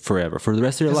failure forever for the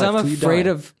rest of your life. I'm afraid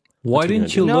of. Why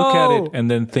didn't you look at it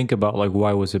and then think about like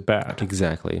why was it bad?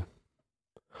 Exactly.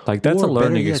 Like that's a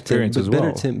learning experience as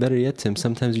well. Better yet, Tim.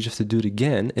 Sometimes you just have to do it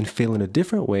again and fail in a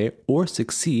different way, or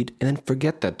succeed and then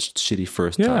forget that shitty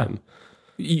first time.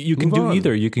 You can do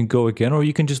either. You can go again, or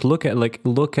you can just look at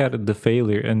the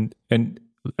failure and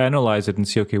analyze it and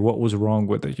see, okay, what was wrong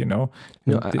with it, No,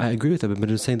 I agree with that, but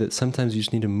I'm saying that sometimes you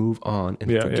just need to move on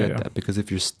and forget that, because if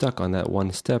you're stuck on that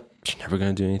one step, you're never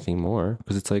going to do anything more,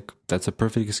 because it's like, that's a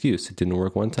perfect excuse. It didn't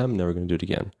work one time, I'm never going to do it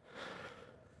again.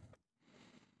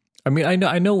 I mean,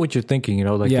 I know what you're thinking,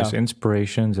 there's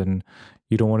inspirations and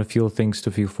you don't want to feel things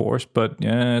to feel forced, but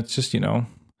it's just, the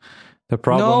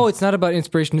problem. No, it's not about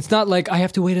inspiration. It's not like I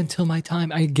have to wait until my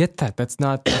time. I get that. That's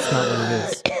not what it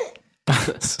is.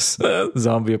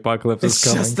 Zombie apocalypse is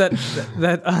coming. Just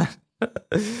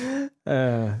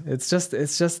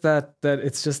it's just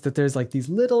that there's like these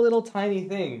little tiny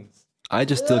things. I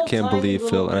just still can't believe,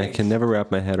 Phil, and I can never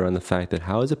wrap my head around the fact that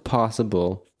how is it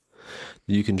possible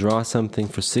that you can draw something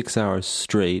for 6 hours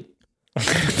straight,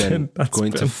 then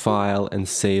going to file and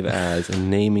save as and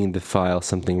naming the file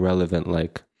something relevant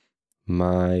like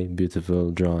my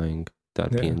beautiful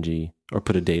drawing.png or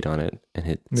put a date on it and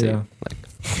hit save.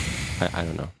 I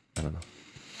don't know.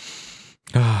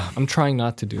 I'm trying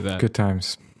not to do that. Good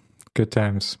times.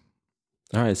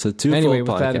 All right, so Twofold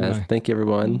Podcast. Thank you,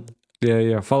 everyone.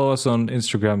 Yeah. Follow us on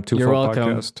Instagram, Twofold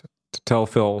Podcast. To tell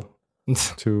Phil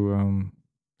to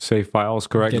save files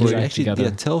correctly.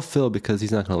 Actually, tell Phil because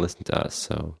he's not going to listen to us.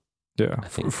 So I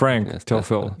think Frank, tell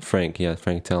Phil. Frank,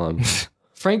 tell him.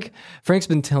 Frank's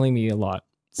been telling me a lot.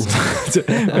 So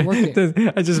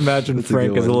I just imagine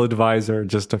Frank as a little advisor,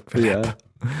 just in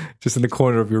the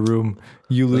corner of your room,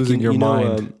 you losing your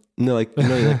mind. The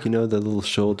little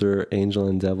shoulder angel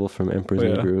and devil from Emperor's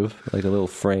New Groove, like a little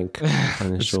Frank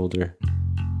on his shoulder.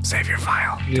 Save your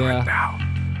file. Do it now.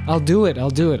 I'll do it. I'm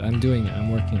doing it.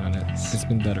 I'm working on it. It's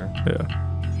been better.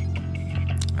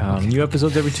 Yeah. New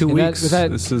episodes every 2 weeks.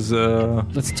 This is.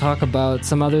 Let's talk about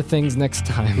some other things next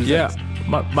time. Yeah.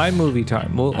 My movie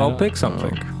time. I'll pick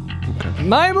something. Okay.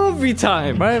 My movie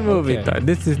time. Time.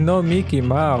 This is no Mickey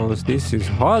Mouse. This is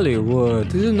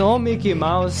Hollywood. This is no Mickey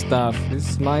Mouse stuff. This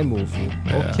is my movie.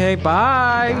 Yeah. Okay,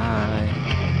 bye.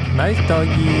 Bye. Nice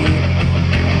doggy.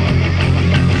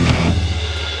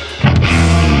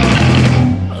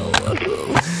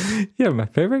 You're my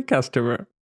favorite customer.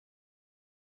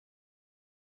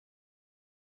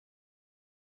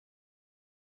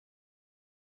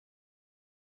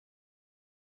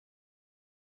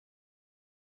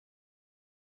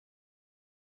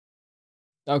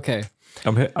 Okay.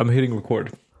 I'm hitting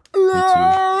record.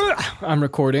 I'm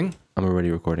recording. I'm already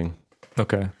recording.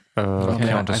 Okay. I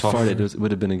farted. It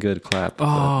would have been a good clap.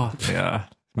 Oh, yeah.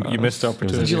 You missed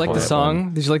opportunity. Did you like the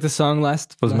song? Did you like the song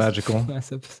last? It was magical.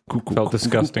 Last episode? Felt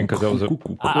disgusting because that was a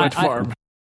wet farm.